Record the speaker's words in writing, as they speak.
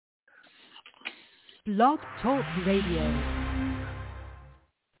Blog Talk Radio.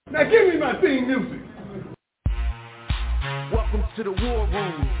 Now give me my theme music. Welcome to the War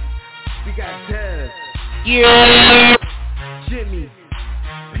Room. We got Dev. Yeah. Jimmy.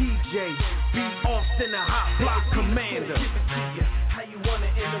 PJ. B. Austin, the Hot Block Commander. How you want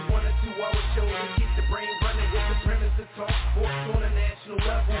it in a 1 or 2 hour show to keep the brain running with the premise to talk sports on a national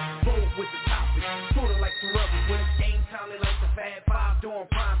level. Bold with the topic, sorta like the rebels. When it's game time, they like the Fab Five during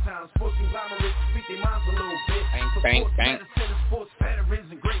prime time. Sports conglomerates speak their minds a little bit. Bang, Sports bang. medicine, sports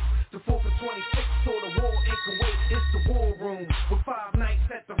veterans and greats. The 4th and 26th, so the war in Kuwait. It's the War Room with 5 nights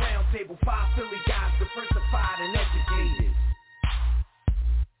at the round table. 5 Philly guys, diversified and educated.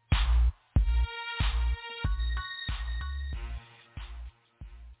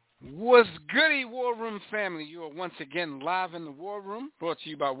 What's goody, War Room family? You are once again live in the War Room, brought to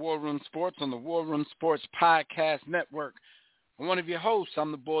you by War Room Sports on the War Room Sports Podcast Network. I'm one of your hosts.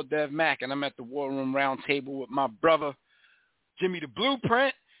 I'm the boy Dev Mack, and I'm at the War Room Round Table with my brother, Jimmy the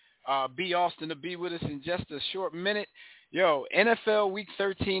Blueprint. B. Austin to be with us in just a short minute. Yo, NFL Week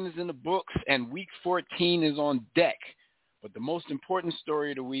 13 is in the books, and Week 14 is on deck. But the most important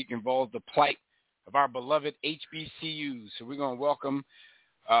story of the week involves the plight of our beloved HBCUs. So we're going to welcome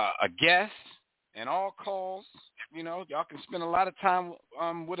a guest and all calls. You know, y'all can spend a lot of time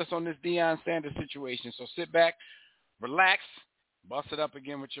with us on this Deion Sanders situation. So sit back, relax, bust it up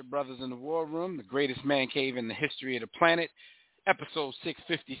again with your brothers in the War Room, the greatest man cave in the history of the planet. Episode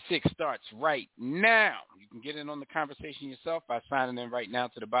 656 starts right now. You can get in on the conversation yourself by signing in right now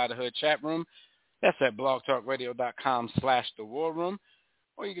to the By the Hood chat room. That's at blogtalkradio.com/The War Room.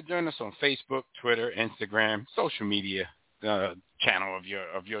 Or you can join us on Facebook, Twitter, Instagram, social media channel of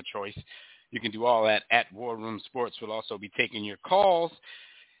your choice. You can do all that at War Room Sports. We'll also be taking your calls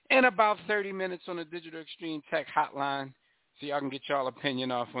in about 30 minutes on the Digital Extreme Tech Hotline, so y'all can get y'all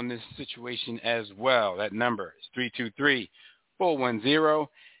opinion off on this situation as well. That number is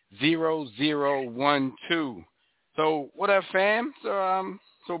 323-410-0012. So what up, fam? So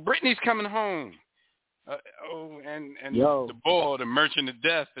Brittany's coming home. And the bull, the merchant of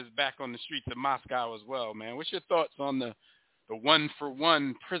death, is back on the streets of Moscow as well, man. What's your thoughts on the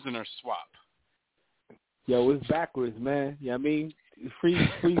 1-for-1 prisoner swap? Yo, it's backwards, man. Yeah, I mean, free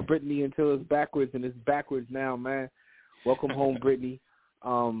Brittany until it's backwards, and it's backwards now, man. Welcome home, Brittany.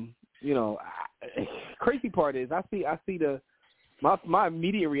 Crazy part is I see my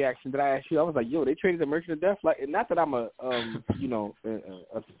immediate reaction that I asked you. I was like, yo, they traded the merchant of death. Like, and not that I'm a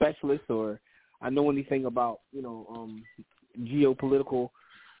specialist or I know anything about geopolitical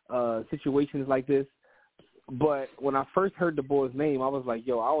situations like this. But when I first heard the boy's name, I was like,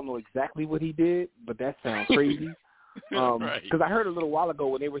 yo, I don't know exactly what he did, but that sounds crazy. Because I heard a little while ago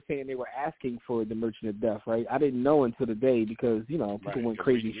when they were saying they were asking for the merchant of death, right? I didn't know until today because, people went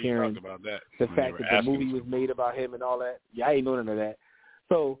crazy sharing about that. The fact that the movie was made about him and all that. Yeah, I ain't know none of that.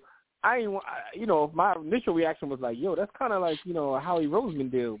 So my initial reaction was like, yo, that's kind of like, a Howie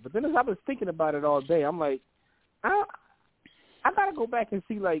Roseman deal. But then as I was thinking about it all day, I'm like, I got to go back and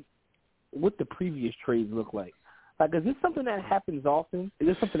see, like, what the previous trades look like. Like, is this something that happens often? Is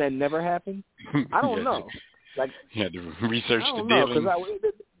this something that never happened? I don't know. Like, you had to research the dealings.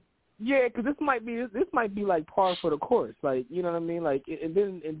 Because this might be like par for the course. Like, you know what I mean? Like, and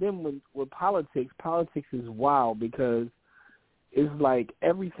then with politics is wild because it's like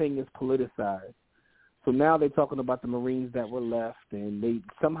everything is politicized. So now they're talking about the Marines that were left, and they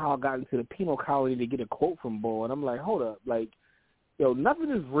somehow got into the penal colony to get a quote from Bull. And I'm like, hold up, like, yo, nothing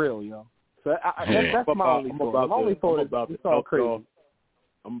is real, yo. So that's my only thought. My only thought is it's all crazy.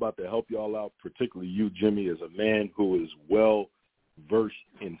 I'm about to help y'all out, particularly you, Jimmy, as a man who is well-versed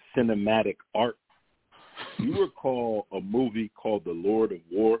in cinematic art. You recall a movie called The Lord of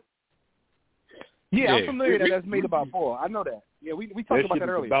War? Yeah, I'm familiar that that's made about Bull. I know that. Yeah, we talked about that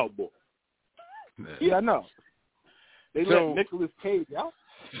earlier. About Bull. Yeah, I know. They let Nicolas Cage out.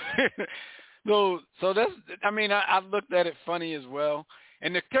 So that's, I looked at it funny as well.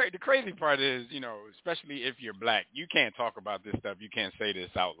 And the crazy part is, especially if you're black, you can't talk about this stuff. You can't say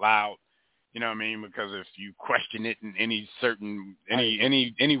this out loud. You know what I mean? Because if you question it in any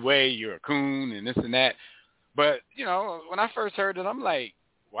way, you're a coon and this and that. But, when I first heard it, I'm like,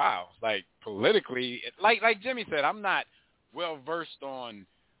 wow, like politically, like Jimmy said, I'm not well versed on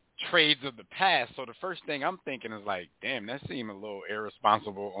trades of the past. So the first thing I'm thinking is like, damn, that seemed a little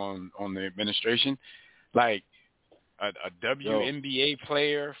irresponsible on the administration. Like a WNBA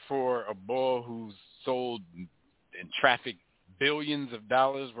player for a bull who's sold and trafficked billions of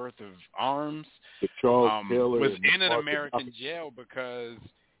dollars worth of arms was in an American jail because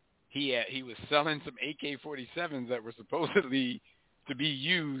he was selling some AK-47s that were supposedly to be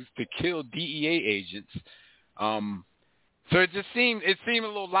used to kill DEA agents. So it seemed a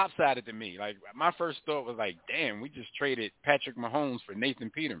little lopsided to me. Like, my first thought was like, damn, we just traded Patrick Mahomes for Nathan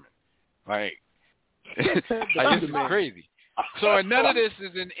Peterman. Like, this is crazy. So none of this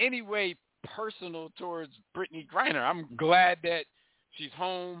is in any way personal towards Brittany Griner. I'm glad that she's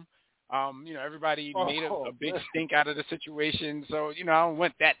home. Everybody made a big stink out of the situation. So, I don't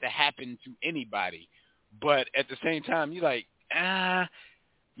want that to happen to anybody. But at the same time, you're like,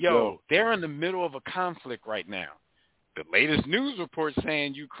 they're in the middle of a conflict right now. The latest news report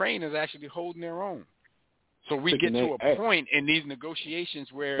saying Ukraine is actually holding their own. So we get to a point in these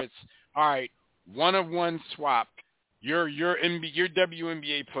negotiations where it's, all right, 1-of-1 swap. You're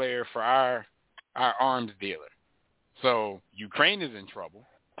WNBA player for our arms dealer. So Ukraine is in trouble.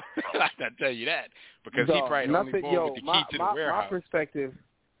 I tell you that, because he probably only bought with the key to the warehouse. My perspective,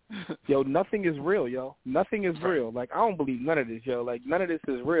 nothing is real, yo. Nothing is real. Like, I don't believe none of this, yo. Like, none of this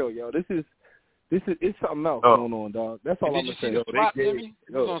is real, yo. It's something else going on, dog. That's all I'm gonna say. It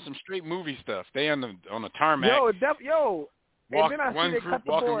was on some straight movie stuff. They on the tarmac. And then I see they cut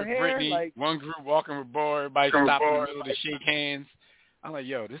the boy hair. Brittany, like, one group walking with Boy, everybody stopping in the middle to shake hands. I'm like,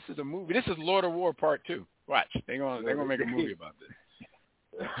 this is a movie. This is Lord of War Part 2. Watch, they're gonna make a movie about this.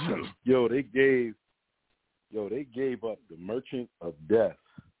 They gave up the Merchant of Death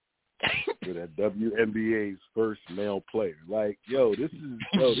for that WNBA's first male player. Like, this is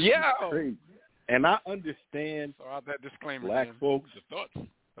crazy. And I understand that disclaimer, black folks. The thoughts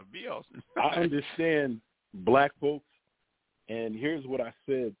of BLs. I understand black folks, and here's what I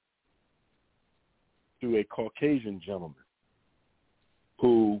said to a Caucasian gentleman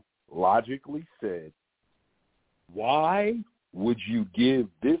who logically said, why would you give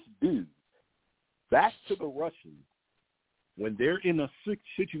this dude back to the Russians when they're in a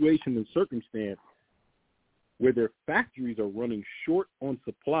situation and circumstance where their factories are running short on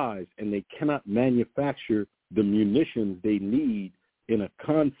supplies and they cannot manufacture the munitions they need in a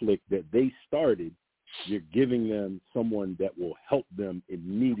conflict that they started? You're giving them someone that will help them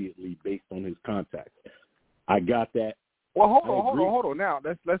immediately based on his contacts. I got that. Well, hold on. Now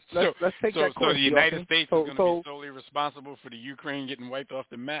let's take that. So the United States is going to be solely responsible for the Ukraine getting wiped off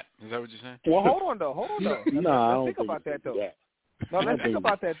the map. Is that what you're saying? Well, hold on though. No, let's think about that though. No, let's think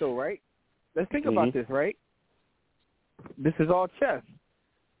about that though, right? Let's think about this, right? This is all chess.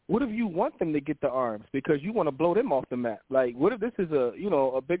 What if you want them to get the arms because you want to blow them off the map? Like, what if this is a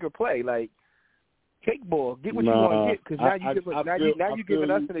bigger play? Like, cake ball, get what you want to get, because now you're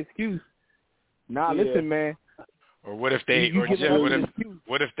giving us an excuse. Listen, man. Or what if they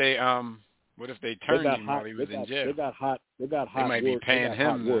what if they turned him while he was in jail? They got hot. They might be paying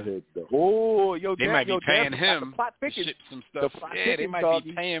him. They might be paying him to ship some stuff. They might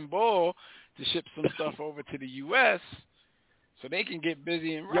be paying Bull to ship some stuff over to the U.S. so they can get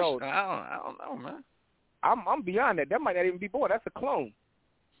busy in Russia. I don't know, man. I'm beyond that. That might not even be Bull. That's a clone.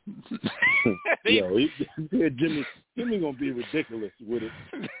 Jimmy gonna be ridiculous with it.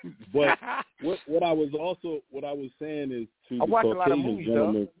 But what I was saying is to the Caucasian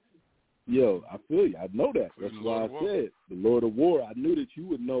gentleman. I feel you. I know that. That's why I said the Lord of War. I knew that you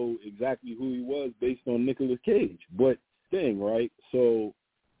would know exactly who he was based on Nicolas Cage. But right? So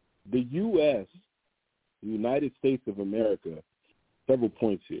the U.S., the United States of America, several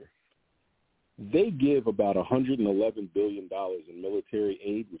points here. They give about $111 billion in military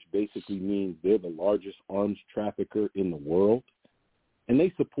aid, which basically means they're the largest arms trafficker in the world. And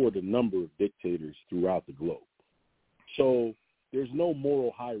they support a number of dictators throughout the globe. So there's no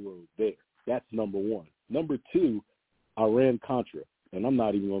moral high road there. That's number one. Number two, Iran-Contra. And I'm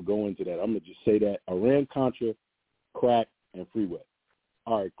not even going to go into that. I'm going to just say that Iran-Contra, crack, and freeway.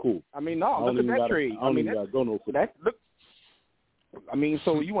 All right, cool. I mean, no, look at that trade. I mean,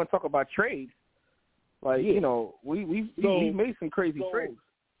 so you want to talk about trade? Like, we made some crazy trades.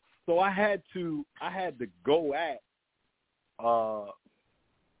 So I had to go at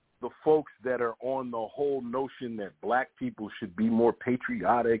the folks that are on the whole notion that black people should be more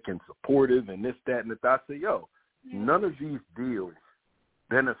patriotic and supportive and this, that, and that. I say, none of these deals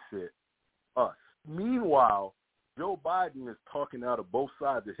benefit us. Meanwhile, Joe Biden is talking out of both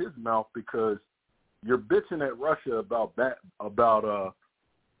sides of his mouth because you're bitching at Russia about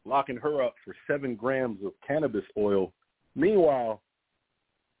locking her up for 7 grams of cannabis oil. Meanwhile,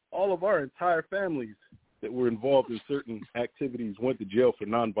 all of our entire families that were involved in certain activities went to jail for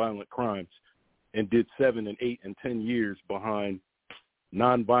nonviolent crimes and did 7 and 8 and 10 years behind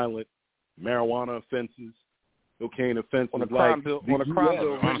nonviolent marijuana offenses, cocaine offenses. On a crime bill on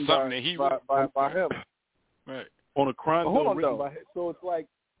something that he wrote by him. Right. On a crime bill written by him. So it's like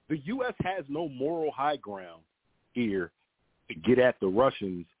the U.S. has no moral high ground here get at the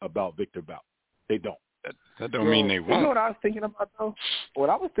Russians about Victor Bout. They don't. That don't mean they won't. You know what I was thinking about though? What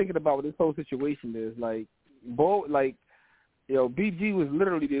I was thinking about with this whole situation is BG was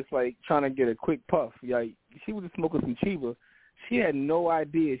literally just like trying to get a quick puff. Like she was just smoking some Chiba. She had no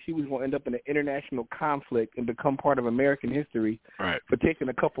idea she was going to end up in an international conflict and become part of American history for taking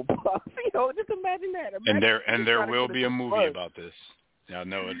a couple puffs. Just imagine that. And there will be a movie about this. Y'all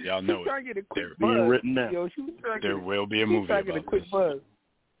know it. Y'all know it. Being written now. There will be a movie about this. Quick buzz.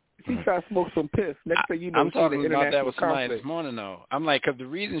 She tried to smoke some piss. Next thing you know, I'm talking about that with somebody conflict. this morning, though. I'm like, because the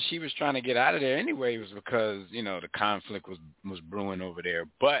reason she was trying to get out of there anyway was because, the conflict was brewing over there.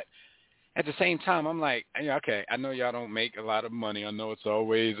 But at the same time, I'm like, okay, I know y'all don't make a lot of money. I know it's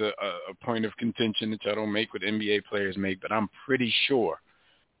always a point of contention that y'all don't make what NBA players make, but I'm pretty sure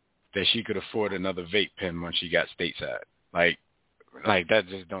that she could afford another vape pen when she got stateside. Like that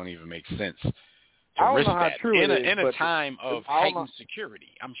just don't even make sense. I don't know how true it is. In a time of heightened security.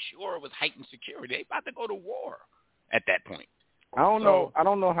 I'm sure it was heightened security. They about to go to war at that point. I don't know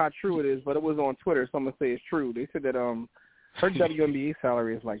how true it is, but it was on Twitter. Someone say it's true. They said that her WNBA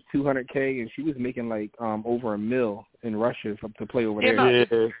salary is like $200K, and she was making like over $1 million in Russia to play over there.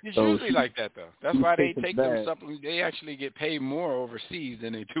 It's usually like that though. That's why they take them supplements. They actually get paid more overseas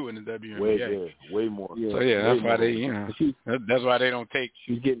than they do in the WNBA. Way more. Yeah. So that's why they, that's why they don't take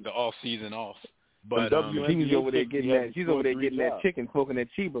the off season off. But she's over there getting that chicken, smoking that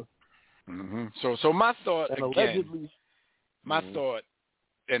Chiba. Mm-hmm. So my thought and thought,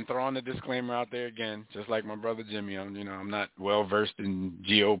 and throwing the disclaimer out there again, just like my brother Jimmy, I'm not well versed in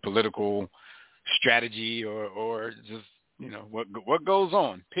geopolitical strategy or just what goes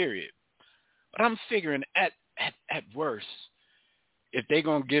on. Period. But I'm figuring at worst, if they're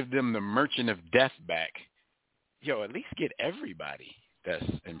gonna give them the Merchant of Death back, at least get everybody that's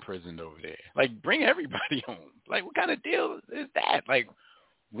imprisoned over there. Like, bring everybody home. Like, what kind of deal is that? Like,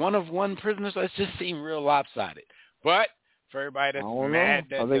 one prisoners? It just seem real lopsided. But for everybody that's mad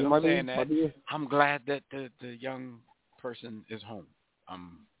that I'm saying that, I'm glad that the young person is home.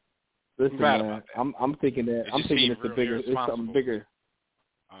 I'm glad about that. I'm thinking that. I'm thinking it's something bigger.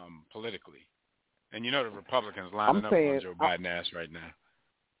 Politically. And the Republicans lining up on Joe Biden ass right now.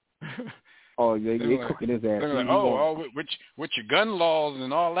 Oh, yeah, they're cooking his ass. Like, with your gun laws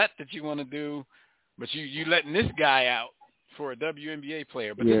and all that you want to do, but you letting this guy out for a WNBA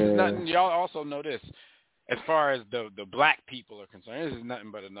player. But this is nothing. Y'all also know this. As far as the black people are concerned, this is nothing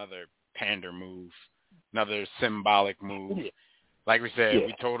but another pander move, another symbolic move. Like we said,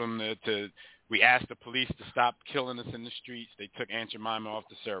 we told them we asked the police to stop killing us in the streets. They took Aunt Jemima off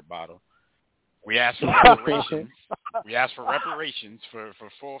the syrup bottle. We asked for reparations. We asked for reparations for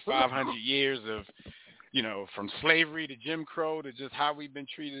 400 or 500 years of, from slavery to Jim Crow to just how we've been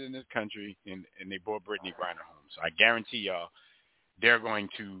treated in this country, and they brought Brittany Griner home. So I guarantee y'all they're going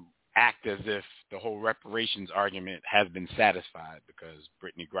to act as if the whole reparations argument has been satisfied because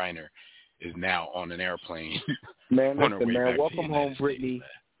Brittany Griner is now on an airplane. Man, listen, man, welcome home, Brittany.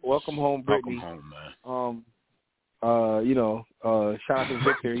 Welcome home, Brittany. Welcome home, man. Shout out to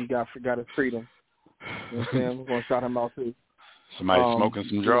Victor. He got his freedom. You know what I'm saying? We're going to shout him out, too. Somebody smoking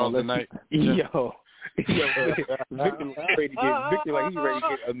some draws tonight? Yo, Victor ready to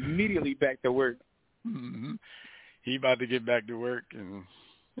get immediately back to work. Mm-hmm. He about to get back to work, and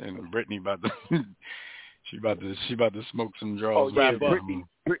Brittany about to she about to smoke some draws. Oh,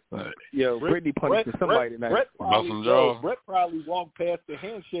 yeah, Brittany punished somebody tonight. Brett probably walked past the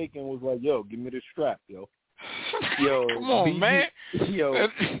handshake and was like, "Yo, give me the strap, yo." Yo, come on, man. Yo,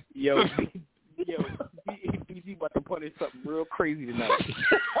 BG about to punish something real crazy tonight.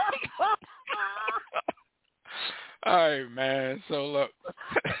 All right, man. So look,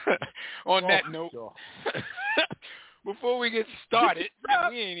 on that note, before we get started,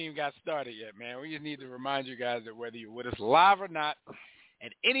 we ain't even got started yet, man. We just need to remind you guys that whether you're with us live or not,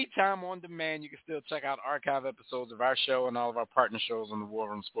 at any time on demand, you can still check out archive episodes of our show and all of our partner shows on the War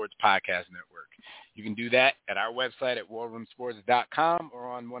Room Sports Podcast Network. You can do that at our website at warroomsports.com or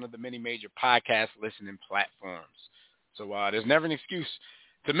on one of the many major podcast listening platforms. So there's never an excuse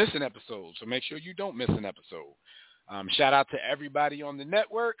to miss an episode, so make sure you don't miss an episode. Shout out to everybody on the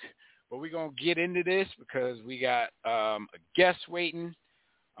network, but we're going to get into this because we got a guest waiting.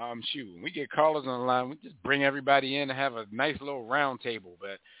 When we get callers on the line, we just bring everybody in and have a nice little round table.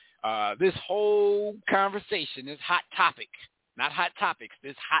 But this whole conversation, this hot topic, not hot topics,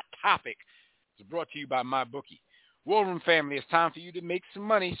 this hot topic is brought to you by MyBookie. War Room family, it's time for you to make some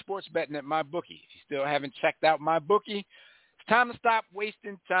money sports betting at MyBookie. If you still haven't checked out MyBookie, it's time to stop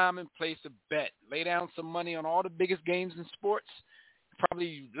wasting time and place a bet. Lay down some money on all the biggest games in sports.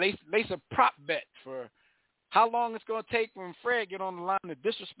 Probably lace a prop bet for how long it's going to take when Fred get on the line to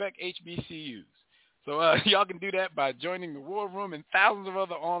disrespect HBCUs. So y'all can do that by joining the War Room and thousands of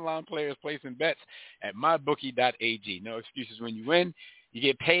other online players placing bets at mybookie.ag. No excuses when you win. You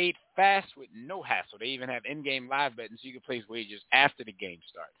get paid fast with no hassle. They even have in-game live betting so you can place wagers after the game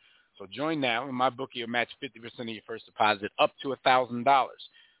starts. So join now, and MyBookie will match 50% of your first deposit up to $1,000.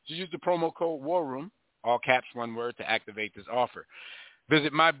 Just use the promo code WARROOM, all caps, one word, to activate this offer.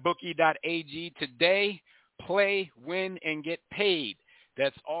 Visit mybookie.ag today. Play, win, and get paid.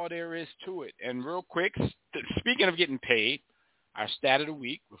 That's all there is to it. And real quick, speaking of getting paid, our stat of the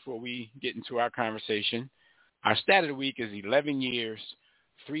week, before we get into our conversation, our stat of the week is 11 years,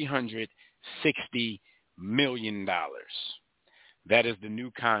 $360 million. That is the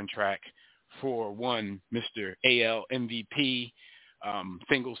new contract for one Mr. AL MVP,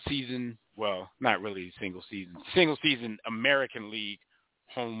 single season, well, not really single season American League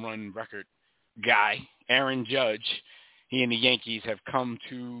home run record guy, Aaron Judge. He and the Yankees have come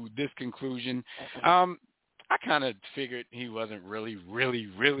to this conclusion. I kind of figured he wasn't really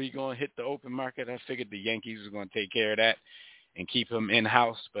going to hit the open market. I figured the Yankees were going to take care of that and keep him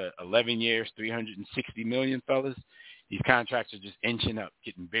in-house. But 11 years, $360 million, fellas. These contracts are just inching up,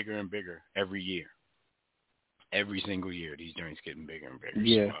 getting bigger and bigger every year. Every single year, these joints getting bigger and bigger.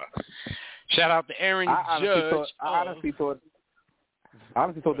 Yeah. So, shout out to Aaron Judge. I honestly thought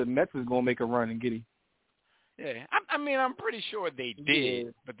the Mets was going to make a run and get him. Yeah, I mean, I'm pretty sure they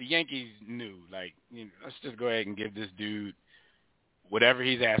did, but the Yankees knew. Like, let's just go ahead and give this dude whatever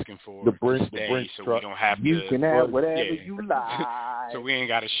he's asking for the Brink so truck. we don't have you to. Can have whatever you like. So we ain't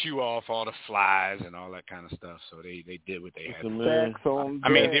got to shoo off all the flies and all that kind of stuff. So they did what they had to do. I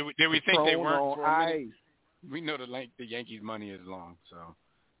mean, did we think they weren't for a minute? We know the Yankees' money is long, so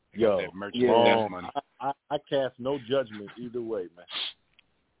they got that merchandise money. I cast no judgment either way, man.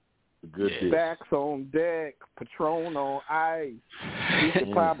 Good deal. Stacks on deck, Patron on ice. You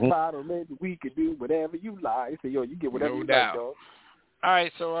can pop bottle, maybe we could do whatever you like. So you get whatever you like, dog. All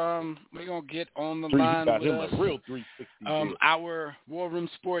right, so we're gonna get on the line with us. A real 360. Our War Room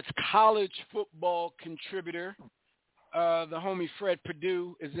Sports college football contributor, the homie Fred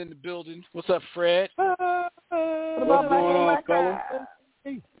Perdue, is in the building. What's up, Fred? What's going on, fellas?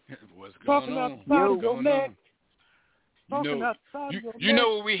 What's going on? You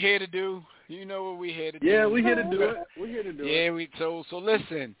know what we're here to do. Yeah, we're here to do it. So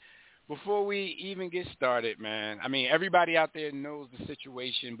listen, before we even get started, man, I mean, everybody out there knows the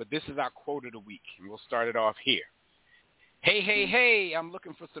situation, but this is our quote of the week, and we'll start it off here. Hey, I'm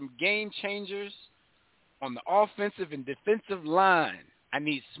looking for some game changers on the offensive and defensive line. I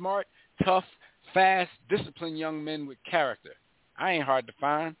need smart, tough, fast, disciplined young men with character. I ain't hard to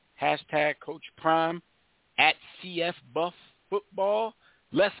find. Hashtag Coach Prime. At CF Buff Football,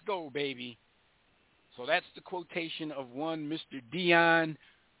 let's go, baby. So that's the quotation of one Mr. Deion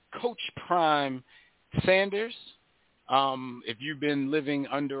Coach Prime Sanders. If you've been living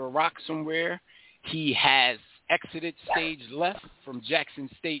under a rock somewhere, he has exited stage left from Jackson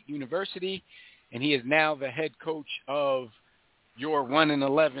State University, and he is now the head coach of your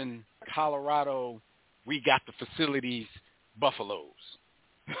 1-11 Colorado, we got the facilities, Buffaloes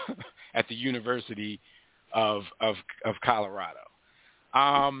at the University of Colorado.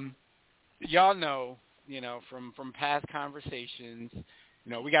 Y'all know, from past conversations,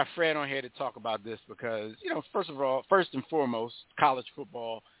 we got Fred on here to talk about this because, first and foremost, college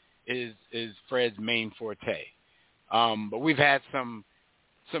football is Fred's main forte. But we've had some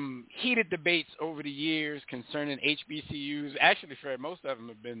heated debates over the years concerning HBCUs. Actually, Fred, most of them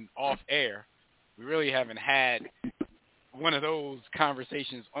have been off air. We really haven't had one of those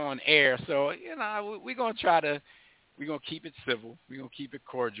conversations on air. So, we're going to keep it civil. We're going to keep it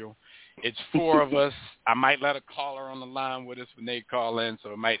cordial. It's four of us. I might let a caller on the line with us when they call in,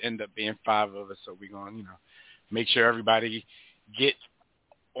 so it might end up being five of us. So we're going to, make sure everybody get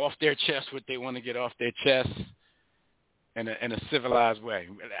off their chest what they want to get off their chest in a civilized way.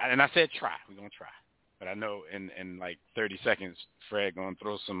 And I said try. We're going to try. But I know in like 30 seconds, Fred going to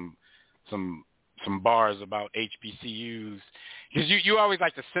throw some bars about HBCUs, because you always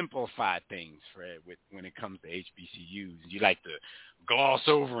like to simplify things, Fred, when it comes to HBCUs. You like to gloss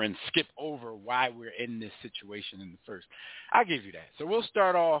over and skip over why we're in this situation in the first. I'll give you that. So we'll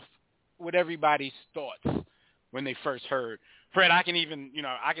start off with everybody's thoughts when they first heard. Fred, I can even,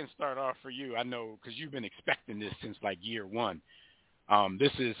 I can start off for you. I know because you've been expecting this since like year one.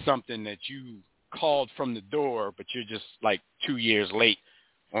 This is something that you called from the door, but you're just like 2 years late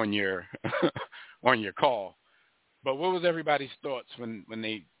on your on your call. But what was everybody's thoughts when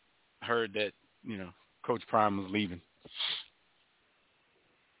they heard that, Coach Prime was leaving?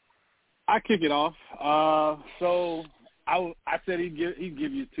 I kick it off. So I said he'd give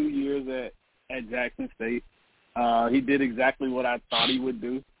you 2 years at Jackson State. He did exactly what I thought he would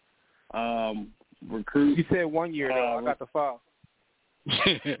do. Recruit. You said 1 year though. I got the file.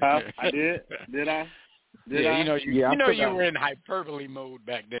 I did. Did I? Yeah, I? You were in hyperbole mode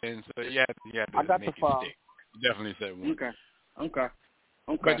back then, so you had to I got make the file. stick. You definitely said 1. Okay.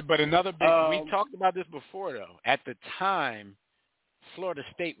 But another big. We talked about this before though. At the time, Florida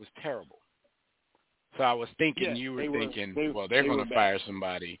State was terrible. So I was thinking you were thinking, they're going to fire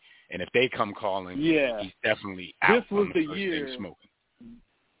somebody, and if they come calling, he's definitely out. This was on the first year. thing smoking.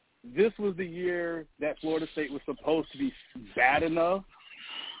 This was the year that Florida State was supposed to be bad enough,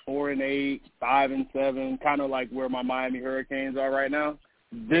 4-8, 5-7, kind of like where my Miami Hurricanes are right now.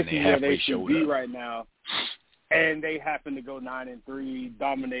 This is where they should be right now. And they happen to go 9-3,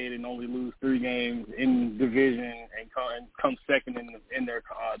 dominate, and only lose 3 games in division, and come second in their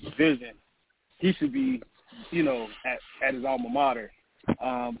division. He should be, at his alma mater.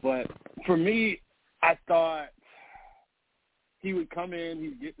 But for me, I thought he would come in,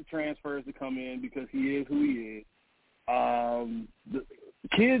 he'd get the transfers to come in because he is who he is.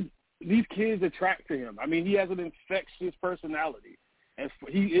 These kids attract to him. I mean, he has an infectious personality. And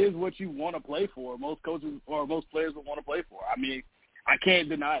he is what you want to play for. Most coaches or most players would want to play for. I mean, I can't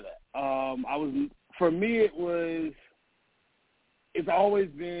deny that. For me, it's always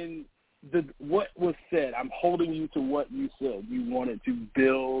been what was said. I'm holding you to what you said. You wanted to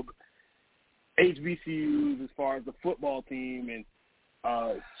build HBCUs as far as the football team and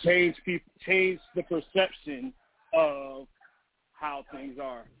change the perception of how things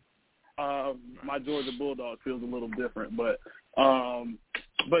are. My Georgia Bulldog feels a little different, but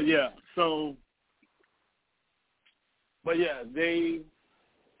yeah. So, but yeah,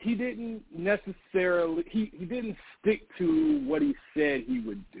 he didn't necessarily he didn't stick to what he said he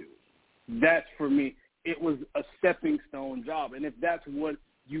would do. That's for me. It was a stepping stone job, and if that's what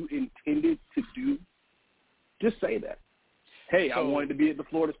you intended to do, just say that. Hey, I wanted to be at the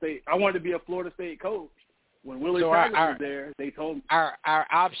Florida State. I wanted to be a Florida State coach. When Willie Taggart was there, they told me. Our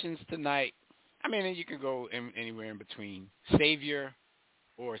options tonight, I mean, you can go anywhere in between, savior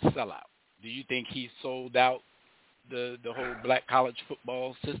or sellout. Do you think he sold out the whole black college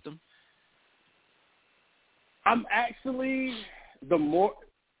football system? I'm actually, the more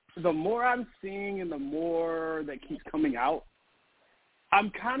I'm seeing and the more that keeps coming out, I'm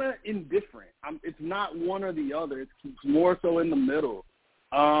kind of indifferent. It's not one or the other. It's more so in the middle.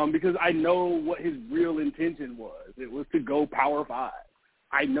 Because I know what his real intention was. It was to go Power 5.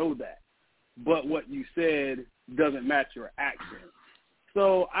 I know that. But what you said doesn't match your action.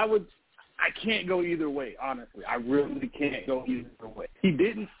 So I can't go either way, honestly. I really can't go either way. He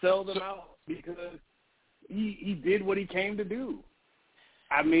didn't sell them out because he did what he came to do.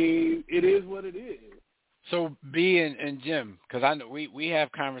 I mean, it is what it is. So B and Jim, because I know we have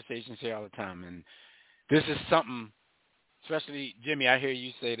conversations here all the time, and this is something. Especially, Jimmy, I hear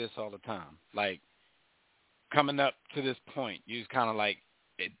you say this all the time. Like, coming up to this point, you kind of like,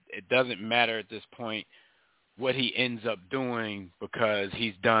 it doesn't matter at this point what he ends up doing because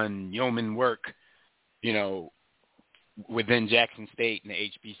he's done yeoman work, within Jackson State and the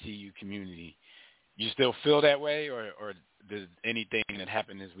HBCU community. You still feel that way, or does anything that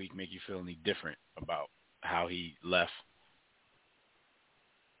happened this week make you feel any different about how he left?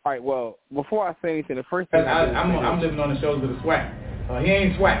 All right, well, before I say anything, the first thing I'm living on the shoulders of the swag. He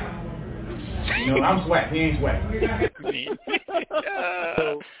ain't swag. I'm swag. He ain't swag.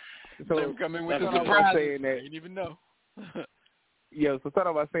 so coming with the surprise. You didn't even know. So start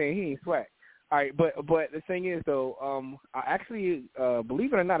off by saying he ain't swag. All right, but the thing is though, I actually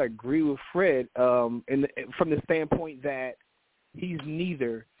believe it or not agree with Fred from the standpoint that he's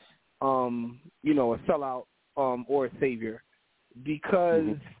neither a sellout or a savior.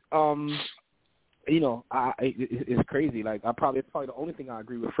 Because it's crazy. Like it's probably the only thing I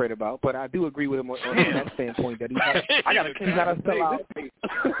agree with Fred about. But I do agree with him on that standpoint that he's not a sellout.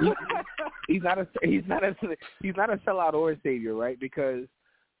 He's not a sellout or a savior, right? Because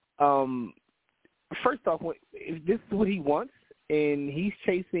first off, if this is what he wants and he's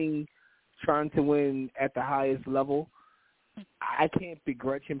trying to win at the highest level, I can't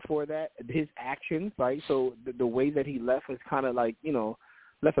begrudge him for that. His actions, right? So the way that he left was kind of like,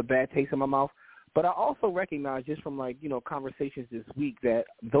 left a bad taste in my mouth. But I also recognize just from conversations this week that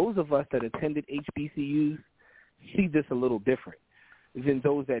those of us that attended HBCUs see this a little different than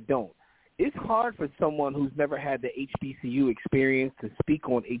those that don't. It's hard for someone who's never had the HBCU experience to speak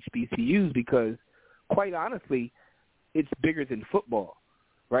on HBCUs because, quite honestly, it's bigger than football.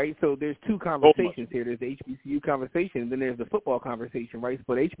 right? So there's two conversations here. There's the HBCU conversation, and then there's the football conversation, right?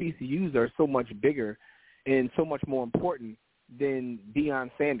 But HBCUs are so much bigger and so much more important than Deion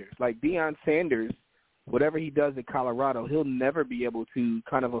Sanders. Like Deion Sanders, whatever he does at Colorado, he'll never be able to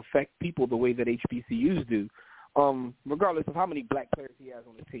kind of affect people the way that HBCUs do, regardless of how many black players he has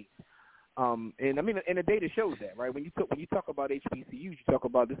on the team. And I mean, and the data shows that, right? When you talk about HBCUs, you talk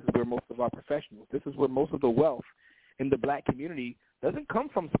about this is where most of our professionals, this is where most of the wealth in the black community doesn't come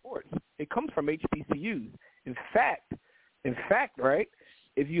from sports. It comes from HBCUs. In fact, right,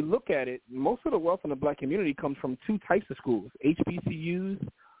 if you look at it, most of the wealth in the black community comes from two types of schools, HBCUs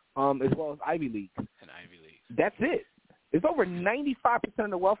as well as Ivy Leagues. And Ivy Leagues. That's it. It's over 95%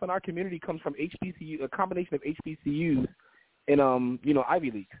 of the wealth in our community comes from HBCU, a combination of HBCUs and,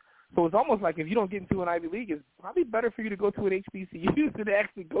 Ivy Leagues. So it's almost like if you don't get into an Ivy League, it's probably better for you to go to an HBCU than to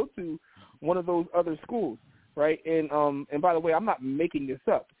actually go to one of those other schools, right? And by the way, I'm not making this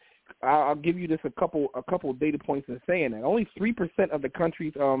up. I'll give you just a couple data points in saying that. Only 3% of the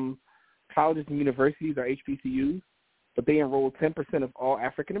country's colleges and universities are HBCUs, but they enroll 10% of all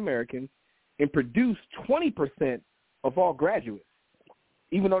African Americans and produce 20% of all graduates,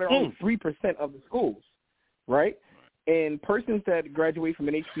 even though they're only 3% of the schools, right? And persons that graduate from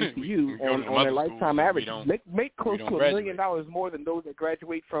an HBCU on their lifetime average make close to $1 million more than those that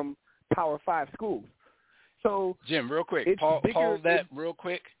graduate from Power 5 schools. So, Jim, real quick, pause that real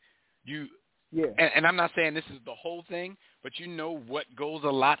quick. And I'm not saying this is the whole thing, but you know what goes a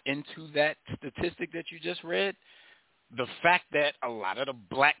lot into that statistic that you just read? The fact that a lot of the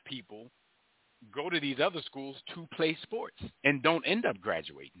black people go to these other schools to play sports and don't end up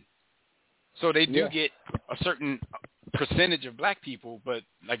graduating. So they do get a certain percentage of black people, but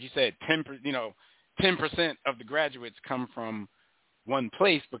like you said, 10% of the graduates come from one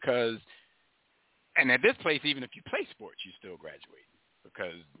place because, and at this place, even if you play sports, you still graduate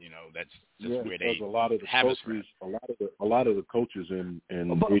because that's just where they a lot of the have coaches, a lot of the coaches in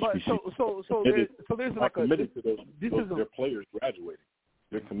HBCU. So there's like committed to their players graduating.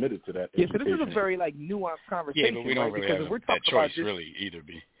 They're committed to that. Yeah, so this is a very nuanced conversation. Yeah, but we don't really have that choice really either.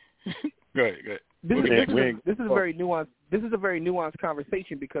 Go ahead. This is a very nuanced. This is a very nuanced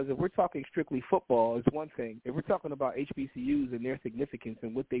conversation because if we're talking strictly football, it's one thing. If we're talking about HBCUs and their significance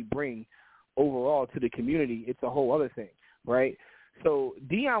and what they bring overall to the community, it's a whole other thing, right? So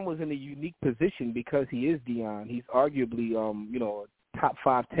Deion was in a unique position because he is Deion. He's arguably, a top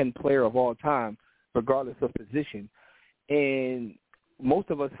 5, 10 player of all time, regardless of position. And most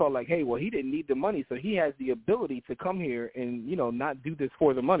of us felt like, hey, well, he didn't need the money, so he has the ability to come here and, not do this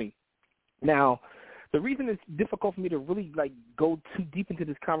for the money. Now, the reason it's difficult for me to really, go too deep into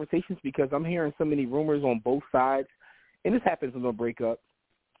this conversation is because I'm hearing so many rumors on both sides, and this happens when they break up.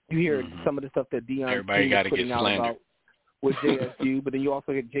 You hear some of the stuff that Deion is putting out about with JSU, but then you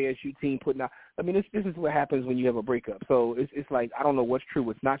also get JSU team putting out. I mean, this is what happens when you have a breakup. So it's like I don't know what's true,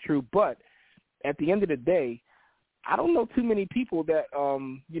 what's not true, but at the end of the day, I don't know too many people that,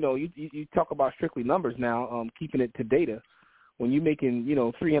 you talk about strictly numbers now, keeping it to data. When you're making,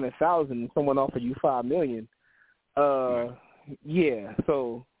 $300,000 and someone offered you $5 million, yeah.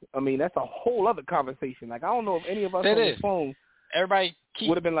 So, I mean, that's a whole other conversation. Like, I don't know if any of us on the phone everybody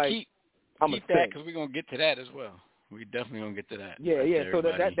would have been like, keep that because we're gonna get to that as well. We definitely gonna get to that. Yeah, yeah. So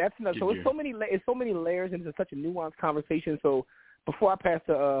that's enough. So it's so many layers into such a nuanced conversation. So before I pass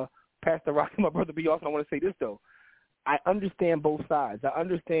the rock to my brother B. Austin, I want to say this though. I understand both sides. I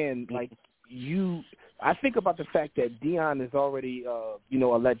understand I think about the fact that Deion is already a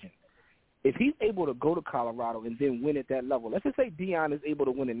legend. If he's able to go to Colorado and then win at that level, let's just say Deion is able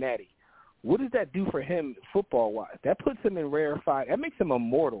to win a natty. What does that do for him football-wise? That puts him in rarefied. That makes him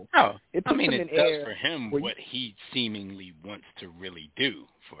immortal. Oh, it does for him what he seemingly wants to really do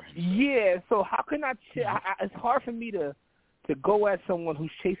for him. Yeah, so how can I it's hard for me to go at someone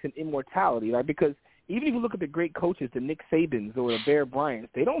who's chasing immortality, right? Because even if you look at the great coaches, the Nick Sabans or the Bear Bryants,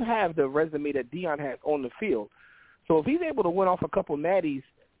 they don't have the resume that Deion has on the field. So if he's able to win off a couple natties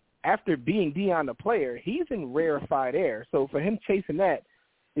after being Deion the player, he's in rarefied air. So for him chasing that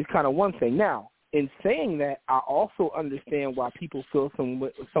is kind of one thing. Now, in saying that, I also understand why people feel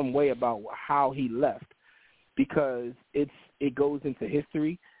some way about how he left, because it goes into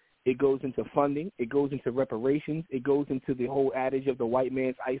history, it goes into funding, it goes into reparations, it goes into the whole adage of the white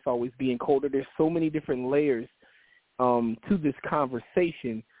man's ice always being colder. There's so many different layers to this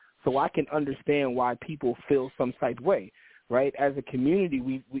conversation, so I can understand why people feel some type of way, right? As a community,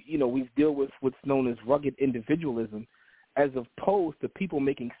 we've dealt with what's known as rugged individualism, as opposed to people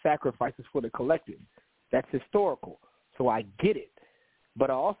making sacrifices for the collective. That's historical. So I get it. but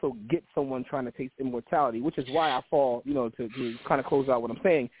I also get someone trying to taste immortality, which is why I fall, to kind of close out what I'm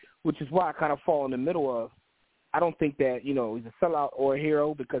saying, which is why I kind of fall in the middle of, I don't think that, he's a sellout or a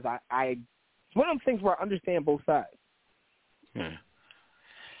hero, because it's one of them things where I understand both sides.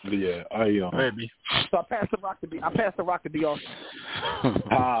 Yeah, Maybe. So I pass the rock to be Austin.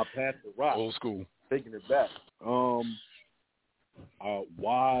 Pass the rock. Old school. Taking it back.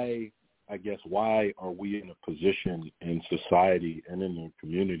 Why are we in a position in society and in the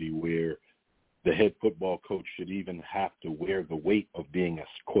community where the head football coach should even have to wear the weight of being a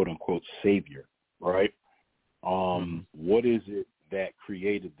quote-unquote savior, right? What is it that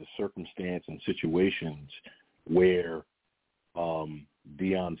created the circumstance and situations where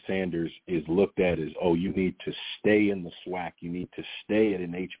Deion Sanders is looked at as, oh, you need to stay in the SWAC, you need to stay at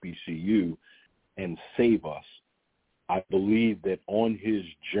an HBCU and save us? I believe that on his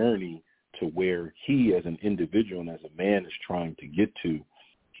journey to where he as an individual and as a man is trying to get to,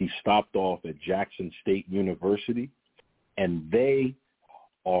 he stopped off at Jackson State University, and they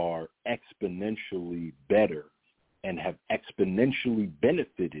are exponentially better and have exponentially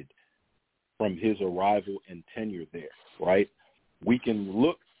benefited from his arrival and tenure there, right? We can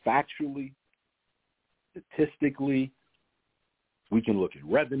look factually, statistically, we can look at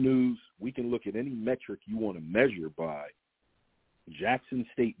revenues, we can look at any metric you want to measure by. Jackson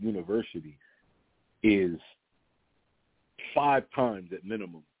State University is 5 times at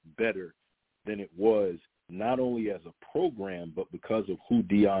minimum better than it was, not only as a program, but because of who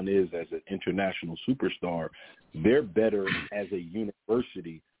Deion is as an international superstar. They're better as a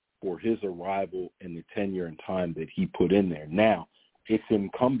university for his arrival and the tenure and time that he put in there. Now, it's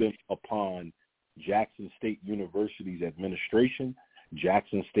incumbent upon Jackson State University's administration,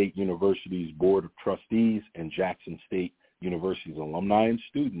 Jackson State University's Board of Trustees, and Jackson State University's alumni and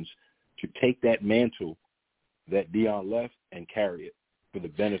students to take that mantle that Deion left and carry it for the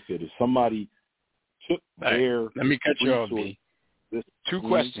benefit. If somebody took their Let me cut you off, B. Two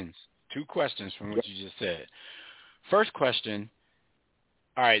questions from what you just said. First question,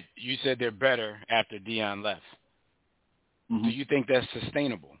 all right, you said they're better after Deion left. Do you think that's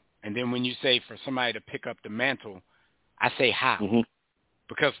sustainable? And then when you say for somebody to pick up the mantle, I say how.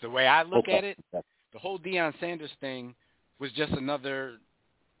 Because the way I look at it, the whole Deion Sanders thing was just another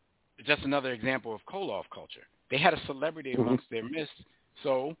example of Koloff culture. They had a celebrity amongst their midst,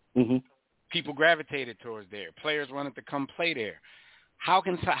 so people gravitated towards there. Players wanted to come play there. How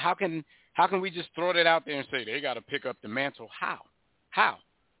can we just throw that out there and say they got to pick up the mantle? How?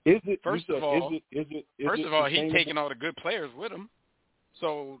 First of all, he's taking all the good players with him,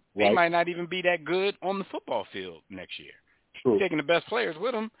 so they might not even be that good on the football field next year. True. He's taking the best players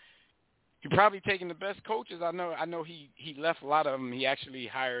with him. He's probably taking the best coaches. I know he left a lot of them. He actually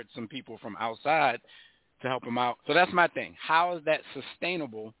hired some people from outside to help him out. So that's my thing. How is that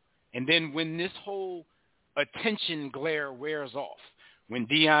sustainable? And then when this whole attention glare wears off, when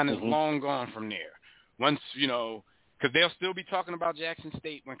Deion is long gone from there, once, because they'll still be talking about Jackson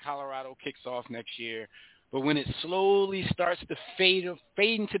State when Colorado kicks off next year. But when it slowly starts to fade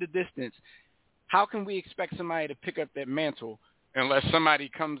into the distance, how can we expect somebody to pick up that mantle unless somebody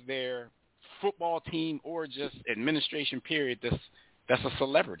comes there, football team or just administration period, that's a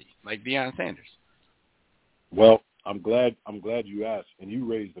celebrity like Deion Sanders? Well, I'm glad you asked, and you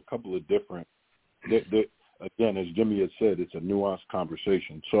raised a couple of different. Again, as Jimmy had said, it's a nuanced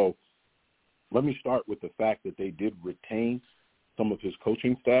conversation. So let me start with the fact that they did retain some of his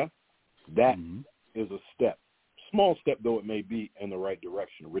coaching staff. That is a step, small step though it may be, in the right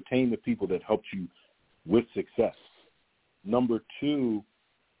direction. Retain the people that helped you with success. Number 2,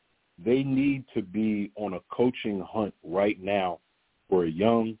 they need to be on a coaching hunt right now for a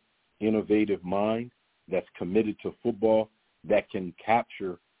young, innovative mind that's committed to football, that can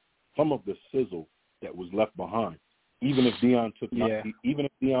capture some of the sizzle that was left behind. Even if Deion took 90%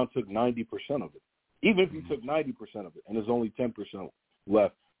 of it. Even if he took 90% of it and there's only 10%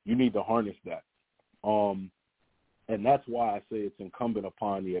 left, you need to harness that. And that's why I say it's incumbent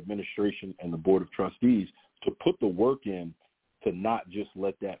upon the administration and the Board of Trustees to put the work in to not just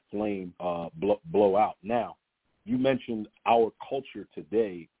let that flame blow out. Now, you mentioned our culture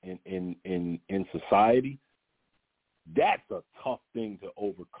today in society. That's a tough thing to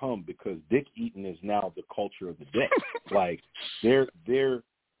overcome because Dick Eaton is now the culture of the day. Like,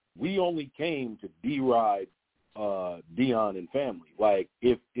 we only came to deride Deion and family. Like,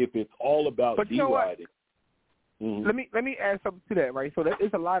 if it's all about deriding. Let me add something to that, right? So that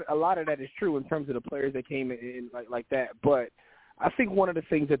is a lot of that is true in terms of the players that came in like that. But I think one of the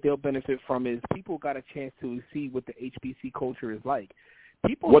things that they'll benefit from is people got a chance to see what the HBC culture is like.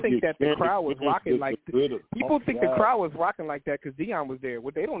 People think that the crowd was rocking like people think the crowd was rocking like that because Deion was there.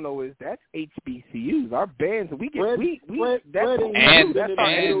 What they don't know is that's HBCUs. Our bands,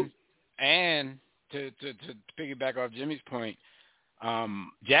 and to piggyback off Jimmy's point,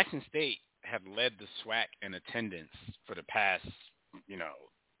 Jackson State have led the SWAC in attendance for the past,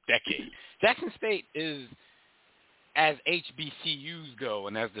 decade. Jackson State is, as HBCUs go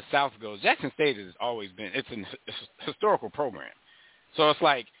and as the South goes, Jackson State has always been, it's a historical program. So it's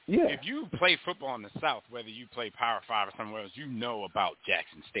like, if you play football in the South, whether you play Power 5 or somewhere else, you know about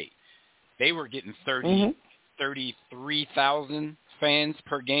Jackson State. They were getting 33,000 fans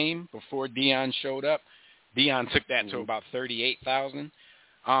per game before Deion showed up. Deion took that to about 38,000.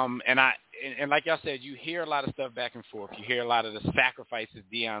 And like y'all said, you hear a lot of stuff back and forth. You hear a lot of the sacrifices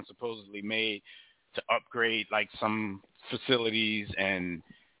Deion supposedly made to upgrade like some facilities and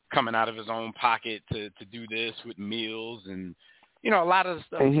coming out of his own pocket to do this with meals and, a lot of the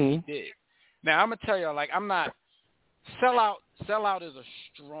stuff he did. Now, I'm going to tell y'all, I'm not – sellout is a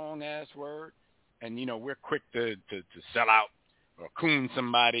strong-ass word, and, we're quick to sell out or coon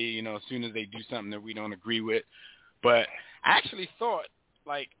somebody, as soon as they do something that we don't agree with. But I actually thought,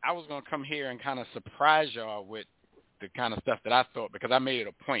 I was going to come here and kind of surprise y'all with the kind of stuff that I thought, because I made it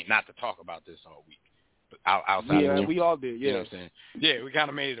a point not to talk about this all week. Outside of we all did, You know what I'm saying? Yeah, we kind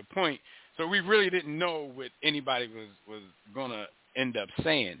of made it a point. So we really didn't know what anybody was going to end up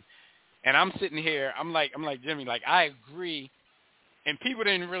saying. And I'm sitting here, I'm like Jimmy, I agree. And people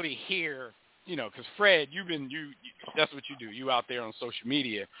didn't really hear, because Fred, that's what you do. You out there on social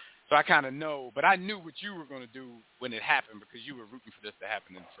media. So I kind of know, but I knew what you were going to do when it happened because you were rooting for this to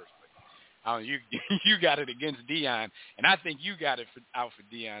happen in the first place. You got it against Deion, and I think you got it out for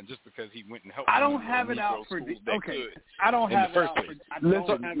Deion just because he went and helped. I don't have it out for Deion. Okay, I don't have it out for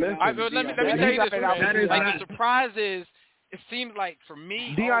Deion. Let me tell you this. The surprise is, it seems like for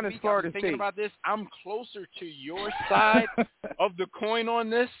me, Deion is Florida thinking State. about this, I'm closer to your side of the coin on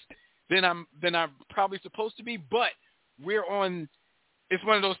this than I'm probably supposed to be. But we're on. It's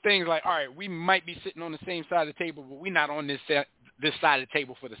one of those things all right, we might be sitting on the same side of the table, but we're not on this side of the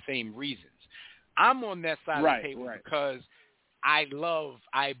table for the same reasons. I'm on that side of the table because I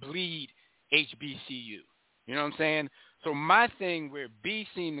bleed HBCU. You know what I'm saying? So my thing where B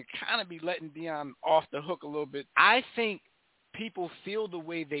seemed to kind of be letting Deion off the hook a little bit, I think people feel the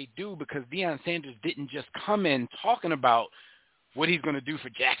way they do because Deion Sanders didn't just come in talking about what he's going to do for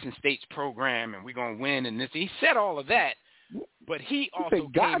Jackson State's program and we're going to win and this. He said all of that, but he also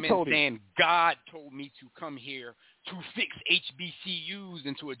came in saying, God told me to come here to fix HBCUs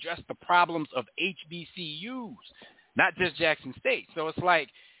and to address the problems of HBCUs, not just Jackson State. So it's like,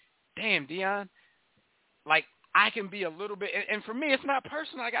 damn, Deion, I can be a little bit, and for me, it's not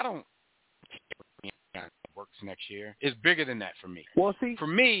personal. I don't care if works next year. It's bigger than that for me. Well, see, for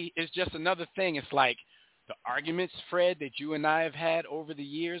me, it's just another thing. It's like the arguments, Fred, that you and I have had over the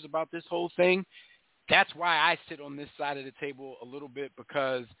years about this whole thing. That's why I sit on this side of the table a little bit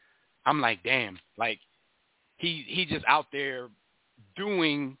because I'm like, damn, he just out there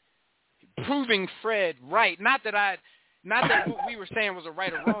proving Fred right. Not that what we were saying was a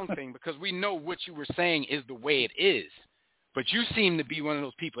right or wrong thing because we know what you were saying is the way it is. But you seem to be one of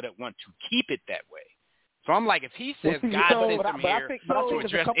those people that want to keep it that way. So I'm like, if he says God sent him here to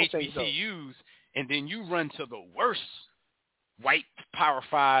address HBCUs, and then you run to the worst white Power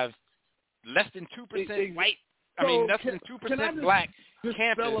 5, less than 2% white, less than 2% black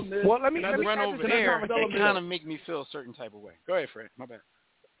campus, let me run over there, it kind of make me feel a certain type of way. Go ahead, Fred. My bad.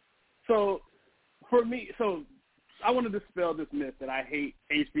 So, for me, I want to dispel this myth that I hate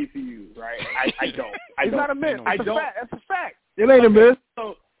HBCUs, right? I don't. It's not a myth. It's a fact. It's a fact. It ain't a myth.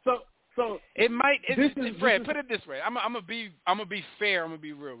 So it might. Fred, put it this way. I'm gonna be fair. I'm gonna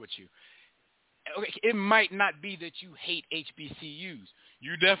be real with you. Okay, it might not be that you hate HBCUs.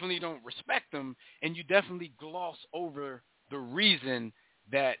 You definitely don't respect them, and you definitely gloss over the reason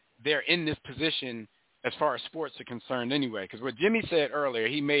that they're in this position as far as sports are concerned anyway. Because what Jimmy said earlier,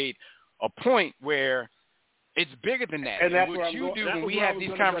 he made a point where it's bigger than that. And that's what you do when we have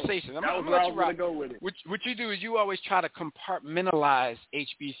these conversations, I'm going to let you rock. What you do is you always try to compartmentalize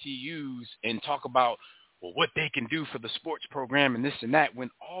HBCUs and talk about, well, what they can do for the sports program and this and that when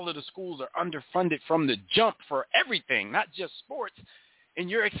all of the schools are underfunded from the jump for everything, not just sports. And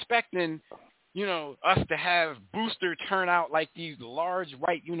you're expecting, us to have booster turnout like these large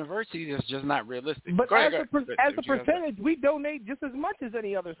white universities. That's just not realistic. But as a percentage, we donate just as much as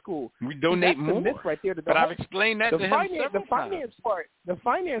any other school. We donate more. Right there, but I've explained that to him several times. The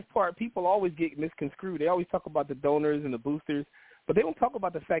finance part, people always get misconstrued. They always talk about the donors and the boosters, but they don't talk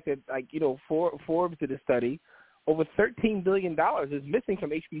about the fact that, Forbes did a study over $13 billion is missing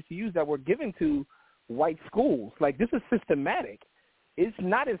from HBCUs that were given to white schools. Like, this is systematic. It's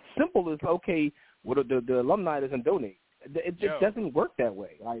not as simple as, okay, well, the alumni doesn't donate. It doesn't work that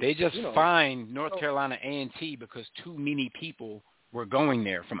way. Like, they just fined North Carolina A&T because too many people were going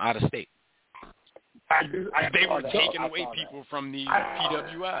there from out of state. They were taking away people from the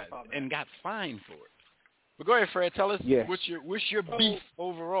PWIs and got fined for it. But go ahead, Fred. Tell us what's your beef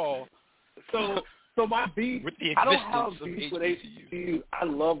overall. So my beef with the I don't existence have beef of with HBCU. I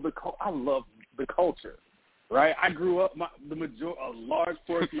love the culture. Right, I grew up. A large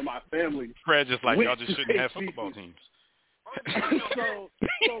portion of my family. Fred just like y'all just shouldn't have football teams. so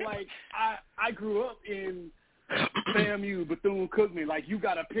like I grew up in FAMU, Bethune-Cookman. Like, you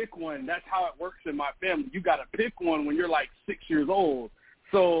got to pick one. That's how it works in my family. You got to pick one when you're like 6 years old.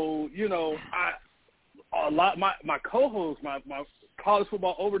 So my co-host, my College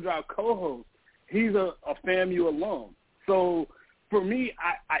Football Overdrive co-host, he's a FAMU alum. So for me,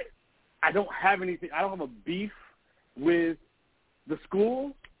 I don't have anything. I don't have a beef with the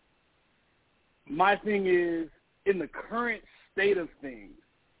school. My thing is, in the current state of things,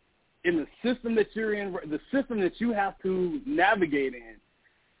 in the system that you're in, the system that you have to navigate in,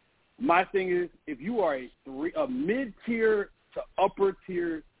 my thing is, if you are a mid-tier to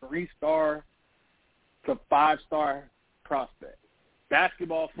upper-tier 3-star to 5-star prospect,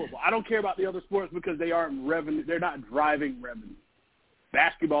 basketball, football, I don't care about the other sports because they aren't revenue. They're not driving revenue.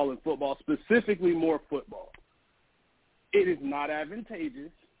 Basketball and football, specifically more football, it is not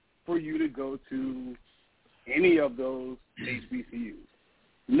advantageous for you to go to any of those HBCUs.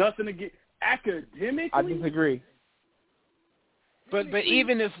 Nothing against academically. I disagree. But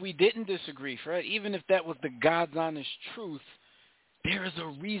even if we didn't disagree, Fred, even if that was the God's honest truth, there is a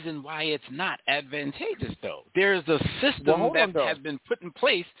reason why it's not advantageous, though. There is a system that has been put in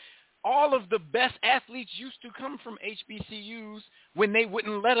place. All of the best athletes used to come from HBCUs when they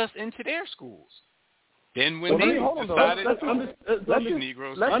wouldn't let us into their schools. Then when they decided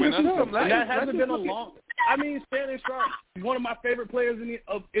Negroes went up, that hasn't been a long. I mean, Shannon Sharp, one of my favorite players in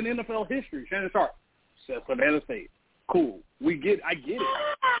NFL history. Shannon Sharp, Savannah State. Cool, I get it.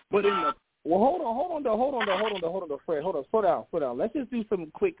 But in the hold on, Fred. Hold on, slow down. Let's just do some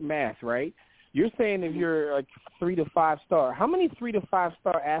quick math, right? You're saying if you're like 3 to 5 star, how many 3 to 5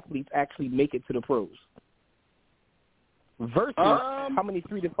 star athletes actually make it to the pros? Versus how many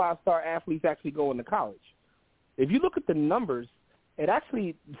 3 to 5 star athletes actually go into college? If you look at the numbers, it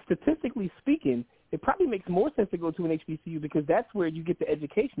actually, statistically speaking, it probably makes more sense to go to an HBCU because that's where you get the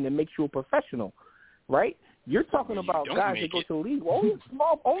education that makes you a professional, right? You're talking about guys that go to the league. Well,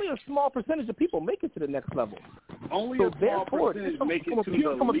 only a small percentage of people make it to the next level. Only a small percentage make it to the league.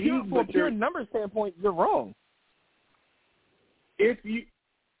 From a pure number standpoint, you're wrong.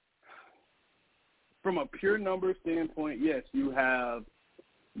 From a pure number standpoint, yes, you have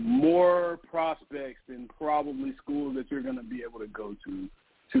more prospects than probably schools that you're going to be able to go to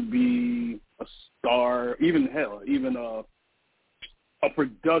be a star, even a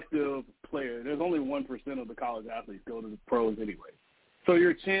productive player. There's only 1% of the college athletes go to the pros anyway. So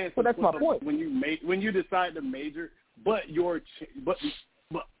your chance. Well, that's my point. When you decide to major, but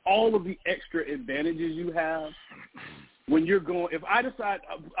all of the extra advantages you have when you're going. If I decide,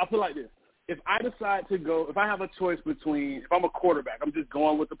 I'll put it like this: if I decide to go, if I have a choice between, if I'm a quarterback, I'm just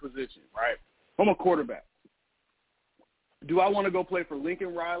going with the position, right? If I'm a quarterback, do I want to go play for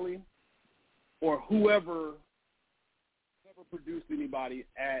Lincoln Riley or whoever produced anybody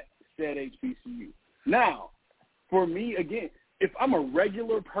at said HBCU? Now, for me, again, if I'm a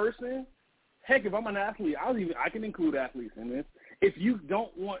regular person, heck, if I'm an athlete, I can include athletes in this. If you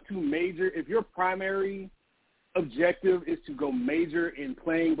don't want to major, if your primary objective is to go major in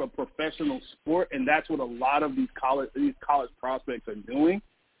playing a professional sport, and that's what a lot of these college prospects are doing,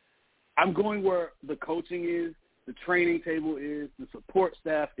 I'm going where the coaching is, the training table is, the support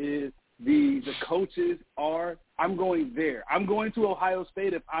staff is, the coaches are. I'm going there. I'm going to Ohio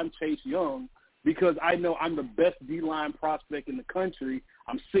State if I'm Chase Young because I know I'm the best D-line prospect in the country.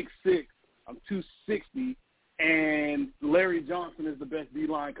 I'm 6'6", I'm 260, and Larry Johnson is the best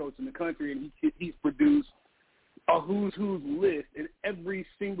D-line coach in the country, and he's produced a who's list in every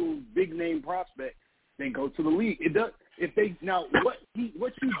single big-name prospect. They go to the league. It does. If they now what you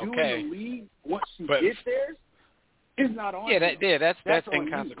do in the league once you get there is not on. That's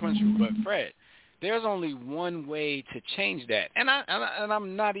inconsequential. But Fred, there's only one way to change that, and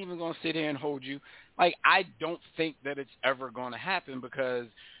I'm not even going to sit here and hold you. Like, I don't think that it's ever going to happen because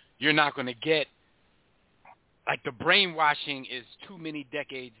you're not going to get, like, the brainwashing is too many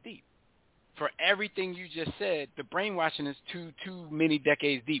decades deep. For everything you just said, the brainwashing is too many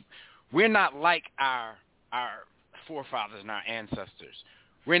decades deep. We're not like our forefathers and our ancestors.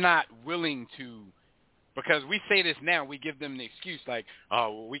 We're not willing to, because we say this now, we give them the excuse like,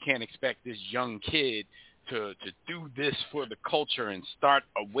 oh, well, we can't expect this young kid to do this for the culture and start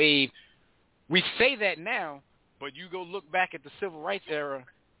a wave. We say that now, but you go look back at the civil rights era,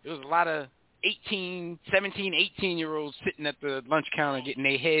 there was a lot of 17, 18-year-olds sitting at the lunch counter getting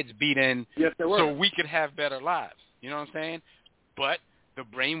their heads beat in so we could have better lives. You know what I'm saying? But the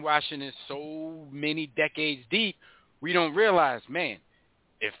brainwashing is so many decades deep, we don't realize, man,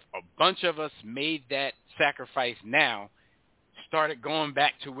 if a bunch of us made that sacrifice now, started going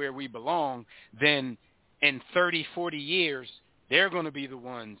back to where we belong, then in 30, 40 years, they're going to be the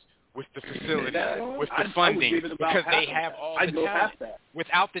ones with the facility, with the funding, because they have all the talent.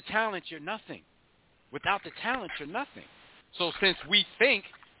 Without the talent, you're nothing. Without the talent, you're nothing. So since we think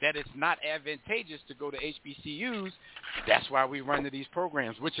that it's not advantageous to go to HBCUs, that's why we run to these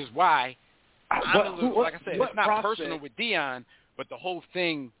programs, which is why I'm a little, like I said, it's not personal with Deion, but the whole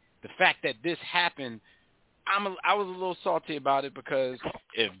thing, the fact that this happened, I was a little salty about it, because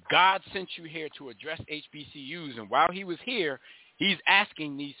if God sent you here to address HBCUs, and while he was here, he's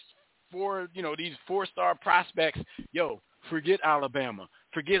asking these four-star prospects, yo, forget Alabama,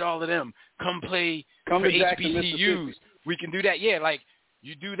 forget all of them, come play for HBCUs. We can do that. Yeah, like,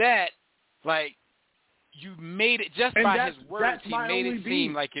 you do that, like, you made it just by his words. He made it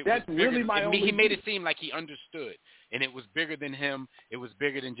seem like it was bigger. He made it seem like he understood, and it was bigger than him. It was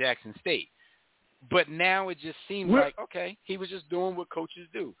bigger than Jackson State. But now it just seems like, okay, he was just doing what coaches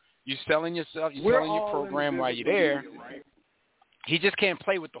do. You're selling yourself. You're selling your program while you're there. Right? He just can't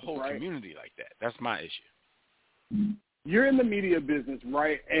play with the whole community like that. That's my issue. You're in the media business,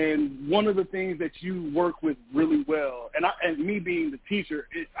 right? And one of the things that you work with really well, and me being the teacher,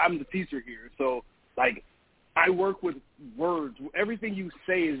 I'm the teacher here. So, like, I work with words. Everything you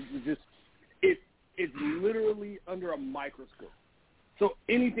say is just, it's literally under a microscope. So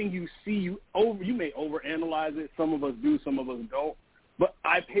anything you see, you may overanalyze it. Some of us do, some of us don't. But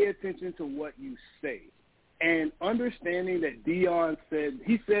I pay attention to what you say. And understanding that Deion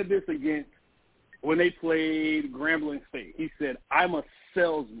he said this against, when they played Grambling State, he said, I'm a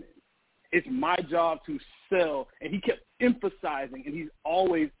salesman. It's my job to sell. And he kept emphasizing, and he's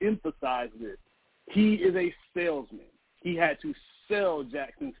always emphasized this, he is a salesman. He had to sell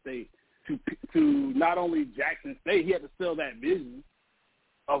Jackson State to not only Jackson State, he had to sell that vision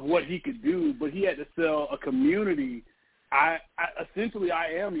of what he could do, but he had to sell a community. Essentially, I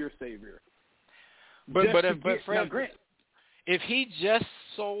am your savior. But Fred, Grant, if he just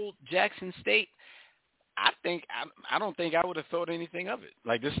sold Jackson State, I don't think I would have thought anything of it.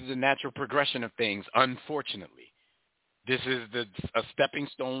 Like, this is a natural progression of things. Unfortunately, this is a stepping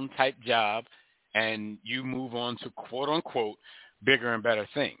stone type job, and you move on to quote unquote bigger and better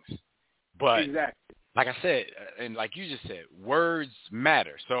things. But exactly, like I said, and like you just said, words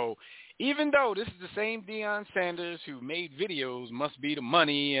matter. So even though this is the same Deion Sanders who made videos, must be the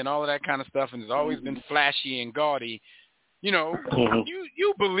money and all of that kind of stuff, and has always been flashy and gaudy, you know,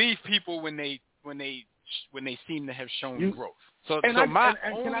 you believe people when they seem to have shown growth. So my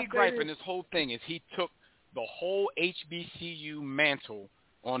only gripe in this whole thing is he took the whole HBCU mantle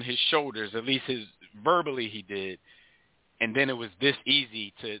on his shoulders, at least verbally he did, and then it was this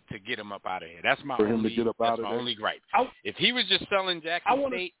easy to get him up out of here. That's my only gripe. If he was just selling Jackson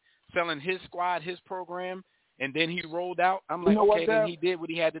State, selling his squad, his program, and then he rolled out, I'm like, okay, then he did what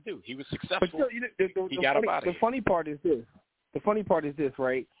he had to do. He was successful. He got up out of here. The funny part is this,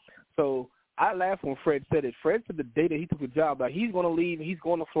 right? So I laughed when Fred said it. Fred said the day that he took the job, like, he's going to leave and he's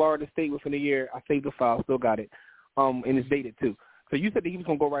going to Florida State within a year. I saved the file, still got it, and it's dated too. So you said that he was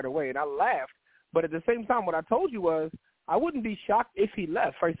going to go right away, and I laughed. But at the same time, what I told you was I wouldn't be shocked if he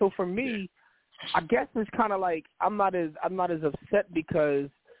left, right? So for me, I guess it's kind of like I'm not as upset because,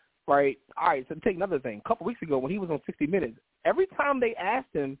 right? All right, so take another thing. A couple weeks ago when he was on 60 Minutes, every time they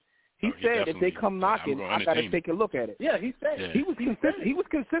asked him, he said if they come knocking, I got to take a look at it. Yeah, he said he was consistent. He was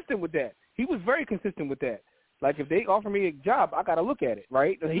consistent with that. He was very consistent with that. Like, if they offer me a job, I got to look at it,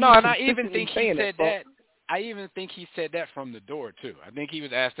 right? And I even think he said that. I even think he said that from the door too. I think he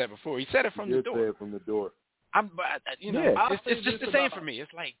was asked that before. He said it from the door. Said it from the door. It's just the same for me.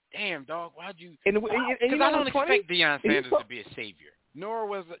 It's like, damn, dog, why'd you? Because I don't expect Deion Sanders to be a savior. Nor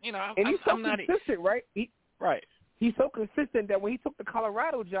was, And he's so consistent, right? Right. He's so consistent that when he took the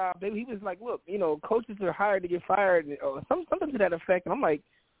Colorado job, he was like, look, coaches are hired to get fired, or something to that effect. And I'm like,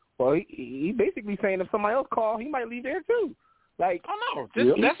 well, he basically saying if somebody else call, he might leave there too. Like,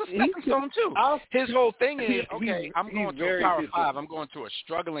 that's a stepping stone too. His whole thing is, okay, I'm going to a Power 5. I'm going to a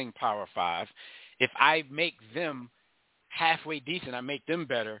struggling Power 5. If I make them halfway decent, I make them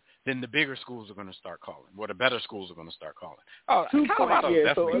better, then the bigger schools are going to start calling, or the better schools are going to start calling. Oh, Colorado's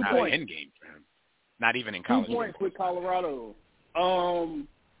definitely not an end game for him. Not even in college. 2 points with Colorado.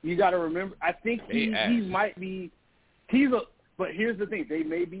 You got to remember, I think he might be – but here's the thing. They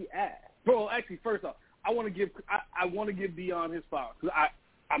may be ass. Bro, actually, first off, I want to give Deion his flowers.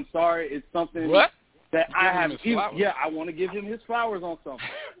 I'm sorry, it's something that I have. I want to give him his flowers on something.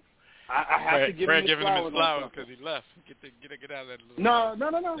 I have to give him his flowers because he left. Get out of that. No.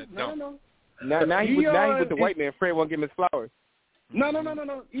 Now he with the white man. Fred won't give him his flowers. No.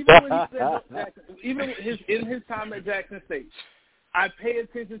 Even when he said Jackson, in his time at Jackson State, I pay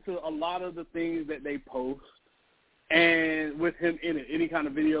attention to a lot of the things that they post, and with him in it, any kind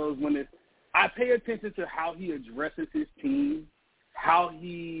of videos I pay attention to how he addresses his team, how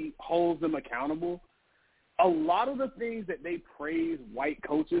he holds them accountable. A lot of the things that they praise white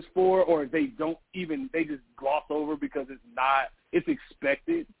coaches for, or they just gloss over because it's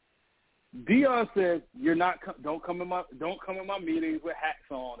expected. Deion says don't come in my meetings with hats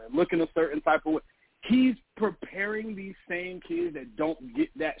on and looking a certain type of way. He's preparing these same kids that don't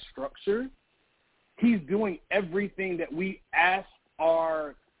get that structure. He's doing everything that we ask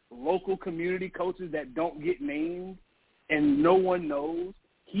our local community coaches that don't get named and no one knows.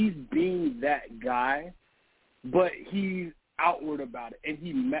 He's being that guy, but he's outward about it. And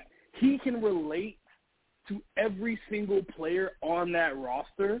he can relate to every single player on that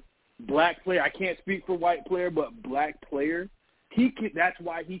roster, black player. I can't speak for white player, but black player. That's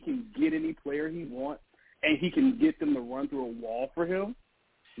why he can get any player he wants, and he can get them to run through a wall for him.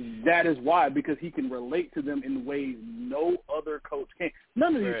 That is why, because he can relate to them in ways no other coach can.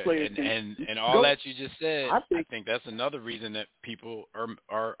 None of these players can. And all that you just said, I think that's another reason that people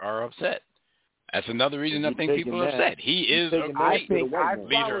are upset. That's another reason I think people are upset. He is a great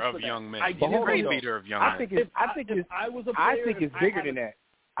leader of young men. He's a great leader of young men. I think it's bigger than that.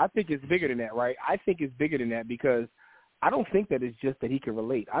 I think it's bigger than that, right? I think it's bigger than that because I don't think that it's just that he can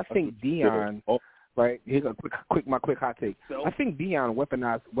relate. I think Deion, right? Here's a quick hot take. I think Deion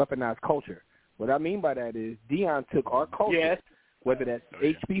weaponized culture. What I mean by that is Deion took our culture, whether that's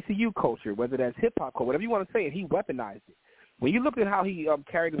HBCU culture, whether that's hip hop culture, whatever you want to say, and he weaponized it. When you look at how he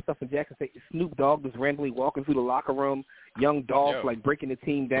carried himself in Jackson State, Snoop Dogg was randomly walking through the locker room, young Dolph like breaking the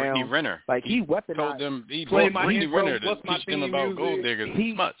team down. Brittany Renner. Like he weaponized. Told them Brittany Renner to teach them about gold diggers.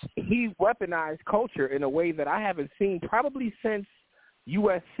 He weaponized culture in a way that I haven't seen probably since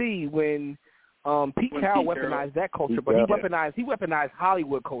USC when Pete Carroll weaponized that culture, but he weaponized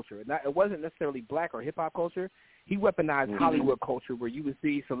Hollywood culture. It wasn't necessarily black or hip hop culture. He weaponized Hollywood culture, where you would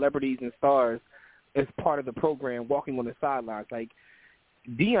see celebrities and stars as part of the program walking on the sidelines. Like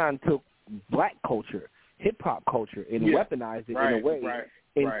Deion took black culture, hip hop culture, and weaponized it in a way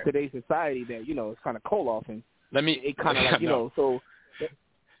in today's society that it's kind of cold off, and let me ask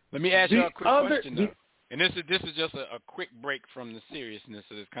you a quick question though, and this is just a quick break from the seriousness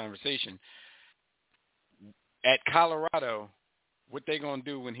of this conversation. At Colorado, what they gonna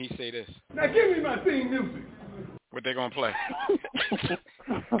do when he say this? Now give me my theme music. What they gonna play?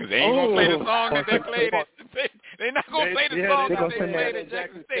 Because they ain't gonna play the song that they played it. They're not gonna play the song that they played at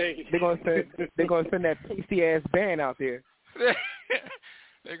Jackson State. They're gonna send that pasty ass band out there.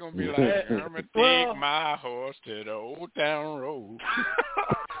 They're gonna be like, I'm gonna take my horse to the old town road.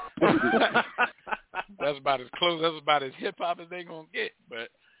 That's about as close. That's about as hip hop as they gonna get. But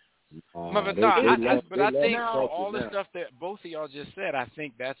I think all the stuff that both of y'all just said, I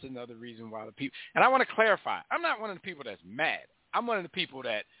think that's another reason why the people. And I want to clarify. I'm not one of the people that's mad. I'm one of the people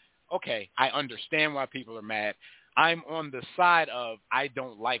that, okay, I understand why people are mad. I'm on the side of I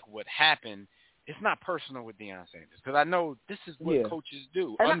don't like what happened. It's not personal with Deion Sanders because I know this is what coaches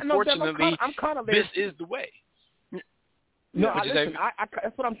do. And unfortunately, this is the way. No, listen,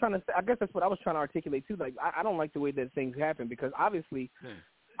 that's what I'm trying to say. I guess that's what I was trying to articulate too. Like, I don't like the way that things happen because obviously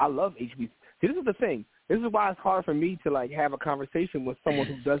I love HBCU. This is the thing. This is why it's hard for me to like have a conversation with someone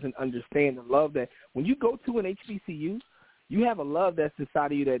who doesn't understand the love that when you go to an HBCU, you have a love that's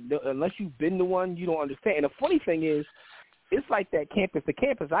inside of you that unless you've been to one, you don't understand. And the funny thing is, it's like that campus to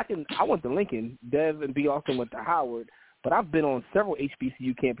campus. I went to Lincoln. Dev and B also went to Howard. But I've been on several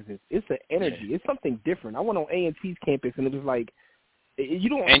HBCU campuses. It's an energy. It's something different. I went on A&T's campus, and it was like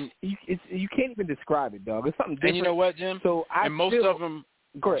you can't even describe it, dog. It's something different. And you know what, Jim? So most of them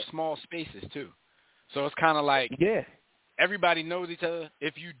are small spaces too. So it's kind of like everybody knows each other.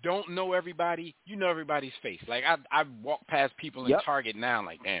 If you don't know everybody, you know everybody's face. Like I walk past people in Target now,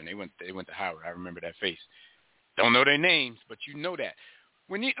 like damn, they went to Howard. I remember that face. Don't know their names, but you know that.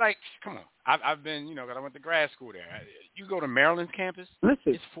 When you come on, I've been, because I went to grad school there. You go to Maryland's campus,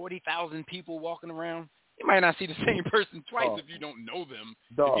 it's 40,000 people walking around. You might not see the same person twice if you don't know them.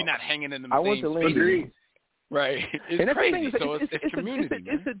 If you're not hanging in the I same went to space. Lincoln. Right. It's crazy. So it's community.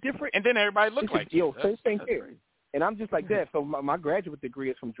 It's a different. And then everybody look like you. Same thing here. And I'm just like that. So my graduate degree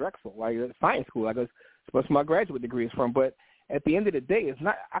is from Drexel, like science school. I guess that's where my graduate degree is from. But at the end of the day, it's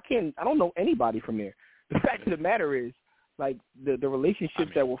not. I don't know anybody from there. The fact of the matter is, like the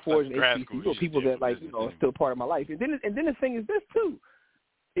relationships that were forged in HBCU are people that are still part of my life. And then the thing is this too.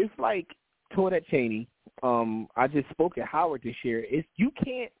 It's like Toinette Cheney. I just spoke at Howard this year. You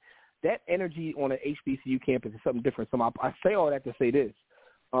can't. That energy on an HBCU campus is something different. So I say all that to say this.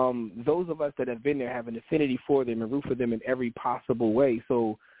 Those of us that have been there have an affinity for them and root for them in every possible way.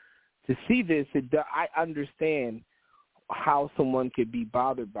 So to see this, I understand how someone could be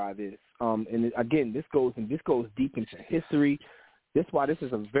bothered by this. And again, this goes deep into history. That's why this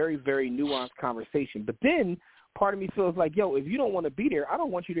is a very, very nuanced conversation. But then part of me feels like, yo, if you don't want to be there, I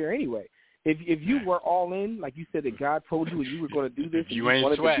don't want you there anyway. If you were all in, like you said, that God told you you were going to do this, and you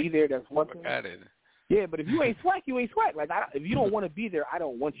wanted to be there, that's one thing. Yeah, but if you ain't swag, you ain't swag. Like if you don't want to be there, I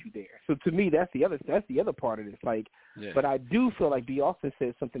don't want you there. So to me, that's the other part of this. Like, but I do feel like B. Austin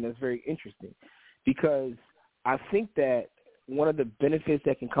said something that's very interesting, because I think that one of the benefits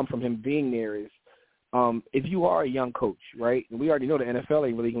that can come from him being there is, if you are a young coach, right? And we already know the NFL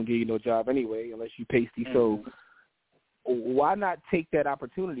ain't really gonna give you no job anyway unless you pasty. So why not take that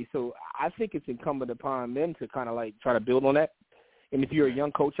opportunity? So I think it's incumbent upon them to kind of like try to build on that. And if you're a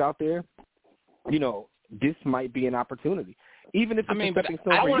young coach out there, this might be an opportunity. Even if it's a stepping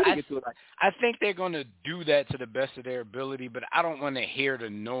stone for you to get to it. I think they're going to do that to the best of their ability, but I don't want to hear the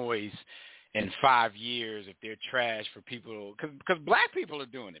noise in 5 years if they're trash for people. Because black people are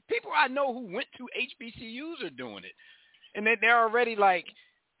doing it. People I know who went to HBCUs are doing it. And they're already like,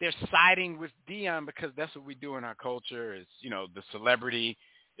 they're siding with Deion because that's what we do in our culture is, the celebrity.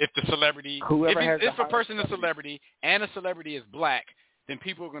 If the celebrity, if a person is a celebrity and a celebrity is black, then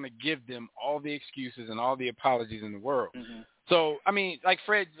people are going to give them all the excuses and all the apologies in the world. Mm-hmm. So, I mean, like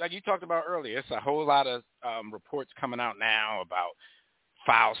Fred, like you talked about earlier, it's a whole lot of reports coming out now about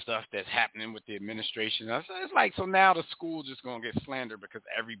foul stuff that's happening with the administration. It's like, so now the school just going to get slandered because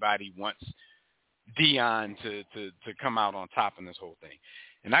everybody wants Deion to come out on top in this whole thing.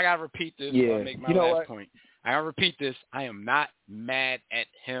 And I got to repeat this before I make my last point. I got to repeat this. I am not mad at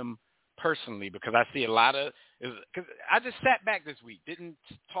him personally because I see a lot of – because I just sat back this week, didn't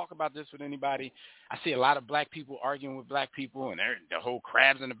talk about this with anybody. I see a lot of black people arguing with black people and the whole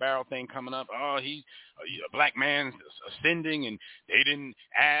crabs in the barrel thing coming up. Oh, he's a black man ascending and they didn't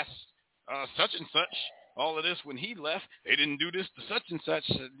ask such and such all of this when he left. They didn't do this to such and such.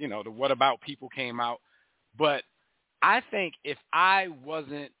 The what about people came out. But I think if I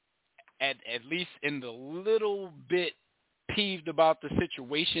wasn't at least in the little bit peeved about the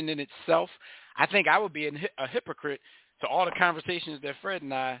situation in itself, I think I would be a hypocrite to all the conversations that Fred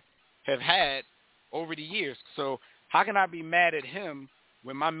and I have had over the years. So how can I be mad at him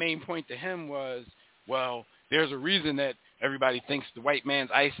when my main point to him was, well, there's a reason that everybody thinks the white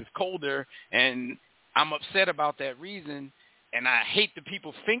man's ice is colder, and I'm upset about that reason, and I hate that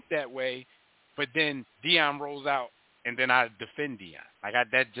people think that way, but then Deion rolls out, and then I defend Deion.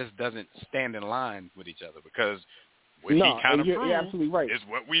 That just doesn't stand in line with each other because what he kind of proved is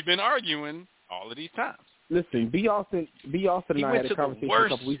what we've been arguing all of these times. Listen, B. Austin and I had a conversation a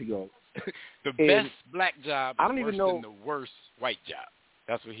couple weeks ago. The best black job is worse than the worst white job.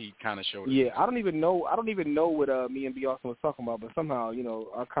 That's what he kind of showed us. Yeah, I don't even know what me and B. Austin was talking about, but somehow,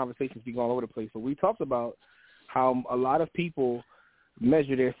 our conversations be going all over the place. But we talked about how a lot of people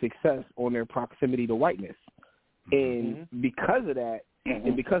measure their success on their proximity to whiteness. And because of that,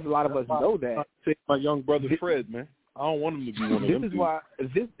 and because a lot of us know that, my young brother Fred, man, I don't want him to be one of them.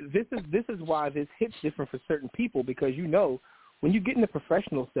 This is why this hits different for certain people, because when you get in the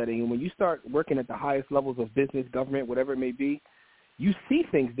professional setting and when you start working at the highest levels of business, government, whatever it may be, you see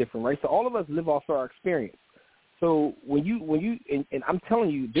things different, right? So all of us live off our experience. So when you and I'm telling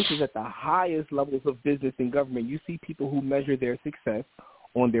you, this is at the highest levels of business and government. You see people who measure their success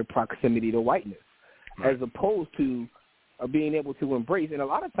on their proximity to whiteness, as opposed to being able to embrace. And a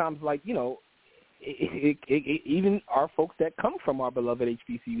lot of times, even our folks that come from our beloved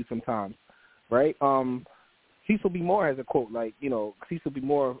HBCU sometimes, right? Cecil B. Moore has a quote, Cecil B.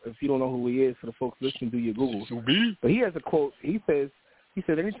 Moore, if you don't know who he is, for the folks listening, do your Google. But he has a quote. He said,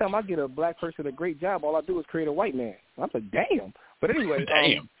 anytime I get a black person a great job, all I do is create a white man. I'm like, damn. But anyway.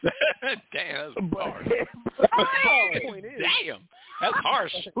 Damn. Damn, that's harsh. Damn. That's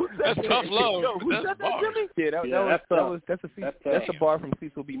harsh. That's tough love. That's bars. Yeah, that's a bar from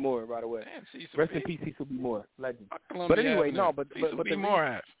Cecil B. Moore, by the way. Damn, Rest in peace, Cecil B. Moore. Legend. But anyway, but Cecil B.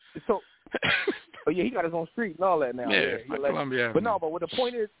 Moore. So Oh yeah, he got his own street and all that now. Yeah, Columbia. But no, but what the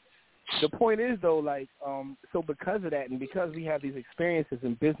point is though, like, so because of that, and because we have these experiences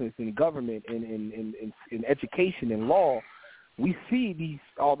in business, in government, in education, in law, we see these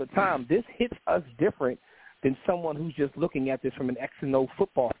all the time. This hits us different than someone who's just looking at this from an X and O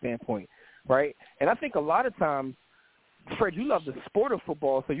football standpoint, right? And I think a lot of times, Fred, you love the sport of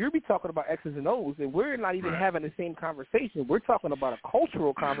football, so you'll be talking about X's and O's, and we're not even having the same conversation. We're talking about a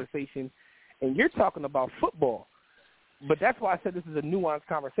cultural conversation, and you're talking about football. But that's why I said this is a nuanced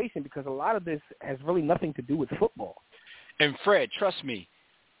conversation, because a lot of this has really nothing to do with football. And Fred, trust me,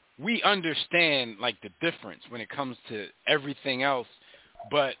 we understand, like, the difference when it comes to everything else,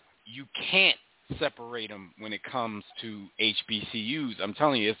 but you can't separate them when it comes to HBCUs. I'm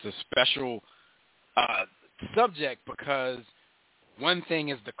telling you, it's a special subject, because one thing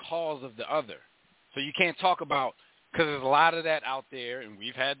is the cause of the other. So you can't talk about, because there's a lot of that out there, and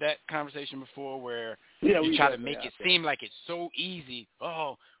we've had that conversation before where you try to make it seem like it's so easy.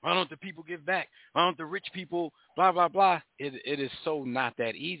 Oh, why don't the people give back? Why don't the rich people, blah, blah, blah. It is so not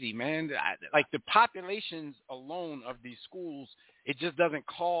that easy, man. Like the populations alone of these schools, it just doesn't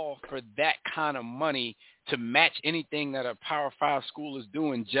call for that kind of money to match anything that a Power 5 school is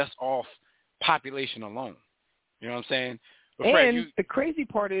doing just off population alone. You know what I'm saying? But and Fred, the crazy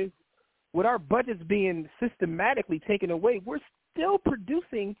part is, with our budgets being systematically taken away, we're still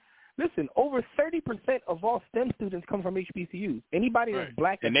producing, listen, over 30% of all STEM students come from HBCUs. Anybody that's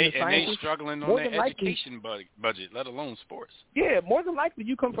black and that's they struggling on their education budget, let alone sports. Yeah, more than likely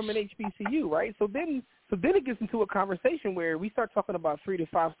you come from an HBCU, right? So then it gets into a conversation where we start talking about 3 to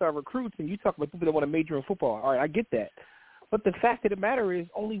 5 star recruits, and you talk about people that want to major in football. All right, I get that. But the fact of the matter is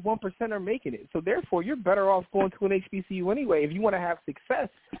only 1% are making it. So therefore, you're better off going to an HBCU anyway. If you want to have success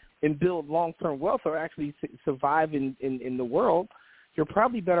and build long-term wealth or actually survive in the world, you're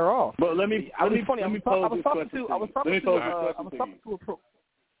probably better off. But let me pose this question. I was talking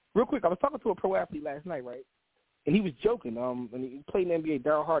to a pro athlete last night, right? And he was joking. And he played in the NBA,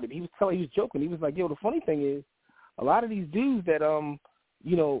 Daryl Hardy. He was joking. He was like, yo, the funny thing is, a lot of these dudes that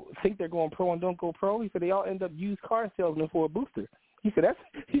think they're going pro and don't go pro. He said they all end up used car salesmen for a booster. He said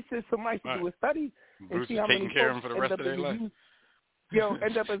somebody should do a study and see how many folks end up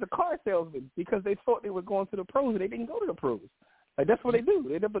end up as a car salesman because they thought they were going to the pros and they didn't go to the pros. Like, that's what they do.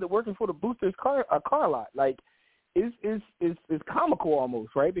 They end up working for the boosters car lot. Like, it's comical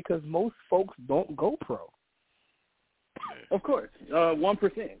almost, right? Because most folks don't go pro. Of course,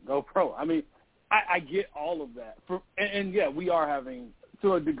 1% go pro. I mean, I get all of that. And yeah, we are having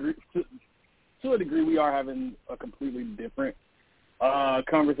to a degree. We are having a completely different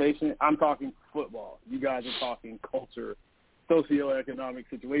conversation. I'm talking football. You guys are talking culture, socioeconomic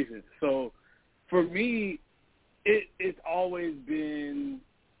situations. So for me, it's always been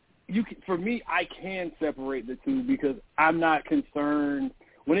for me, I can separate the two because I'm not concerned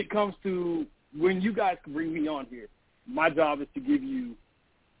when it comes to when you guys bring me on here. My job is to give you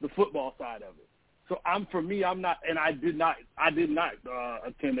the football side of it. So I'm not, and I did not attend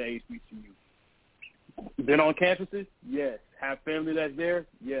the HBCU. Been on campuses, yes. Have family that's there,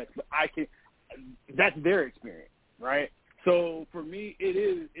 yes. But that's their experience, right? So for me, it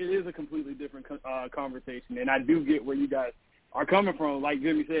is a completely different conversation, and I do get where you guys are coming from. Like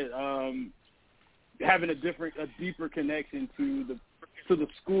Jimmy said, having a deeper connection to the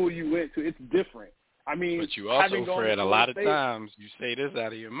school you went to, it's different. I mean, but you also, Fred, a lot of times you say this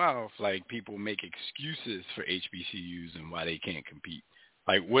out of your mouth, like people make excuses for HBCUs and why they can't compete.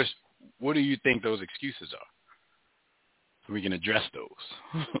 Like, what do you think those excuses are? So we can address those.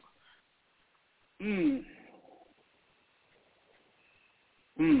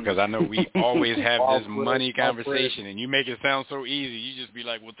 Because I know we always have this money conversation, and you make it sound so easy. You just be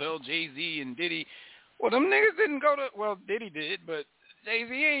like, well, tell Jay-Z and Diddy. Well, them niggas didn't go to – well, Diddy did, but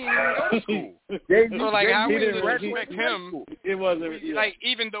Jay-Z ain't even go to school. So, like, how we just expect him – it wasn't – like,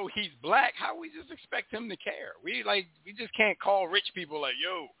 even though he's black, how we just expect him to care? We just can't call rich people like,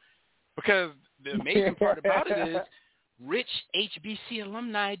 yo. Because the amazing part about it is rich HBC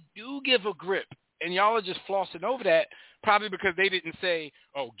alumni do give a grip. And y'all are just flossing over that probably because they didn't say,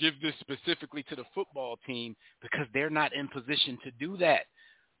 oh, give this specifically to the football team because they're not in position to do that.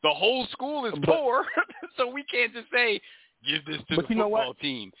 The whole school is poor, so we can't just say, give this to the football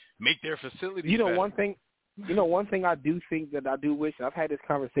team, make their facilities better. One thing I do think that I do wish, I've had this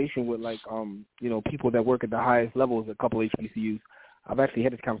conversation with people that work at the highest levels at a couple HBCUs. I've actually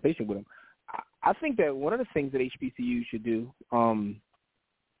had this conversation with them. I think that one of the things that HBCUs should do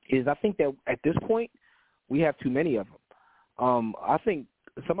is I think that at this point we have too many of them. I think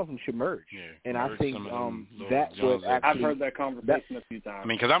some of them should merge. Yeah, and merge I think some of them that would actually. I've heard that conversation a few times. I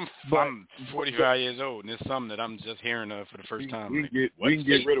mean, because I'm 45 years old, and it's something that I'm just hearing of for the first time. We can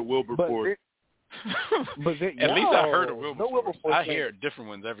get rid of Wilberforce. But at least I heard of Wilberforce. No Wilberforce I hear different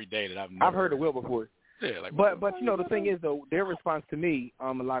ones every day that I've heard of Wilberforce. Yeah, like, but the thing is though, their response to me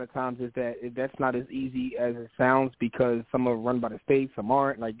a lot of times is that that's not as easy as it sounds, because some are run by the state, some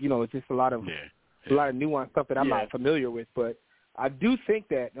aren't. Like, it's just a lot of nuanced stuff that I'm not familiar with. But I do think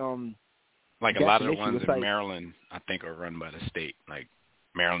that like a lot of the ones in Maryland, I think, are run by the state, like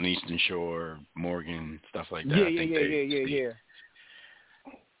Maryland Eastern Shore, Morgan, stuff like that. Yeah.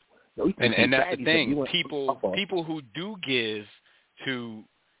 And that's the thing. People who do give to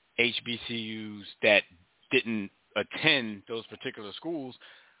HBCUs that didn't attend those particular schools,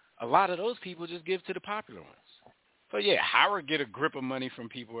 a lot of those people just give to the popular ones. So yeah, Howard get a grip of money from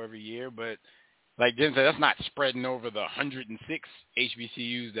people every year, but like Jim said, that's not spreading over the 106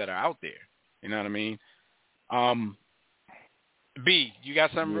 HBCUs that are out there. You know what I mean? B, you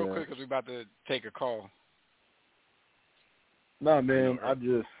got something real quick, because we're about to take a call. Nah, man, I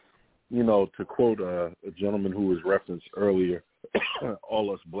just, to quote a gentleman who was referenced earlier,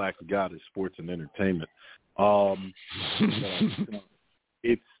 all us blacks got is sports and entertainment.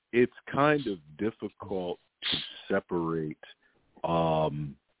 It's kind of difficult to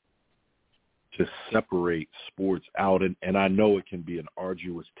separate sports out, and I know it can be an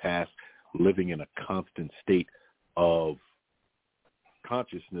arduous task living in a constant state of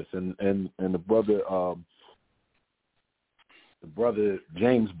consciousness. And the brother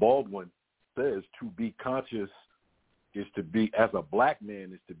James Baldwin says to be conscious is to be, as a black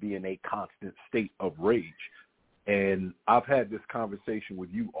man, is to be in a constant state of rage. And I've had this conversation with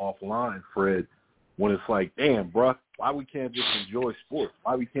you offline, Fred, when it's like, damn, bruh, why we can't just enjoy sports?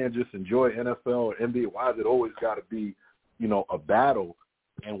 Why we can't just enjoy NFL or NBA? Why has it always got to be, a battle?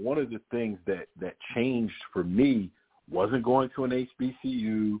 And one of the things that changed for me wasn't going to an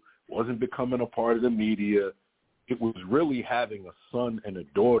HBCU, wasn't becoming a part of the media. It was really having a son and a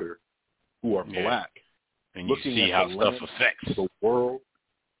daughter who are black. And you see how stuff affects the world,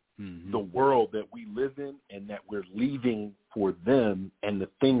 the world that we live in, and that we're leaving for them, and the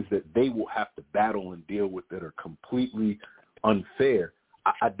things that they will have to battle and deal with that are completely unfair.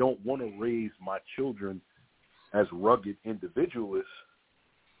 I don't want to raise my children as rugged individualists,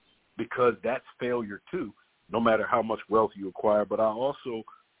 because that's failure too, no matter how much wealth you acquire. But I also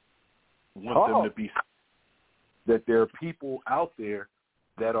want them to be that there are people out there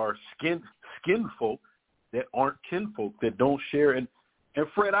that are skin folk that aren't kinfolk, that don't share. And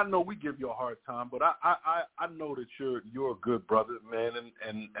Fred, I know we give you a hard time, but I know that you're a good brother, man,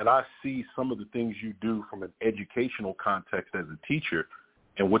 and I see some of the things you do from an educational context as a teacher,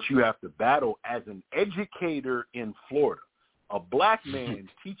 and what you have to battle as an educator in Florida. A black man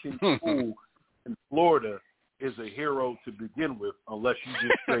teaching school in Florida is a hero to begin with, unless you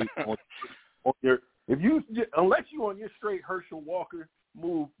just straight on your unless you on your straight Herschel Walker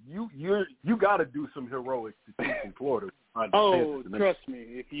move, you got to do some heroics to teach in Florida. Oh, trust me,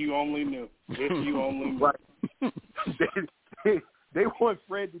 if you only knew. If you only knew. Right. They want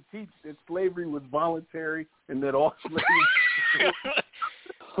Fred to teach that slavery was voluntary and that all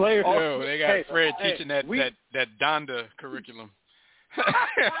slavery. They got Fred teaching that Donda curriculum.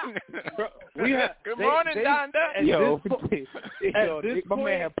 Good morning, Donda. My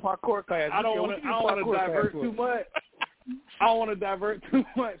man had parkour class. I don't want to divert too much. I don't want to divert too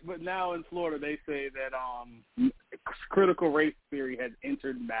much, but now in Florida they say that critical race theory has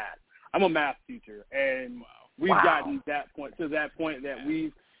entered math. I'm a math teacher, and we've gotten to that point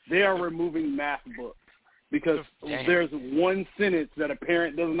that they are removing math books because there's one sentence that a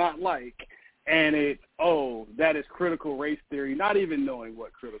parent does not like, and that is critical race theory, not even knowing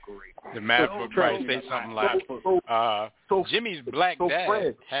what critical race is. The math book might say something like, Jimmy's black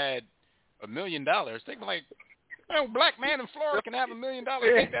dad had $1 million. They were like, black man in Florida can have $1 million.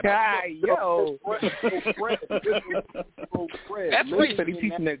 Take that out. Fred, that's what he's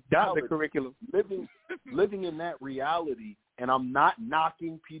teaching that Donda curriculum. Living in that reality, and I'm not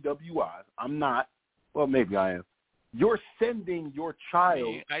knocking PWIs. I'm not. Well, maybe I am. You're sending your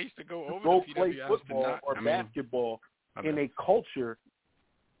child I used to go over to to play football or basketball in a culture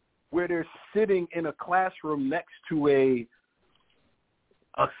where they're sitting in a classroom next to a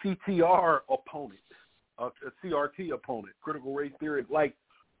CTR opponent, a CRT opponent, critical race theory, like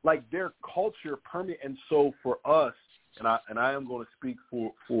their culture permeate. And so for us, and I am going to speak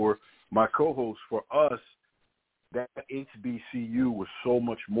for my co-host, for us, that HBCU was so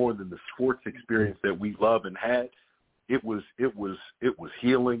much more than the sports experience that we love and had. It was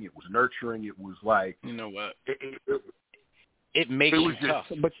healing. It was nurturing. It was like, you know what? it makes you tough.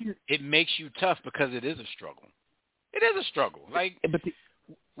 But it makes you tough because it is a struggle. It is a struggle. Like,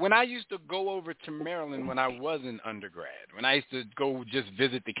 when I used to go over to Maryland when I was in undergrad, when I used to go just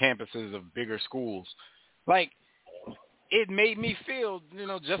visit the campuses of bigger schools, like, it made me feel,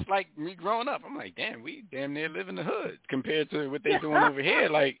 just like me growing up. I'm like, damn, we damn near live in the hood compared to what they doing over here.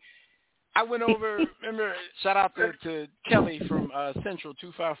 Like, I went over, remember, shout out to Kelly from Central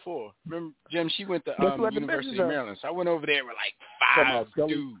 254. Remember, Jim, she went to University of Maryland. So I went over there with like 5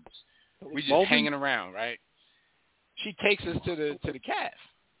 dudes. We just hanging around, right? She takes us to the caf.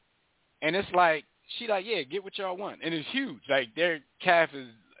 And it's like, she like, yeah, get what y'all want. And it's huge. Like, their caf is,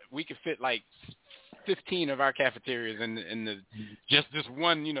 we could fit like 15 of our cafeterias in the just this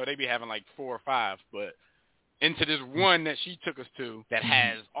one, they be having like 4 or 5, but into this one that she took us to that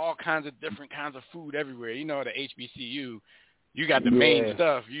has all kinds of different kinds of food everywhere. The HBCU, you got the main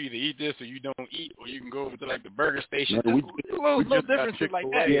stuff. You either eat this or you don't eat, or you can go over to like the burger station. Little differences like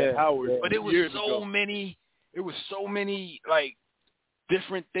that. Yeah, but it was so many. It was so many like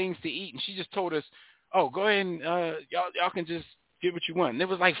different things to eat, and she just told us, "Oh, go ahead and y'all can just get what you want." And there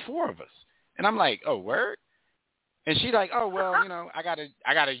was like 4 of us, and I'm like, "Oh, word?" And she like, "Oh, well, I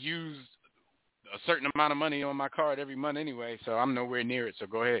gotta use a certain amount of money on my card every month anyway, so I'm nowhere near it. So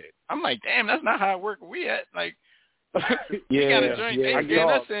go ahead." I'm like, "Damn, that's not how it works. We at like, we got a joint thing getting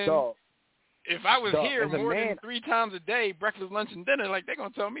us in." If I was here more than 3 times a day, breakfast, lunch, and dinner, like, they're going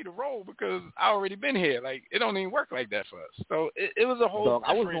to tell me to roll because I already been here. Like, it don't even work like that for us. So it was a whole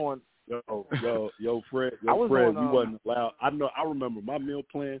different... I was on, Fred, we wasn't allowed. I remember my meal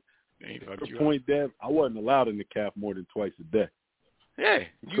plan. Point Dev, I wasn't allowed in the caf more than twice a day. Yeah,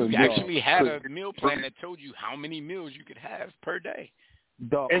 you actually had a meal plan that told you how many meals you could have per day.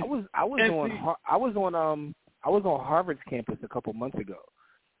 Dog, I was on Harvard's campus a couple months ago.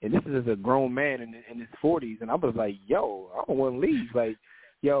 And this is a grown man in his 40s, and I was like, yo, I don't want to leave. Like,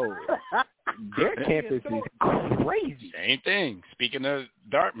 yo, their campus is crazy. Same thing. Speaking of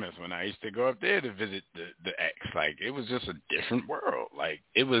Dartmouth, when I used to go up there to visit the X, like, it was just a different world. Like,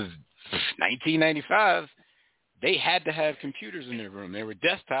 it was 1995. They had to have computers in their room. They were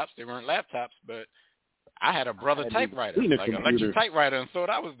desktops. They weren't laptops, but I had a brother typewriter, like an electric typewriter, and so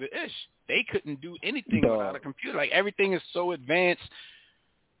that was the ish. They couldn't do anything without a computer. Like, everything is so advanced.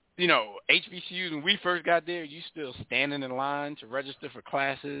 HBCUs, when we first got there, you still standing in line to register for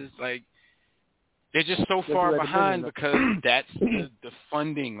classes. Like, they're just so far behind because that's the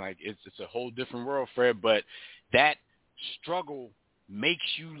funding. Like, it's a whole different world, Fred. But that struggle makes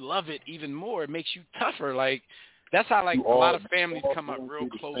you love it even more. It makes you tougher. Like, that's how, like, a lot of families come up real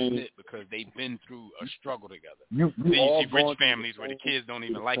close-knit because they've been through a struggle together. You see rich families where the kids don't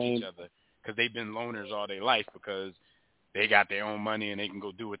even like each other because they've been loners all their life because they got their own money and they can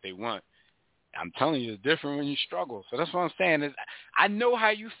go do what they want. I'm telling you, it's different when you struggle. So that's what I'm saying. Is I know how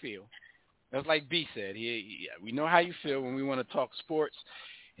you feel. That's like B said. We know how you feel when we want to talk sports,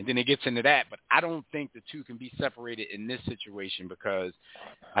 and then it gets into that. But I don't think the two can be separated in this situation because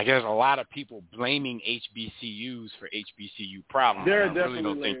I guess a lot of people blaming HBCUs for HBCU problems. I really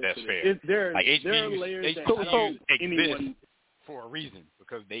don't think that's fair. Like HBCUs exist for a reason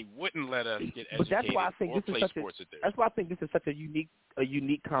because they wouldn't let us get educated. But that's why I think this is such a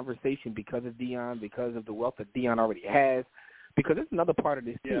unique conversation because of Deion, because of the wealth that Deion already has. Because it's another part of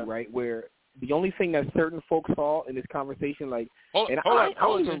this too, right? Where the only thing that certain folks saw in this conversation, like,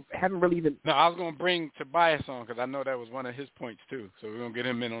 haven't really even. No, I was going to bring Tobias on because I know that was one of his points too. So we're going to get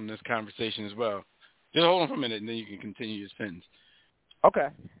him in on this conversation as well. Just hold on for a minute, and then you can continue your sentence. Okay.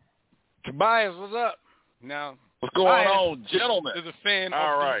 Tobias, what's up? Now, what's going on, gentlemen? Is a fan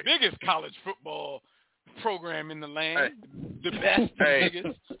of the biggest college football program in the land, the best, the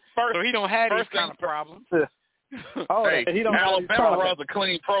biggest. So he don't have these kind of problems. Alabama runs a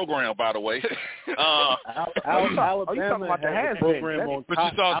clean program, by the way. Alabama has a program on but you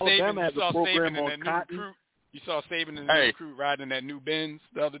saw Saban in that new recruit. You saw Saban in the new recruit riding that new Benz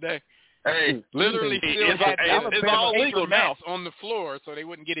the other day. Hey, literally still had it's all legal now on the floor, so they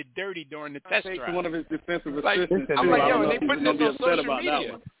wouldn't get it dirty during the test drive. One of his defensive assistants. I'm like, yo, and they putting this on social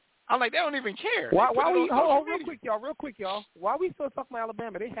media. I'm like, they don't even care. Why we hold on real quick, y'all. Why we still talking about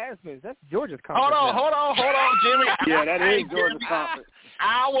Alabama? They has been. That's Georgia's conference. Hold on, Jimmy. Yeah, that is Georgia's conference.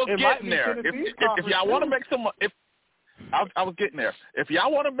 I was getting there. If y'all want to make some, I was getting there. If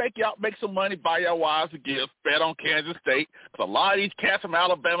y'all want to make some money, buy your wives a gift, bet on Kansas State. Because a lot of these cats from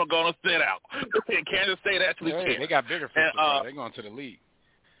Alabama are going to sit out. And Kansas State actually can't. They got bigger football. They're going to the league.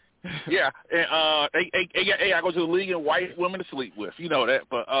 Yeah, and I go to the league and white women to sleep with. You know that.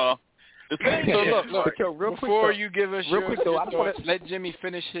 But The thing So is, look, real before quick, you give us your thoughts, let Jimmy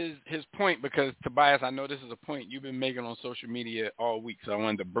finish his point, because Tobias, I know this is a point you've been making on social media all week, so I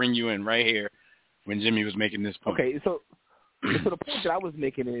wanted to bring you in right here when Jimmy was making this point. Okay, so the point that I was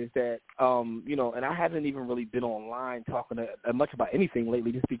making is that, and I haven't even really been online talking much about anything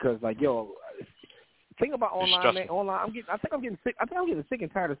lately, just because, think about online, man. Online, I think I'm getting sick. I think I'm getting sick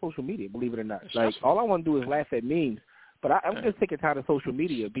and tired of social media. Believe it or not, all I want to do is laugh at memes. But I'm just sick and tired of social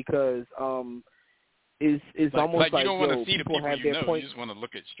media because it's almost like you don't want to see the people have you their know. point. You just want to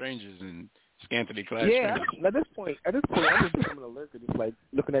look at strangers and scantily clad strangers. Yeah, at this point, I'm just becoming allergic to just like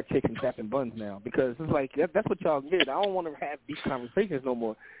looking at chicks and tapping buns now, because it's like that's what y'all did. I don't want to have these conversations no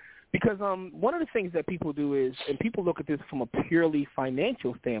more. Because one of the things that people do is, and people look at this from a purely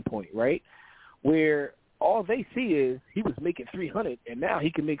financial standpoint, right? Where all they see is he was making $300 and now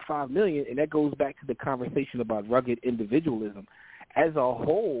he can make $5 million, and that goes back to the conversation about rugged individualism. As a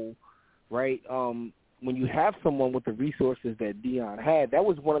whole, right? When you have someone with the resources that Deion had, that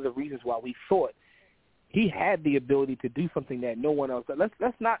was one of the reasons why we thought he had the ability to do something that no one else. Let's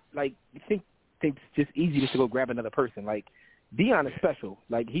not think it's just easy just to go grab another person. Like, Deion is special.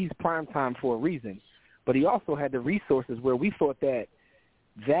 Like, he's prime time for a reason, but he also had the resources where we thought that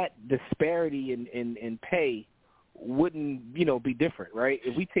disparity in pay wouldn't, be different, right?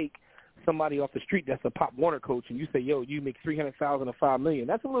 If we take somebody off the street that's a Pop Warner coach and you say, yo, you make $300,000 or $5 million,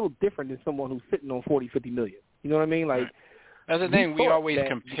 that's a little different than someone who's sitting on $40-50 million. You know what I mean? Like, that's the thing. We always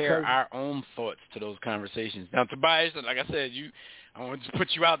compare our own thoughts to those conversations. Now, Tobias, like I said, I want to put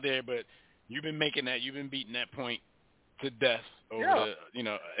you out there, but you've been beating that point to death over in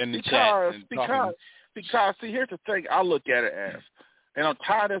the chat. Because see, here's the thing. I look at it as, and I'm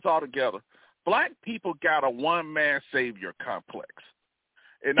tired of this all together. Black people got a one-man savior complex.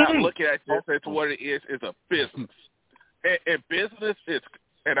 And not looking at this as what it is a business. And business is,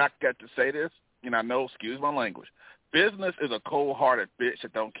 and I got to say this, and I know, excuse my language, business is a cold-hearted bitch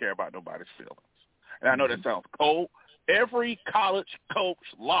that don't care about nobody's feelings. And I know that sounds cold. Every college coach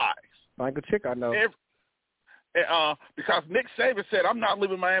lies. Michael Chick, I know. Because Nick Saban said, I'm not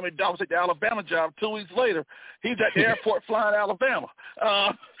leaving Miami Dolphins to take the Alabama job. 2 weeks later, he's at the airport flying to Alabama.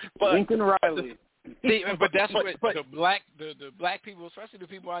 But Lincoln Riley. See, but that's what the black people, especially the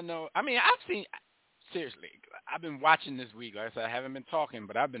people I know. I mean, I've been watching this week. Like I said, I haven't been talking,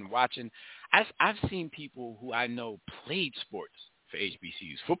 but I've been watching. I've seen people who I know played sports for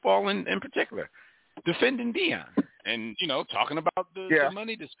HBCUs, football in particular, defending Deion and, talking about the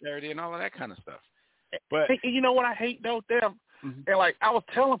money disparity and all of that kind of stuff. But you know what I hate, though, them? Mm-hmm. And, I was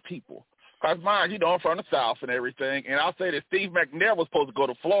telling people, because mine, I'm from the South and everything, and I'll say that Steve McNair was supposed to go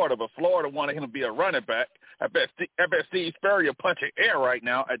to Florida, but Florida wanted him to be a running back. I bet Steve Spurrier punching air right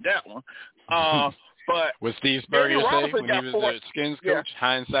now at that one. But what Steve Spurrier say when he was the Skins coach?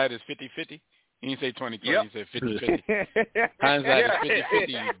 Hindsight is 50-50. He didn't say 20-20. He said 50-50. Hindsight is 50-50,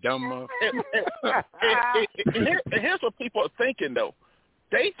 you dumb motherfucker. And here's what people are thinking, though.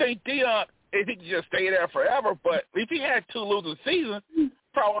 They think Deion, if he could just stay there forever, but if he had 2 losing seasons,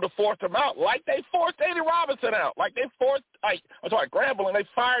 probably would have forced him out, like they forced Eddie Robinson out, like they forced, Grambling, they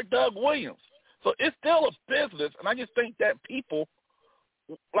fired Doug Williams. So it's still a business, and I just think that people,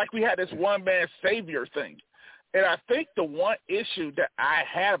 we had this one-man savior thing. And I think the one issue that I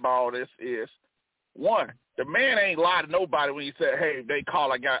had about all this is, one, the man ain't lied to nobody when he said, hey, they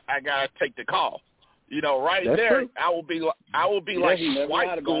call, I got to take the call. Right That's there, true. I will be like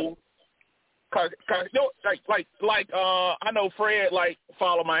white school. Cause I know Fred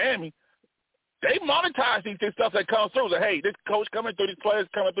follow Miami. They monetize these stuff that comes through. Hey, this coach coming through, these players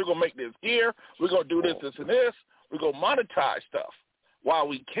coming through, gonna make this gear. We're gonna do this, this, and this. We're gonna monetize stuff while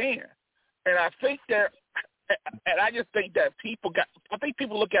we can. And I think I just think that people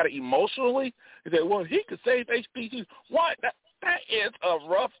look at it emotionally and say, well, he could save HBCUs. What? That is a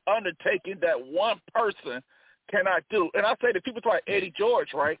rough undertaking that one person cannot do. And I say to people like Eddie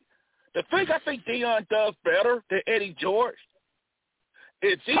George, right? The thing I think Deion does better than Eddie George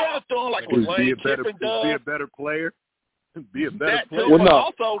is Deion's doing like what Lane Kiffin does. Be a better player. Be a better that player. Too, well, but no,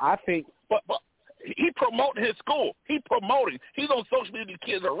 also, I think. But he promoting his school. He's on social media.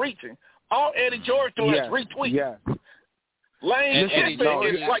 These kids are reaching. All Eddie George doing is retweet. Yeah. Lane Eddie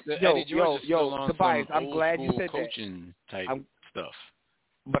George is still on Tobias, some I'm glad old you said school coaching type stuff.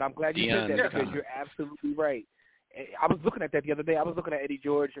 But I'm glad you said that because you're absolutely right. I was looking at that the other day. I was looking at Eddie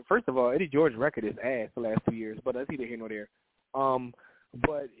George. First of all, Eddie George's record is ass the last 2 years, but that's neither here nor there.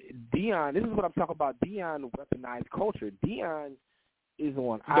 But Deion, this is what I'm talking about. Deion weaponized culture. Deion is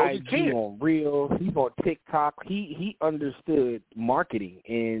on IG, on Reels. He's on TikTok. He understood marketing.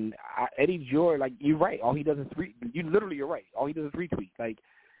 And Eddie George, you're right. All he does is you're right. All he does is retweet.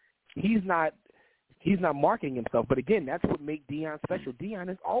 he's not marketing himself. But again, that's what makes Deion special. Deion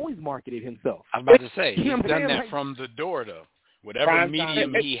has always marketed himself. I was about to say, he's You know what I'm done saying? that from the door, though. Whatever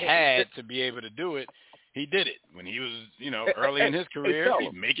medium he had to be able to do it, he did it. When he was, early in his career,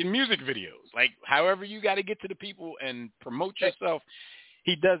 he's making music videos. Like, however you got to get to the people and promote yourself,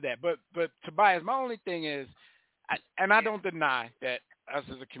 he does that. But Tobias, my only thing is, I don't deny that us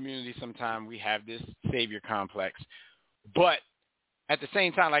as a community sometimes we have this savior complex. But at the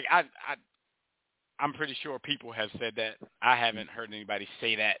same time, like I'm pretty sure people have said that. I haven't heard anybody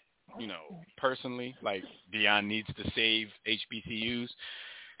say that, personally, like Deion needs to save HBCUs.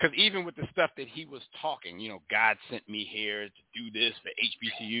 Because even with the stuff that he was talking, God sent me here to do this for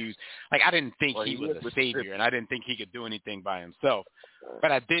HBCUs. Like, I didn't think he was a savior, and I didn't think he could do anything by himself.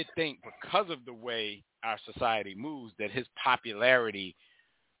 But I did think because of the way our society moves that his popularity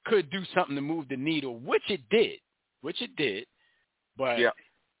could do something to move the needle, which it did. But,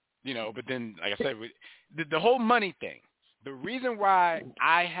 but then, like I said, the whole money thing, the reason why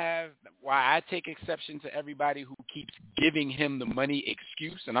I take exception to everybody who keeps giving him the money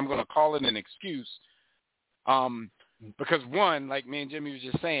excuse, and I'm going to call it an excuse, because one, like me and Jimmy was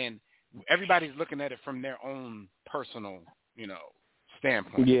just saying, everybody's looking at it from their own personal,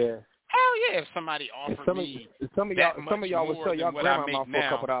 standpoint. Yeah. Hell yeah! If somebody offered me some of y'all would sell y'all grandma for a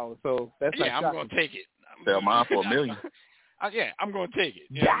couple $, so that's not I'm going to take it. Sell mine for $1 million. I'm going to take it.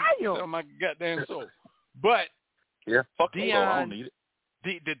 Damn. Sell my goddamn soul. But fuck Deion, I don't need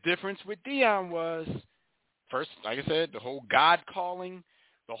the it. difference with Deion was, first, like I said, the whole God calling,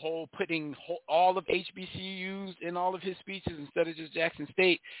 the whole putting all of HBCUs in all of his speeches instead of just Jackson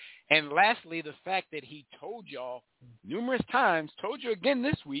State. And lastly, the fact that he told y'all numerous times, told you again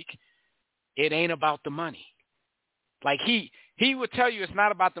this week, it ain't about the money. Like he would tell you it's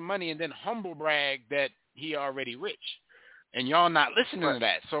not about the money and then humble brag that he already rich. And y'all not listening to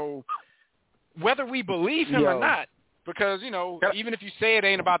that. So whether we believe him or not, because, even if you say it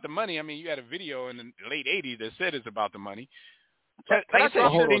ain't about the money, I mean, you had a video in the late 80s that said it's about the money. Like I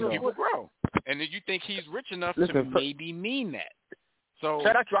said, you think people grow. And then you think he's rich enough to maybe mean that. So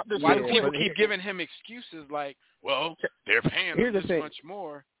why do people keep giving him excuses like, well, they're paying him this much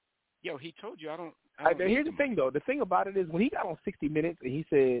more? Yo, he told you I don't here's the thing, though. The thing about it is when he got on 60 Minutes and he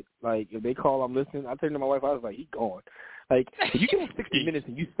said, like, if they call, I'm listening, I turned to my wife, I was like, he gone. Like, if you get on 60 Minutes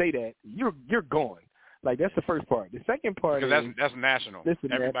and you say that, you're gone. Like, that's the first part. The second part is that's national.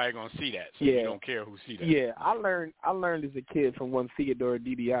 Everybody gonna see that, so you don't care who see that. Yeah, I learned as a kid from one Theodore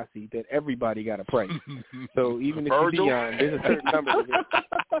DiBiase that everybody got a price. So even if you're Deion, there's a certain number.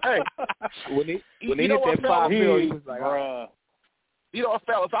 Hey, when they hit that $5 million, he was like,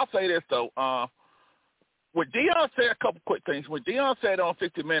 fellas, I'll say this though. When Deion said a couple quick things, when Deion said on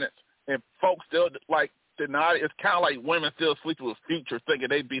 60 Minutes, and folks still deny it, it's kind of like women still sleeping with Future, thinking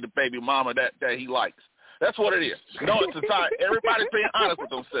they'd be the baby mama that he likes. That's what it is. It's society. Everybody's being honest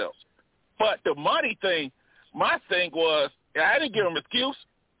with themselves. But the money thing, my thing was, I didn't give him an excuse.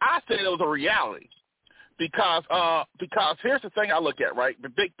 I said it was a reality. Because here's the thing I look at, right? The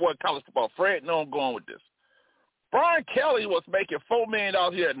big boy college football. Fred, I'm going with this. Brian Kelly was making $4 million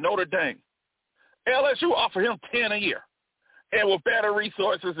a year at Notre Dame. LSU offered him $10 a year, and with better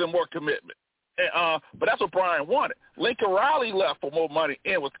resources and more commitment. But that's what Brian wanted. Lincoln Riley left for more money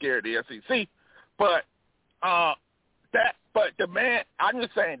and was scared of the SEC. But the man, I'm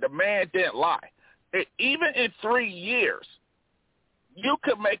just saying, the man didn't lie. Even in 3 years, you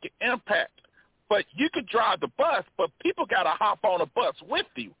could make an impact. But you could drive the bus, but people got to hop on a bus with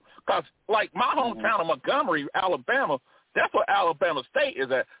you. Because, like, my hometown of Montgomery, Alabama, that's what Alabama State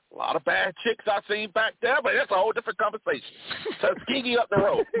is at. A lot of bad chicks I've seen back there, but that's a whole different conversation. Tuskegee up the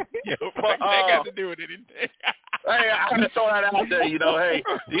road. That got to do with anything. Hey, I'm just throwing that out there, Hey,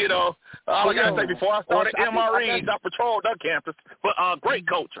 all I got to say before I started MREs, I patrolled that campus. But great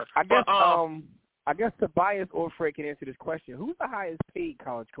culture. I guess Tobias or Fred can answer this question. Who's the highest paid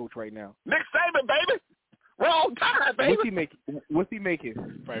college coach right now? Nick Saban, baby. Wrong time, baby. What's he making?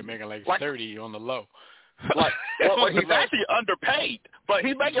 Probably making like 30 on the low. He's actually underpaid, but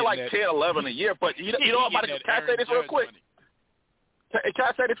he's making like 10, 11 a year. But can I say this real quick? Can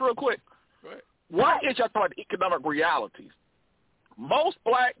I say this real quick? What is y'all talking about the economic realities? Most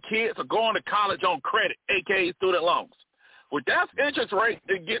black kids are going to college on credit, a.k.a. student loans. With that interest rate,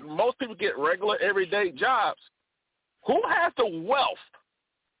 most people get regular, everyday jobs. Who has the wealth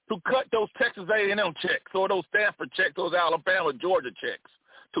to cut those Texas A&M checks or those Stanford checks, those Alabama, Georgia checks,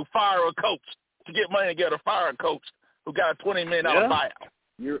 to fire a coach, to get money to fire a coach who got a $20 million buyout?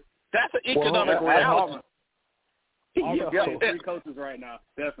 That's an economic reality. Auburn's paying 3 coaches right now,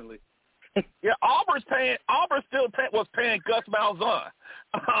 definitely. Yeah, Auburn was paying Gus Malzahn.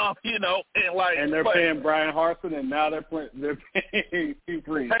 And they're paying Brian Harsin, and now they're paying Hugh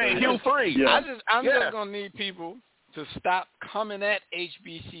Freeze. Hugh Freeze. Yeah. I'm just gonna need people to stop coming at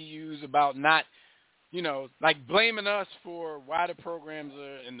HBCUs about not, like blaming us for why the programs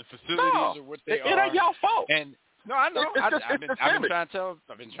are and the facilities are what they are. It ain't y'all fault. And no, I know. I've been trying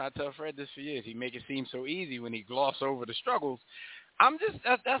to tell Fred this for years. He make it seem so easy when he gloss over the struggles.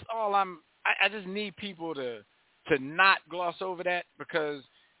 That's all I just need people to not gloss over that, because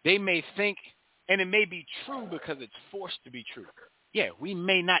they may think, and it may be true because it's forced to be true. Yeah, we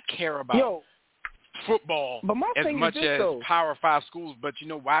may not care about football as much as Power 5 schools, but you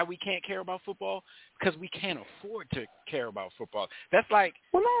know why we can't care about football? Because we can't afford to care about football. That's like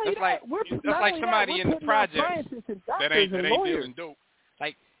somebody in the projects that ain't dealing dope.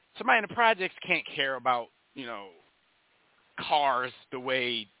 Like somebody in the projects can't care about cars the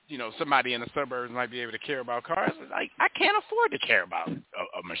way somebody in the suburbs might be able to care about cars. Like I can't afford to care about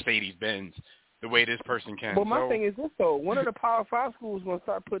a Mercedes Benz the way this person can. But my thing is this though: one of the Power 5 schools going to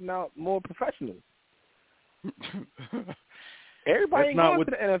start putting out more professionals. Everybody ain't going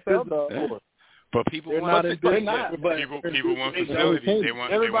to the NFL though. But people want people want facilities. They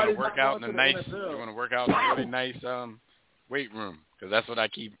want to work out in a nice. They want to work out in a really nice weight room, because that's what I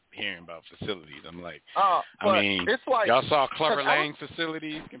keep hearing about facilities. I'm like, it's like, y'all saw Clover Lang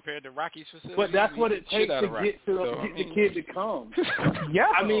facilities compared to Rocky's facilities. But that's what it takes to get the kid to come.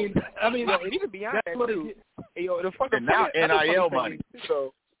 Yeah, I mean, even beyond that too. And now NIL money.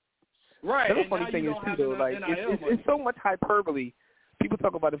 So, right. The funny thing is too, though, like it's so much hyperbole. People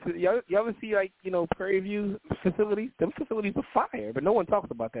talk about it. You ever see Prairie View facilities? Them facilities are fire, but no one talks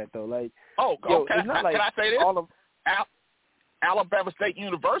about that though. Like, can I say this? All of Alabama State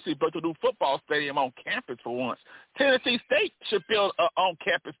University built a new football stadium on campus for once. Tennessee State should build an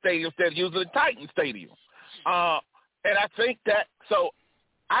on-campus stadium instead of using the Titan Stadium. And I think I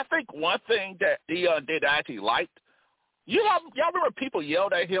think one thing that Deion did I actually liked, y'all remember people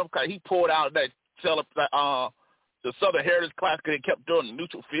yelled at him because he pulled out that the Southern Heritage Classic and kept doing the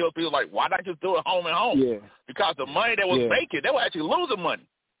neutral field. People were like, why not just do it home and home? Yeah. Because the money they was making, they were actually losing money.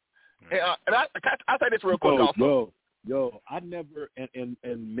 And I say this real quick also. I never, and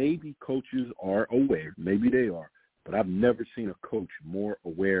maybe coaches are aware, maybe they are, but I've never seen a coach more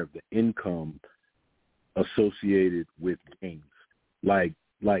aware of the income associated with games. Like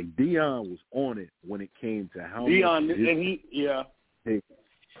Deion was on it when it came to how I'm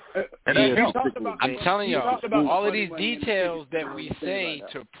telling y'all, all of these details that we say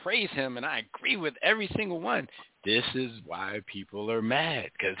to praise him, and I agree with every single one. This is why people are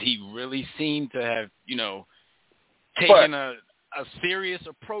mad, because he really seemed to have, taken a serious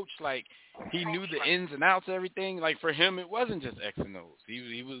approach. Like he knew the ins and outs of everything. Like for him, it wasn't just X and O's.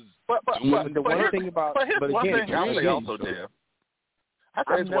 He was.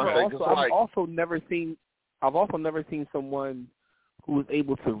 I've also never seen someone who was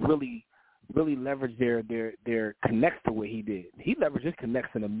able to really leverage their connects the way he did. He leveraged his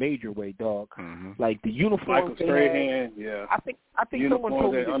connects in a major way, dog. Mm-hmm. Like the uniforms. I think someone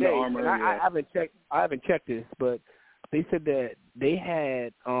told me today, and I haven't checked this, but they said that they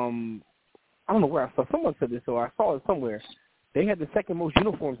had I don't know where I saw. Someone said this, or I saw it somewhere. They had the second most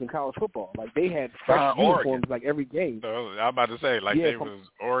uniforms in college football. Like they had fresh uniforms like every game. So, I was about to say, they was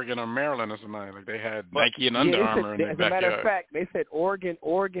Oregon or Maryland or something. Like they had Nike and Under Armour in their backyard. As a matter of fact, they said Oregon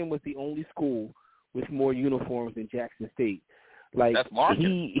was the only school with more uniforms than Jackson State. Like that's market.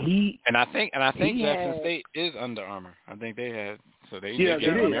 And I think Jackson State is Under Armour. I think they had they get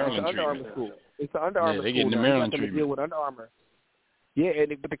the Maryland treatment. It's the Under Armour school. They get the Maryland treatment. Deal with Under Armour. Yeah,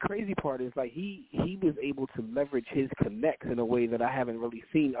 but the crazy part is like he was able to leverage his connects in a way that I haven't really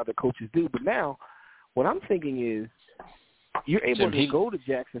seen other coaches do. But now, what I'm thinking is, you're able to go to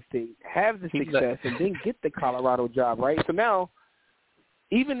Jackson State, have the success, and then get the Colorado job, right? So now,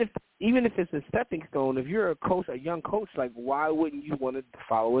 even if it's a stepping stone, if you're a young coach, like why wouldn't you want to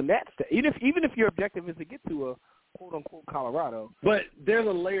follow in that step? Even if your objective is to get to a quote unquote Colorado. But there's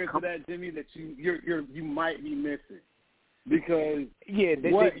a layer to that, Jimmy, that you might be missing. Because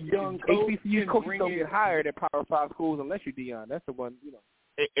young HBCU coaches don't get hired at Power 5 schools unless you're Deion. That's the one,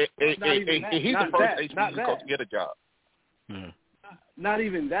 He's the first HBCU coach to get a job. Yeah. Not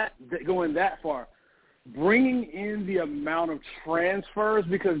even that, going that far. Bringing in the amount of transfers,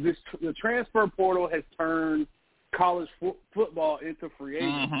 because the transfer portal has turned college football into free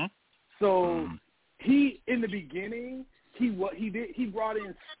agents. Mm-hmm. So he, in the beginning, he brought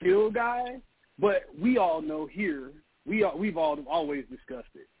in skill guys, but we all know here. We've always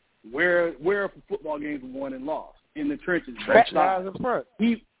discussed it. Where football games are won and lost in the trenches. Fat guys in front.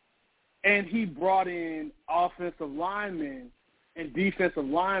 He brought in offensive linemen and defensive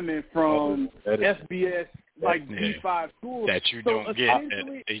linemen from FBS, like D5 schools. That you don't get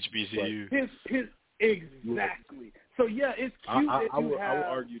at HBCU. Exactly. So, yeah, it's cute that you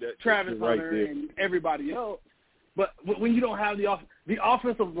have Travis Hunter and everybody else, but when you don't have the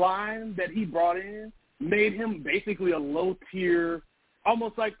offensive line that he brought in made him basically a low-tier,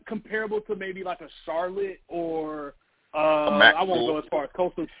 almost like comparable to maybe like a Charlotte or I won't go as far as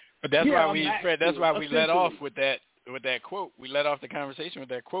Coastal. But that's why we let off with that quote. We let off the conversation with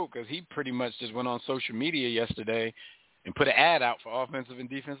that quote because he pretty much just went on social media yesterday and put an ad out for offensive and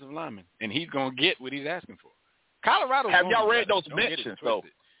defensive linemen, and he's going to get what he's asking for. Colorado. Have y'all read those mentions, though?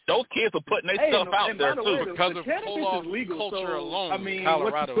 Those kids are putting their stuff out there, too. Because of pull-off culture alone,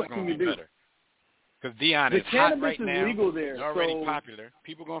 Colorado is going to be better. Because Deion is hot right now. He's already popular.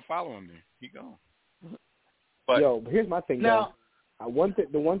 People going to follow him there. He gone. But here's my thing, now. The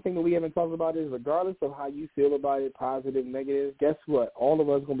one thing that we haven't talked about is, regardless of how you feel about it, positive, negative, guess what? All of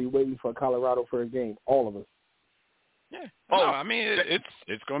us going to be waiting for a Colorado first game. All of us. Yeah. I mean,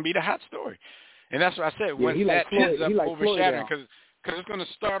 it's going to be the hot story. And that's what I said. Once that ends up overshadowing, because it's going to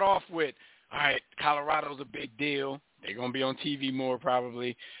start off with, all right, Colorado's a big deal. They're going to be on TV more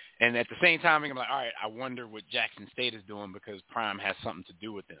probably. And at the same time, I'm like, all right, I wonder what Jackson State is doing because Prime has something to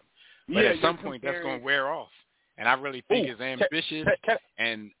do with them. But at some point, that's going to wear off. And I really think it's ambitious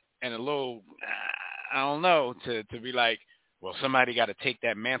and a little, I don't know, to be like, well, somebody got to take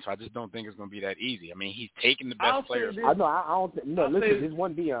that mantle. I just don't think it's going to be that easy. I mean, he's taking the best players. I don't think. No, listen, there's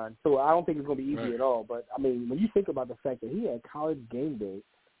one Deion, so I don't think it's going to be easy at all. But, I mean, when you think about the fact that he had College game day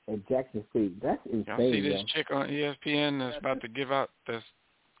at Jackson State, that's insane. Y'all see this chick on ESPN that's about to give out, that's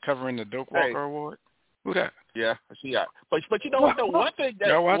covering the Doak Walker Award? Who that? Yeah, she got. But you know what? One thing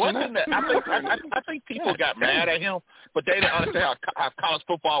that I think people got mad at him, but they didn't understand how college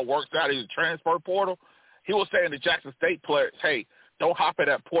football works out. He's a transfer portal. He was saying to Jackson State players, "Hey, don't hop in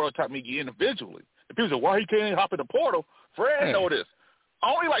that portal type me individually." And people said, "Why he can't hop in the portal?" Fred know this.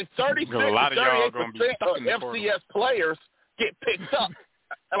 Only like 36 to 38% of FCS players get picked up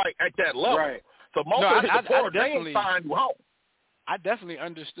like at that level. Right. So most of the portal they ain't find you home. I definitely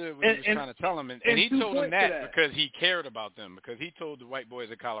understood what he was trying to tell him, and he told them that because he cared about them, because he told the white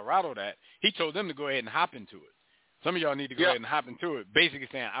boys at Colorado that. He told them to go ahead and hop into it. Some of y'all need to go ahead and hop into it, basically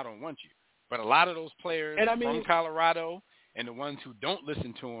saying, I don't want you. But a lot of those players from Colorado and the ones who don't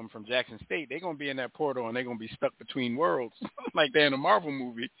listen to him from Jackson State, they're going to be in that portal and they're going to be stuck between worlds like they're in a Marvel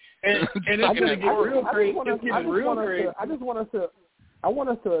movie. And it's going to get real crazy. I want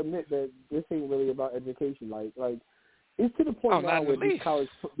us to admit that this ain't really about education. Like it's to the point now where these college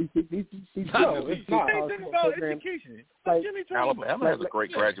it's not about education. Like, Alabama has a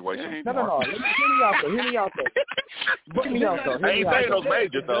great graduation. No. Let me hear me out though. I ain't saying those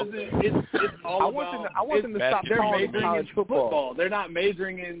majors though. It's all I want them to stop calling college football. They're not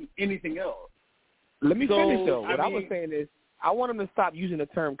majoring in anything else. Let me finish though. What I was saying is, I want them to stop using the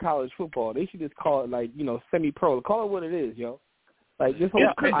term college football. They should just call it semi-pro. Call it what it is, yo. Like this whole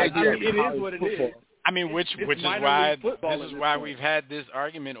idea it is what it football. is. I mean, which is why we've had this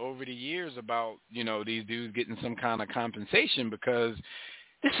argument over the years about, these dudes getting some kind of compensation because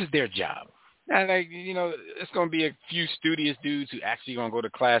this is their job. And it's going to be a few studious dudes who actually going to go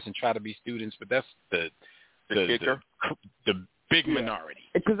to class and try to be students, but that's the big minority.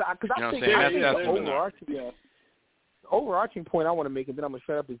 Because I think that's overarching point I want to make, and then I'm going to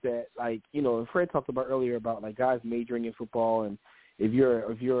shut up, is that, and Fred talked about earlier about, guys majoring in football, and if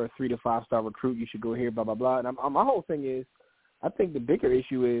you're a 3 to 5 star recruit, you should go here, blah, blah, blah. And my whole thing is, I think the bigger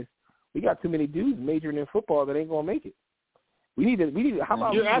issue is we got too many dudes majoring in football that ain't going to make it. We need to, how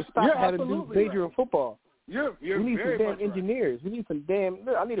about we stop having dudes major in football? We need some damn engineers. We need some damn,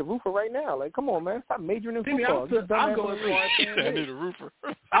 I need a roofer right now. Come on, man. Stop majoring in football. I'm going as far as saying I need a roofer.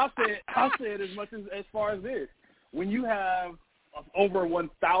 I'll say it as much as far as this. When you have over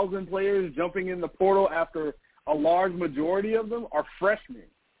 1,000 players jumping in the portal after a large majority of them are freshmen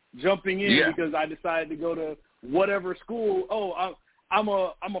jumping in because I decided to go to whatever school. Oh, I'm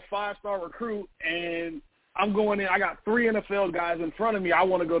a 5-star recruit and I'm going in. I got 3 NFL guys in front of me. I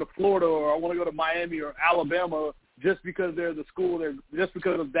want to go to Florida or I want to go to Miami or Alabama just because they're the school. Just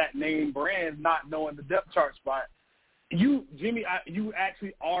because of that name brand, not knowing the depth chart spot. You, Jimmy, you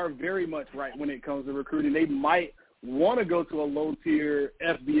actually are very much right when it comes to recruiting. They might want to go to a low-tier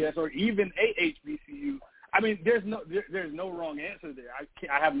FBS or even a HBCU. I mean, there's no wrong answer there.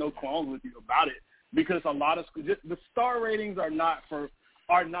 I have no qualms with you about it because a lot of the star ratings are not for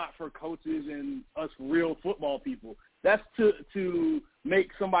coaches and us real football people. That's to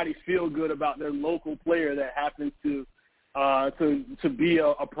make somebody feel good about their local player that happens to be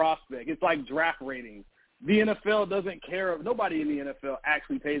a prospect. It's like draft ratings. the NFL doesn't care. Nobody in the NFL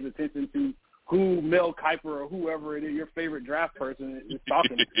actually pays attention to who Mel Kiper or whoever it is, your favorite draft person is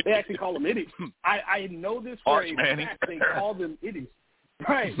talking. They actually call them idiots. I know this for a fact. They call them idiots.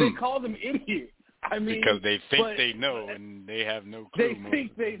 Right. They call them idiots. I mean, because they think they know and they have no clue. They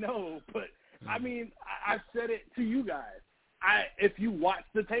think they know, but I mean, I've said it to you guys. If you watch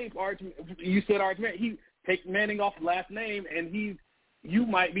the tape, you said Arch Manning. He take Manning off the last name, and you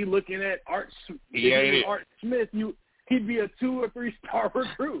might be looking at Art Smith. He'd be a 2 or 3 star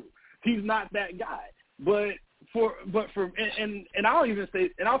recruit. He's not that guy. But I'll even say,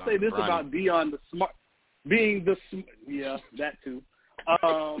 and I'll say this about Deion, that too.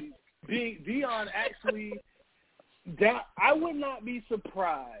 Deion actually, I would not be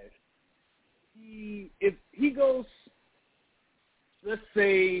surprised if he goes, let's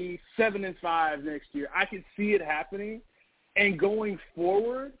say 7-5 next year. I could see it happening, and going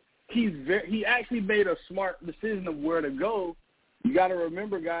forward, he actually made a smart decision of where to go. You got to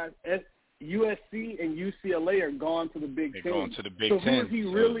remember, guys, USC and UCLA are gone to the Big Ten. They're going to the Big Ten. So who is he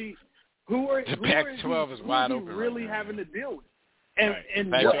really? The Pac-12 is wide open. Really right having to deal with. And right.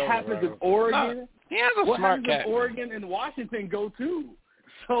 and what happens if Oregon? He has a what smart happens cat. if Oregon and Washington go too?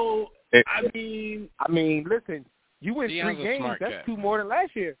 So I mean, listen, you win 3 games. That's 2 more than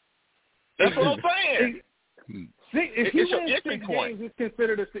last year. That's what I'm saying. If he wins 6 games, it's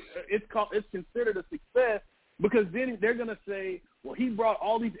considered a success, because then they're gonna say, well, he brought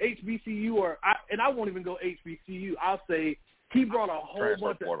all these HBCU and I won't even go HBCU. I'll say he brought a whole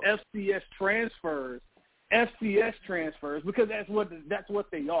bunch of FCS transfers. Because that's what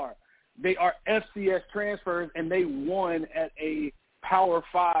they are. They are FCS transfers, and they won at a Power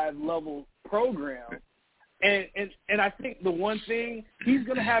 5 level program. And I think the one thing, he's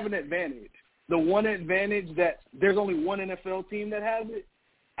going to have an advantage. The one advantage that there's only one NFL team that has it,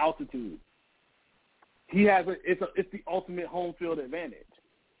 altitude. He has it's the ultimate home field advantage.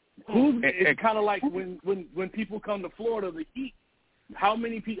 It's kind of like when people come to Florida, the heat. How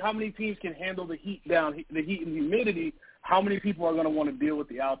many teams can handle the heat and humidity? How many people are going to want to deal with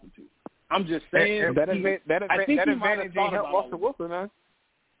the altitude? I'm just saying. That advantage ain't helped Russell Wilson, huh?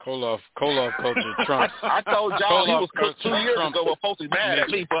 Koloff culture Trump. I told y'all he was cooked 2 years ago. Was supposed to be mad at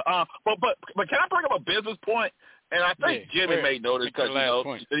me, but can I bring up a business point? And I think Jimmy may know this because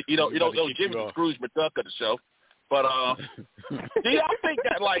you know Jimmy's the Scrooge McDuck of the show. But do y'all think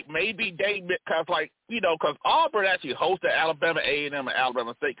that maybe they because Auburn actually hosted Alabama A&M and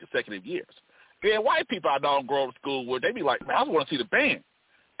Alabama State consecutive years. And white people I don't grow up to school with, they be like, man, I just want to see the band.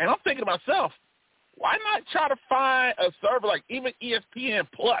 And I'm thinking to myself, why not try to find a server like even ESPN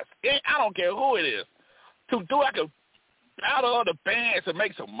Plus? I don't care who it is, to do like a battle of the bands and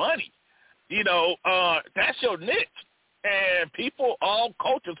make some money. That's your niche, and all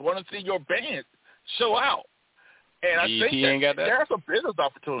cultures want to see your band show out. And I think that there are some business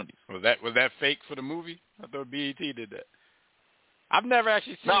opportunities. Was that fake for the movie? I thought BET did that. I've never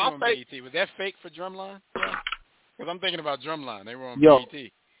actually seen on BET. Was that fake for Drumline? Because I'm thinking about Drumline. They were on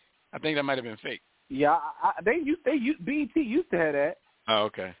BET. I think that might have been fake. Yeah, BET used to have that. Oh,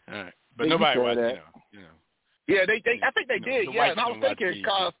 okay, all right, but nobody watched that. Yeah, I think they did. Yeah, and I was thinking,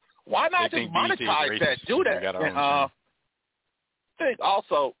 because why not just monetize that? Do that. And, I think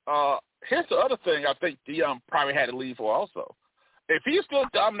also, here's the other thing I think Deion probably had to leave for also. If he's still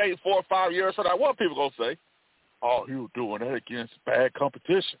dominating 4 or 5 years from now, what people going to say? Oh, he was doing that against bad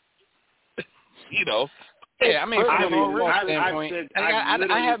competition. Yeah, I mean, from an overall standpoint,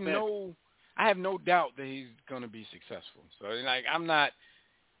 I have no doubt that he's going to be successful. So, I'm not,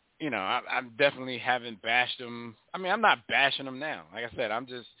 I definitely haven't bashed him. I mean, I'm not bashing him now. Like I said, I'm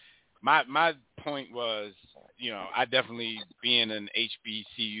just, my point was, I definitely, being an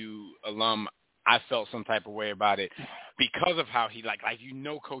HBCU alum, I felt some type of way about it because of how he,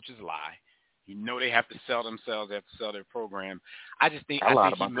 coaches lie. They have to sell themselves. They have to sell their program. I think he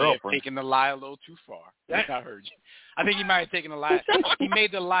may have taken the lie a little too far. I heard you. I think he might have taken the lie. He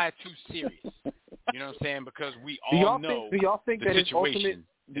made the lie too serious. You know what I'm saying? Because we all know do y'all think the that situation.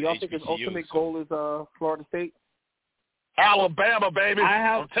 Do y'all think his ultimate goal is Florida State? Alabama, baby.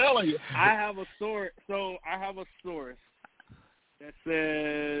 I'm telling you. I have a source. So I have a source that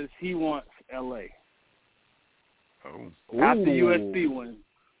says he wants L.A. After USC wins,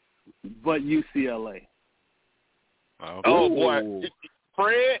 but UCLA. Oh, boy.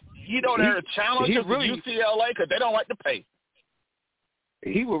 Fred, they're a challenge for UCLA because they don't like to pay.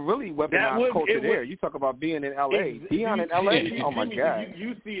 He would really weaponize culture there. You talk about being in L.A. Deion in L.A.? Oh, my God.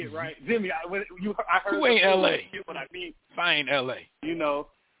 You see it, right? Jimmy, I heard who ain't L.A.? What I mean. Fine L.A.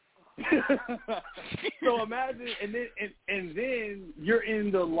 So imagine, and then you're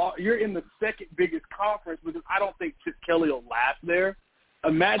in the second biggest conference, because I don't think Chip Kelly will last there.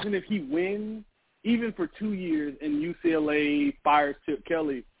 Imagine if he wins, even for 2 years, and UCLA fires Chip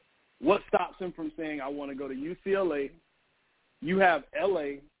Kelly. What stops him from saying, I want to go to UCLA? You have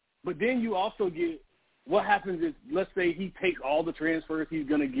LA, but then you also get, what happens is, let's say he takes all the transfers he's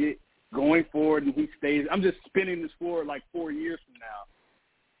going to get going forward and he stays. I'm just spinning this forward like 4 years from now.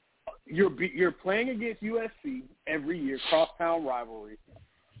 You're playing against USC every year, crosstown rivalry.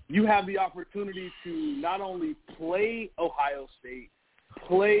 You have the opportunity to not only play Ohio State,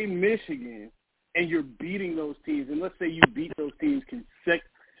 play Michigan, and you're beating those teams. And let's say you beat those teams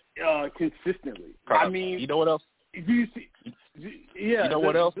consistently. I mean, you know what else? You see, yeah, you know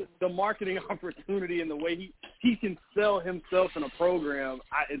what else? The marketing opportunity and the way he can sell himself in a program,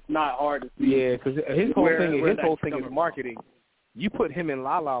 it's not hard to see. Yeah, because his whole thing is marketing. You put him in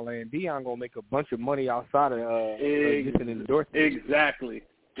La La Land, Deion gonna make a bunch of money outside of just an endorsement. Exactly.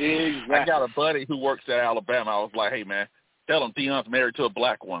 I got a buddy who works at Alabama. I was like, hey man, tell him Deion's married to a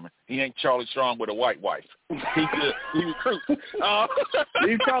black woman. He ain't Charlie Strong with a white wife. He good. He recruits.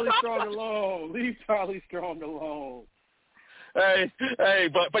 Leave Charlie Strong alone. Leave Charlie Strong alone. Hey,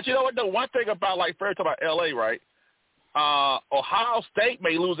 but you know what? The one thing about, like, Fred talking about L.A., right? Ohio State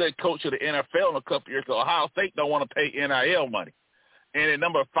may lose their coach to the NFL in a couple years, because Ohio State don't want to pay NIL money. And the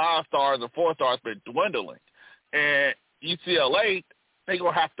number of 5 stars and 4 stars has been dwindling. And UCLA, they're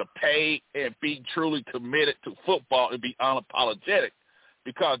going to have to pay and be truly committed to football and be unapologetic,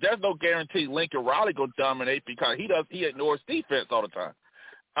 because there's no guarantee Lincoln Riley going to dominate, because he ignores defense all the time.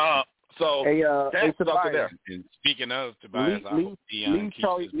 So that's something there. And speaking of Tobias, I hope Deion keeps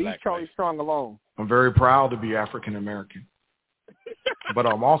his black Charlie Strong alone. I'm very proud to be African American, but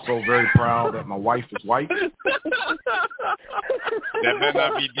I'm also very proud that my wife is white. That better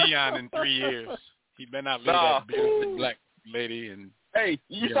not be Deion in 3 years. He better not leave that beautiful black lady. And hey,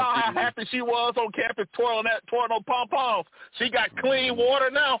 you saw how happy she was on campus twirling those pom-poms. She got clean water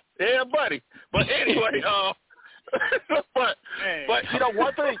now. Yeah, buddy. But anyway, but you know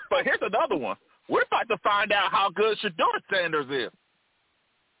one thing. But here's another one. We're about to find out how good Shedeur Sanders is.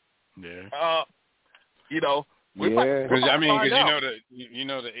 Yeah. Because you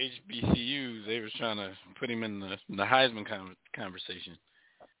know the HBCUs, they was trying to put him in the Heisman conversation.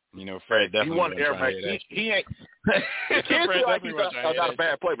 You know, Fred definitely. He won Air McNair. He ain't. He's not a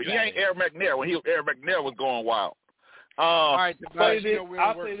bad player, but he ain't Air McNair when Air McNair was going wild. All right, Tobias, we don't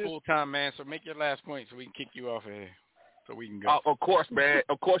work full time, man. So make your last point so we can kick you off of here, so we can go. Of course, man.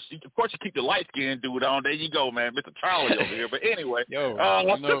 Of course, you keep the light skinned dude on. There you go, man, Mr. Charlie over here. But anyway, hey,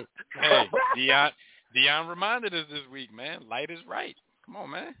 Deion reminded us this week, man. Light is right. Come on,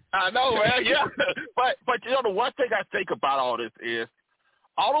 man. I know, man. Yeah, but you know the one thing I think about all this is,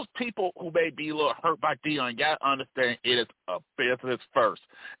 all those people who may be a little hurt by Deion, you got to understand it is a business first.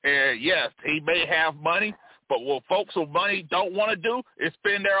 And, yes, he may have money, but what folks with money don't want to do is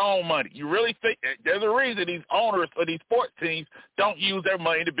spend their own money. You really think there's a reason these owners of these sports teams don't use their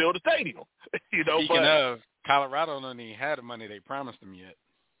money to build a stadium. Speaking of, Colorado don't even have the money they promised them yet.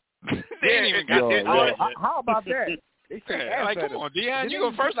 They ain't even got that money yet. How about that? Come on, Deion, you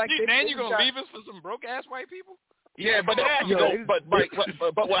go first. Man, you going to leave us for some broke-ass white people? Yeah, but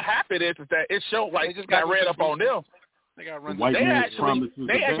but what happened is that it showed, like, I read up on them. They got run. They actually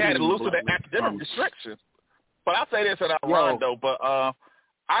had to loosen the academic restrictions. But I'll say this and I'll run though. But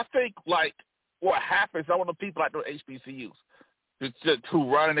I think, like, what happens, some of the people like the HBCUs who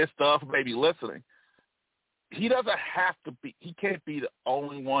running this stuff, maybe listening, he doesn't have to be. He can't be the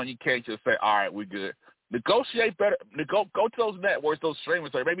only one. You can't just say, all right, we're good. Negotiate better. Go to those networks, those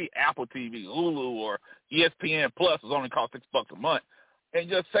streamers, or maybe Apple TV, Hulu, or ESPN Plus is only cost $6 a month, and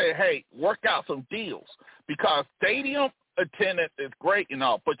just say, hey, work out some deals, because stadium attendance is great and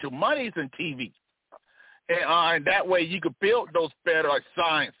all, but your money's in TV, and that way you could build those better, like,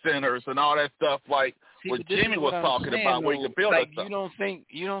 science centers and all that stuff, like what Jimmy was talking about, where you could build that stuff.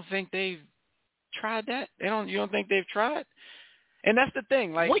 You don't think they've tried that? You don't think they've tried? And that's the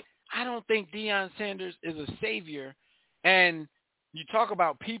thing, like. I don't think Deion Sanders is a savior, and you talk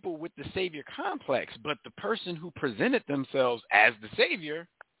about people with the savior complex, but the person who presented themselves as the savior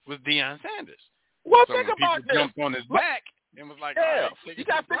was Deion Sanders. Well, so think about this. Jumped on his back and was like, yeah, right, you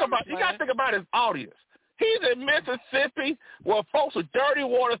got to think about his audience. He's in Mississippi, where folks with dirty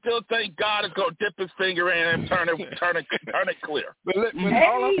water still think God is going to dip his finger in and turn it clear. But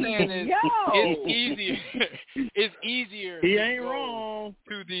all I'm saying is, it's easier. He ain't wrong.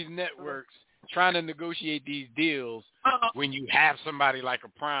 To these networks trying to negotiate these deals when you have somebody like a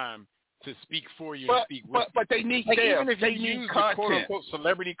Prime to speak for you and speak with you. But they need even if they you need use content. the quote-unquote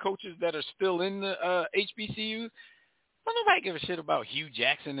celebrity coaches that are still in the HBCUs, don't nobody give a shit about Hugh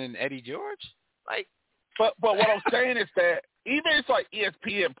Jackson and Eddie George. Like, But what I'm saying is that even it's like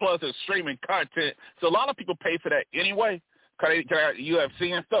ESPN Plus is streaming content, so a lot of people pay for that anyway because they got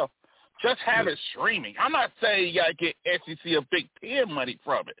UFC and stuff. Just have it streaming. I'm not saying you got to get SEC or Big Ten money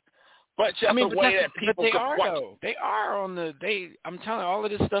from it. But just the way that people but they can are, watch. though. They are on the – I'm telling you, all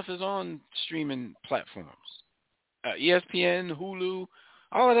of this stuff is on streaming platforms. ESPN, Hulu,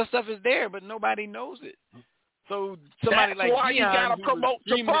 all of that stuff is there, but nobody knows it. So somebody That's like why Deion, you got to promote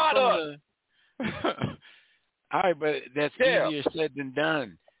your product. All right, but that's easier said than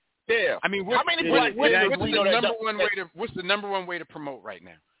done. Yeah. I mean, what's the number one way to promote right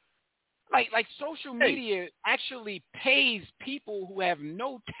now? Like social media actually pays people who have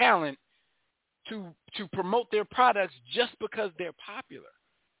no talent to promote their products just because they're popular.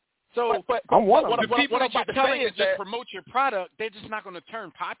 So but the people that you're telling to just promote your product, they're just not going to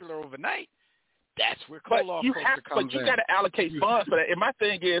turn popular overnight. That's where Koloff comes in. But you got to allocate funds for that. And my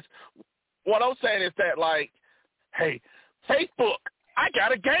thing is, what I'm saying is that, like, hey, Facebook, I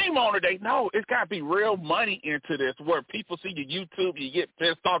got a game on today. No, it's got to be real money into this where people see your YouTube, you get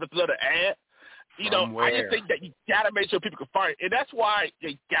pissed off at the ad. You know, I just think that you got to make sure people can find it. And that's why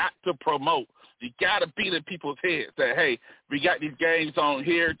you got to promote. You got to beat in people's heads that, hey, we got these games on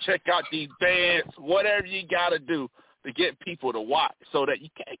here. Check out these bands, whatever you got to do to get people to watch so that you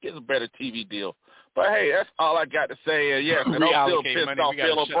can get a better TV deal. But, hey, that's all I got to say. And, yes, and I'm still pissed off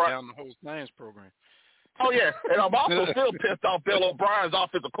Bill O'Brien. Shut down the whole science program. Oh, yeah, and I'm also still pissed off Bill O'Brien's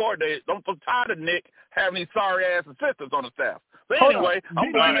offensive coordinator. I'm tired of Nick having these sorry-ass assistants on the staff. But anyway,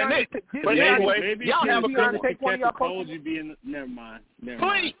 I'm blaming Nick. But anyway, y'all have a good one. Never mind.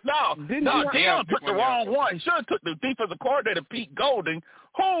 Please, no, Deion took the wrong one. He should have took the defensive coordinator, Pete Golding,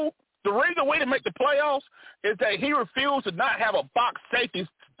 who the reason we didn't make the playoffs is that he refused to not have a box safety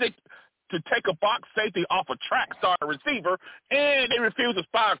stick to take a box safety off a track star receiver, and they refused to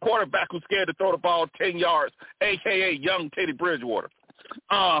spy a quarterback who's scared to throw the ball 10 yards, a.k.a. young Teddy Bridgewater.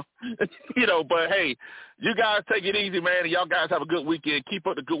 You know, but, hey, you guys take it easy, man, and y'all guys have a good weekend. Keep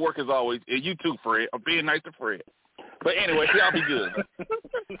up the good work as always. And you too, Fred. I'm being nice to Fred. But anyway, y'all be good.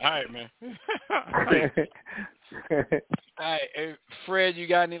 All right, man. All right, hey, Fred, you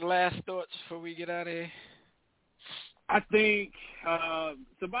got any last thoughts before we get out of here? I think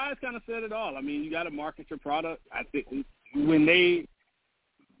Tobias kind of said it all. I mean, you got to market your product. I think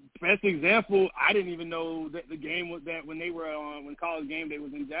best example, I didn't even know that the game was that when they were on, when College Game Day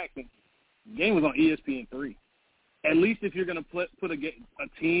was in Jackson, the game was on ESPN3. At least if you're going to put a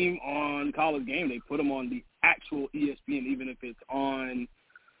team on College Game Day, put them on the actual ESPN, even if it's on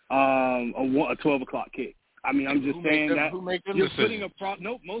a 12 o'clock kick. I mean, I'm just saying that you're putting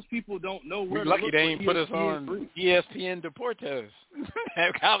Nope, most people don't know where. We're lucky they ain't put us on ESPN Deportes.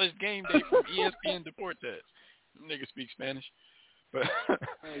 Have College Game Day from ESPN Deportes. Niggas speak Spanish, but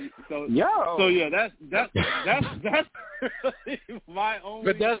so yeah, that's my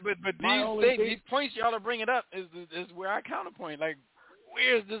only. But these points y'all are bringing up is where I counterpoint. Like,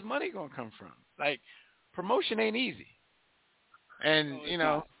 where's this money gonna come from? Like, promotion ain't easy, and we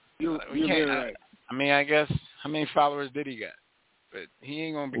can't. Right. I mean, I guess, how many followers did he got? But he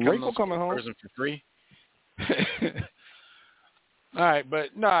ain't going to become no person for free. All right,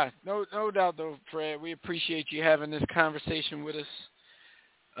 but no doubt, though, Fred. We appreciate you having this conversation with us.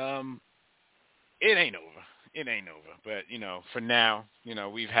 It ain't over. But, for now,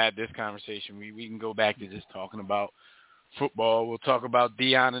 we've had this conversation. We can go back to just talking about football. We'll talk about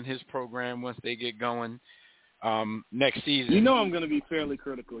Deion and his program once they get going. Next season. I'm going to be fairly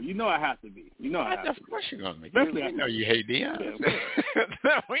critical. I have to be. Of course you're going to be. You hate Deion.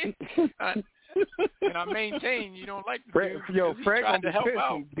 And I maintain you don't like the dude. Fred going to help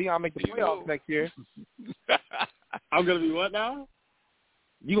out. Deion make the playoffs next year. I'm going to be what now?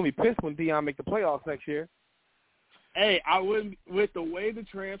 You're going to be pissed when Deion make the playoffs next year. Hey, I wouldn't, with the way the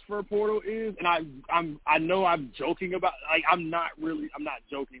transfer portal is, and I know I'm joking about, like, I'm not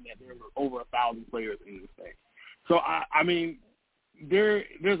joking that there were over 1,000 players in this thing. So I mean, there's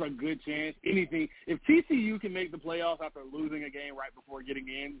a good chance anything. If TCU can make the playoffs after losing a game right before getting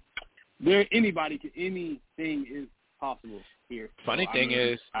in, anything is possible here. Funny thing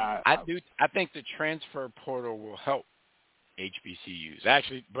is, I think the transfer portal will help HBCUs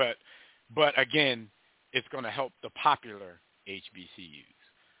actually, but again, it's going to help the popular HBCUs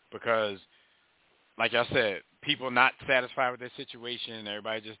because, like I said, people not satisfied with their situation,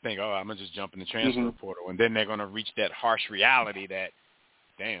 everybody just think, I'm going to just jump in the transfer portal. And then they're going to reach that harsh reality that,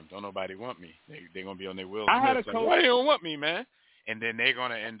 damn, don't nobody want me. They're going to be on their wheels. Why they don't want me, man? and then they're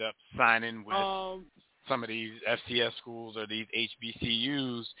going to end up signing with some of these FCS schools or these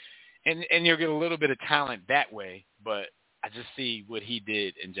HBCUs, and you'll get a little bit of talent that way. But I just see what he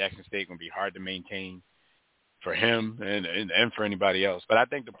did in Jackson State going to be hard to maintain for him and for anybody else. But I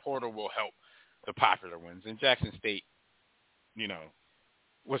think the portal will help the popular ones. And Jackson State,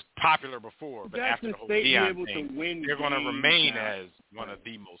 was popular before, but Jackson after the whole State Deion thing, they're going to remain now as one of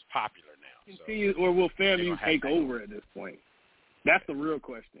the most popular now. Continue, or will FAMU take over at this point? That's the real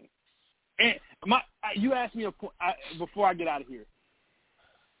question. And you asked me before I get out of here.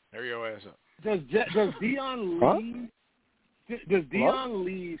 Hurry your ass up. Does Deion leave? Does Deion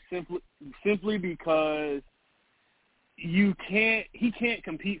leave simply because he can't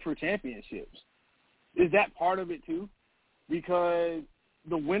compete for championships? Is that part of it too? Because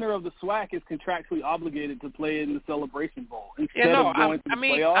the winner of the SWAC is contractually obligated to play in the Celebration Bowl instead of going to the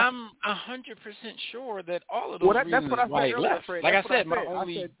playoffs. I'm 100% sure that all of those reasons why he left. Like I said, my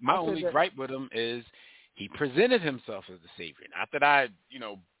only gripe with him is he presented himself as the savior. Not that I,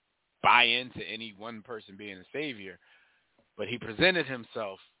 buy into any one person being a savior, but he presented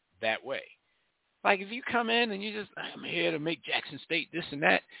himself that way. Like if you come in and you just, I'm here to make Jackson State this and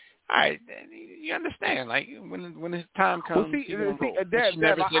that. All right, you understand. Like when his time comes, he never said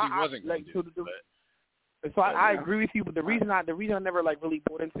he wasn't going to do it. So I agree with you, but the reason I never really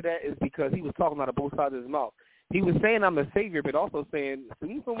bought into that is because he was talking out of both sides of his mouth. He was saying I'm the savior, but also saying,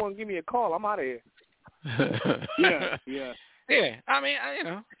 "Soon someone give me a call, I'm out of here." Yeah. I mean,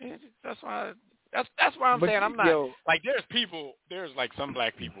 that's why I'm saying I'm not like. There's like some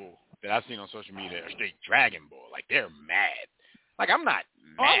black people that I've seen on social media that are straight Dragon Ball. Like they're mad. Like I'm not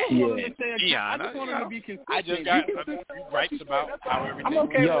mad. I just wanted to be consistent. I just got a few gripes about how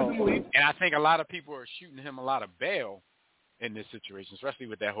everything. And I think a lot of people are shooting him a lot of bail in this situation, especially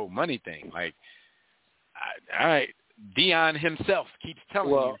with that whole money thing. Like, all right, Deion himself keeps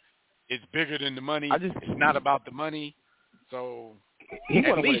telling you it's bigger than the money. It's not about the money. So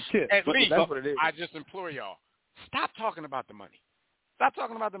at least, I just implore y'all, stop talking about the money. Stop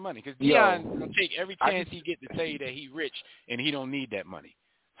talking about the money because Deion will take every chance he gets to tell you that he rich and he don't need that money.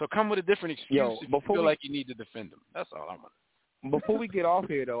 So come with a different excuse if you feel like you need to defend him. That's all I want. Before we get off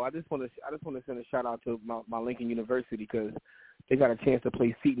here, though, I just want to send a shout out to my Lincoln University because they got a chance to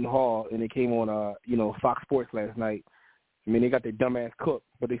play Seton Hall and it came on Fox Sports last night. I mean, they got their dumbass cooked,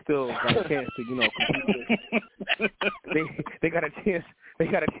 but they still got a chance to compete. They got a chance. They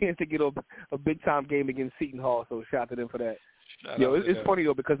got a chance to get a big time game against Seton Hall. So shout out to them for that. It's funny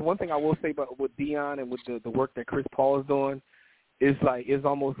though because one thing I will say about with Deion and with the work that Chris Paul is doing is it's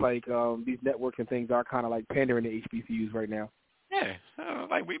almost like these networks and things are kind of like pandering to HBCUs right now. Yeah,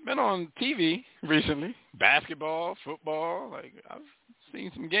 like we've been on TV recently, basketball, football. Like I've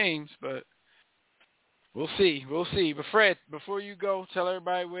seen some games, but we'll see. But Fred, before you go, tell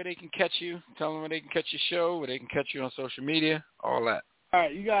everybody where they can catch you. Tell them where they can catch your show, where they can catch you on social media, all that. All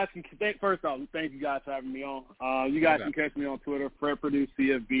right, you guys can first off, thank you guys for having me on. You guys can catch me on Twitter, Fred Purdue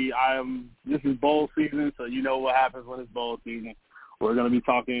CFB. This is bowl season, so you know what happens when it's bowl season. We're going to be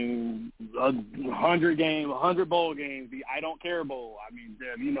talking 100 bowl games, the I Don't Care Bowl. I mean,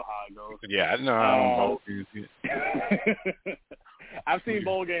 Deb, you know how it goes. Yeah, I know how bowl games. I've seen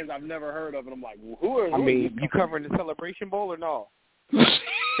bowl games I've never heard of, and I'm like, well, who are you covering the Celebration Bowl or no?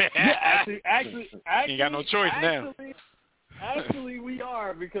 Actually, you got no choice now. Actually, we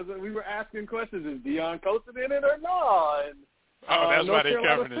are because we were asking questions: is Deion coaching in it or not? And, that's why they're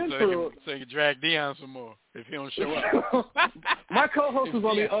covering it, so they can drag Deion some more if he don't show up. My co-host is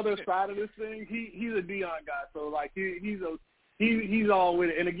on the other side of this thing. He's a Deion guy, so like he's all with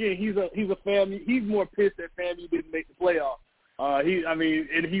it. And again, he's a family. He's more pissed that FAMU didn't make the playoffs.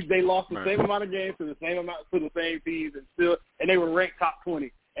 They lost the same amount of games to the same teams, and they were ranked top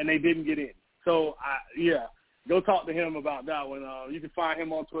 20, and they didn't get in. So go talk to him about that one. You can find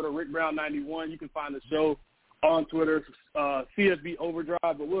him on Twitter, RickBrown91. You can find the show on Twitter, CSB Overdrive.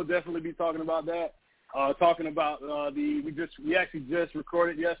 But we'll definitely be talking about that. Talking about we actually just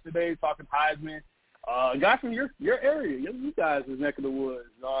recorded yesterday talking Heisman. Guy from your area, you guys' neck of the woods,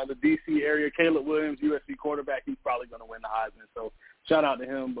 the D.C. area, Caleb Williams, USC quarterback. He's probably going to win the Heisman. So shout out to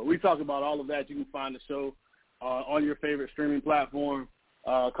him. But we talk about all of that. You can find the show on your favorite streaming platform.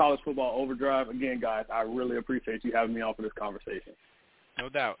 College Football Overdrive. Again, guys, I really appreciate you having me on for this conversation. No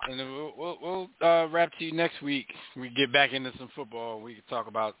doubt. And we'll wrap to you next week. We get back into some football. We can talk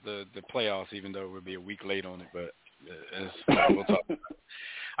about the playoffs, even though we'll be a week late on it. But we'll talk about it.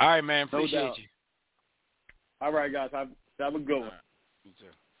 All right, man. Appreciate you. All right, guys. Have a good one. You too.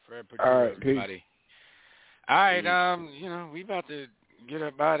 Fred Purdue, everybody. All right. We about to get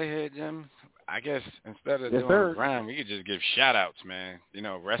up out of here, Jim. I guess instead of doing a grind, we could just give shout-outs, man. You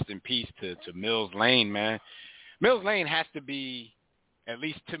know, rest in peace to Mills Lane, man. Mills Lane has to be, at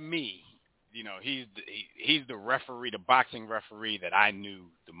least to me, you know, he's the referee, the boxing referee that I knew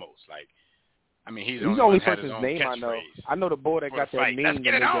the most. Like, I mean, he's the only person's name I know. I know the boy that got that meme and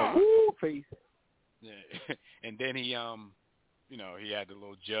they go, woo, face. Yeah, and then he, you know, he had the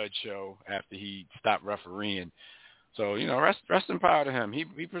little judge show after he stopped refereeing. So, you know, rest in power to him. He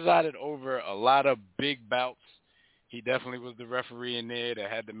presided over a lot of big bouts. He definitely was the referee in there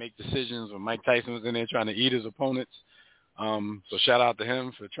that had to make decisions when Mike Tyson was in there trying to eat his opponents. So shout out to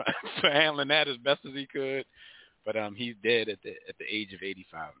him for handling that as best as he could. But he's dead at the age of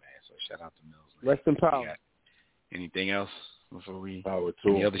 85, man. So shout out to Mills. Rest in power. Anything else before we?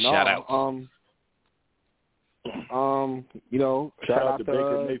 Any other shout outs? You know, shout out to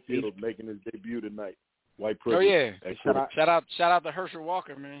Baker Mayfield making his debut tonight. White privilege. Oh yeah. Shout out to Herschel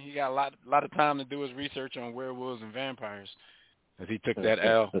Walker, man. He got a lot of time to do his research on werewolves and vampires. As he took that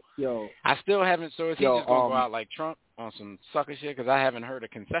L. Yo, I still haven't. So is he just gonna go out like Trump on some sucker shit? Because I haven't heard a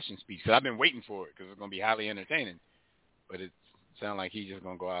concession speech. Because I've been waiting for it because it's gonna be highly entertaining. But it sounds like he's just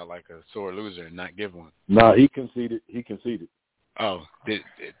gonna go out like a sore loser and not give one. No, he conceded. Oh, he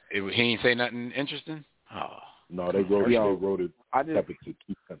ain't say nothing interesting? Oh. No, they wrote it. I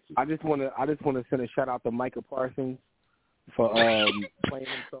just want to send a shout out to Micah Parsons for playing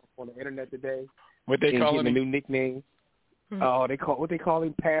himself on the internet today. What they call him? A new nickname. Oh, what they call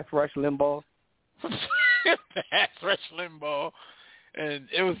him? Pass Rush Limbaugh. Pass Rush Limbaugh, and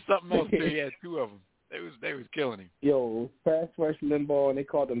it was something else too. He had two of them. They was killing him. Yo, Pass Rush Limbaugh, and they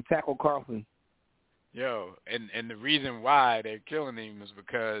called him Tackle Carlson. Yo, and the reason why they're killing him is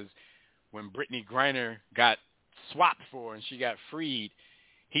because when Brittany Griner got swapped for and she got freed,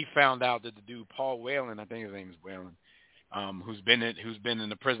 he found out that the dude Paul Whelan, I think his name is Whelan, who's been in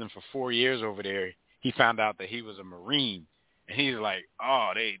the prison for 4 years over there. He found out that he was a Marine, and he's like,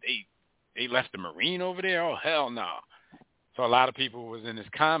 oh, they left the Marine over there? Oh, hell no. So a lot of people was in his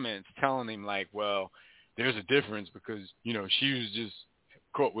comments telling him like, well, there's a difference because, you know, she was just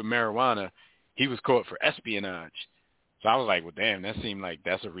caught with marijuana. He was caught for espionage. So I was like, well, damn, that seemed like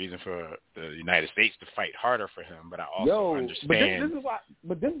that's a reason for the United States to fight harder for him. But I also understand.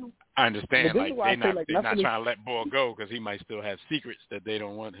 I understand, like, they're not trying to let Bull go because he might still have secrets that they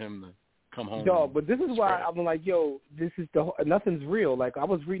don't want him to come home. Yo, but this is why I'm like, yo, this is nothing's real. Like, I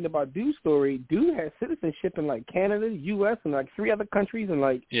was reading about Dude's story. Dude has citizenship in, like, Canada, U.S., and, like, 3 other countries. And,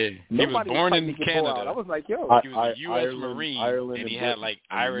 like, he was born in Canada. I was like, yo. He was a U.S. Marine, Ireland, and he had, like,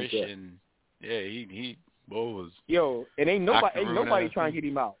 Irish and, yeah, he Bull was. Yo, and ain't nobody trying to get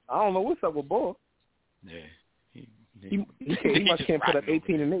him out. I don't know what's up with Bull. Yeah. He must can't put up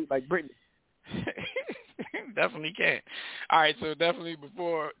 18-8 like Brittany. Definitely can't. All right, so definitely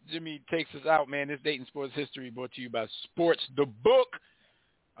before Jimmy takes us out, man, this Dayton Sports History brought to you by Sports the Book.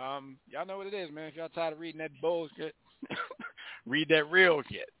 Y'all know what it is, man. If y'all tired of reading that bullshit, read that real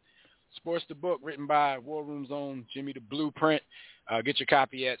shit. Sports the Book, written by War Room's own Jimmy the Blueprint. Get your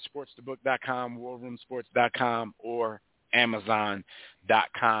copy at sportsthebook.com, warroomsports.com, or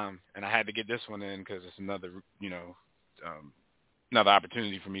amazon.com. And I had to get this one in because it's another, you know, another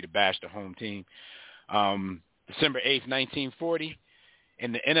opportunity for me to bash the home team. December 8th, 1940,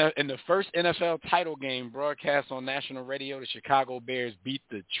 in the first NFL title game broadcast on national radio, the Chicago Bears beat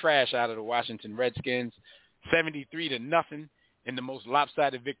the trash out of the Washington Redskins 73-0 in the most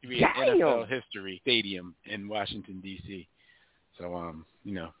lopsided victory in NFL history stadium in Washington, D.C. So,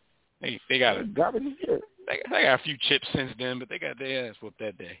 you know, they got a few chips since then, but they got their ass whooped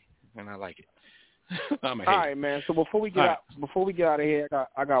that day, and I like it. All right, man. So before we get out of here,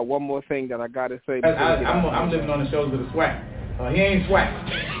 I got one more thing that I gotta say. I'm living on the shoulders of the swag. He ain't swag.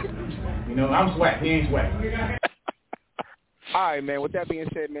 You know, I'm swag. He ain't swag. All right, man. With that being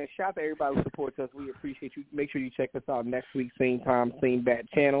said, man, shout out to everybody who supports us. We appreciate you. Make sure you check us out next week, same time, same bat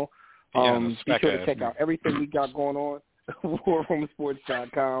channel. Be sure to check out everything we got going on.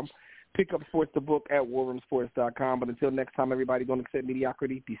 warroomsports.com. Pick up Sports the Book at warroomsports.com. But until next time, everybody, don't accept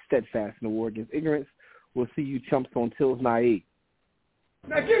mediocrity. Be steadfast in the war against ignorance. We'll see you chumps on Tills Night 8.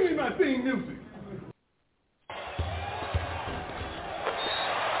 Now give me my theme music.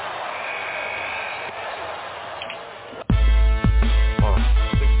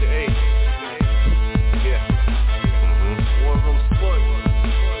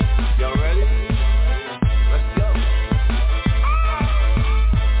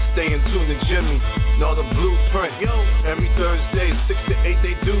 Jimmy, know the blueprint. Every Thursday, 6 to 8,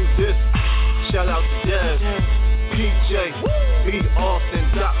 they do this. Shout out to Dev, PJ, B. Austin,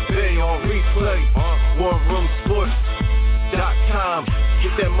 Bay on replay. OneRoomSports.com.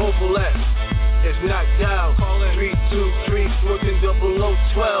 Get that mobile app. knocked out. 3-2-3, working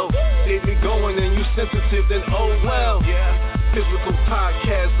 0012. They be going and you sensitive, then oh well. Physical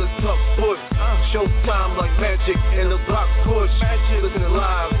podcast, let's talk sports. Showtime like magic and the block push. Listen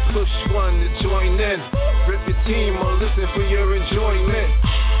live, push one to join in. Rip your team or listen for your enjoyment.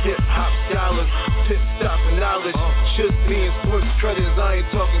 Hip hop scholars, pit stop and knowledge. Should be in sports credits, I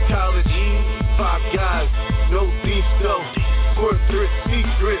ain't talking college. 5 guys, no beef though. Corporate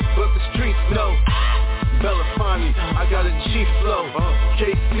secret, but the streets know. Belafonte, I got a G flow.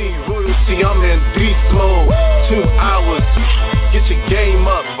 KC, royalty, I'm in beast mode. 2 hours, get your game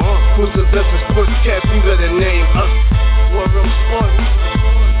up. Who's the best in sportscast? You better name us. War Room Sports.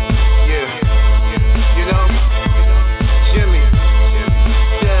 Yeah, you know, Jimmy,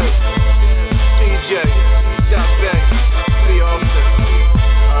 Dev, PJ, Jack Beck, Lee Austin.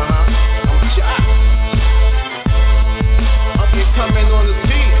 I'm Jack. Up and coming on the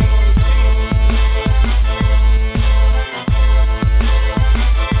beat.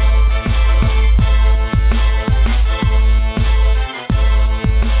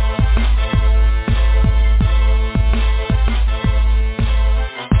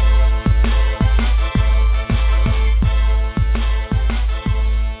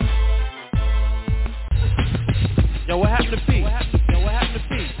 Yo, what happened to P? What happened to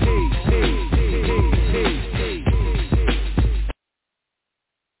P?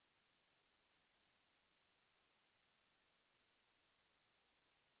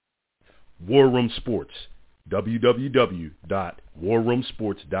 War Room Sports.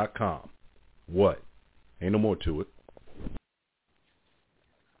 www.warroomsports.com. What? Ain't no more to it.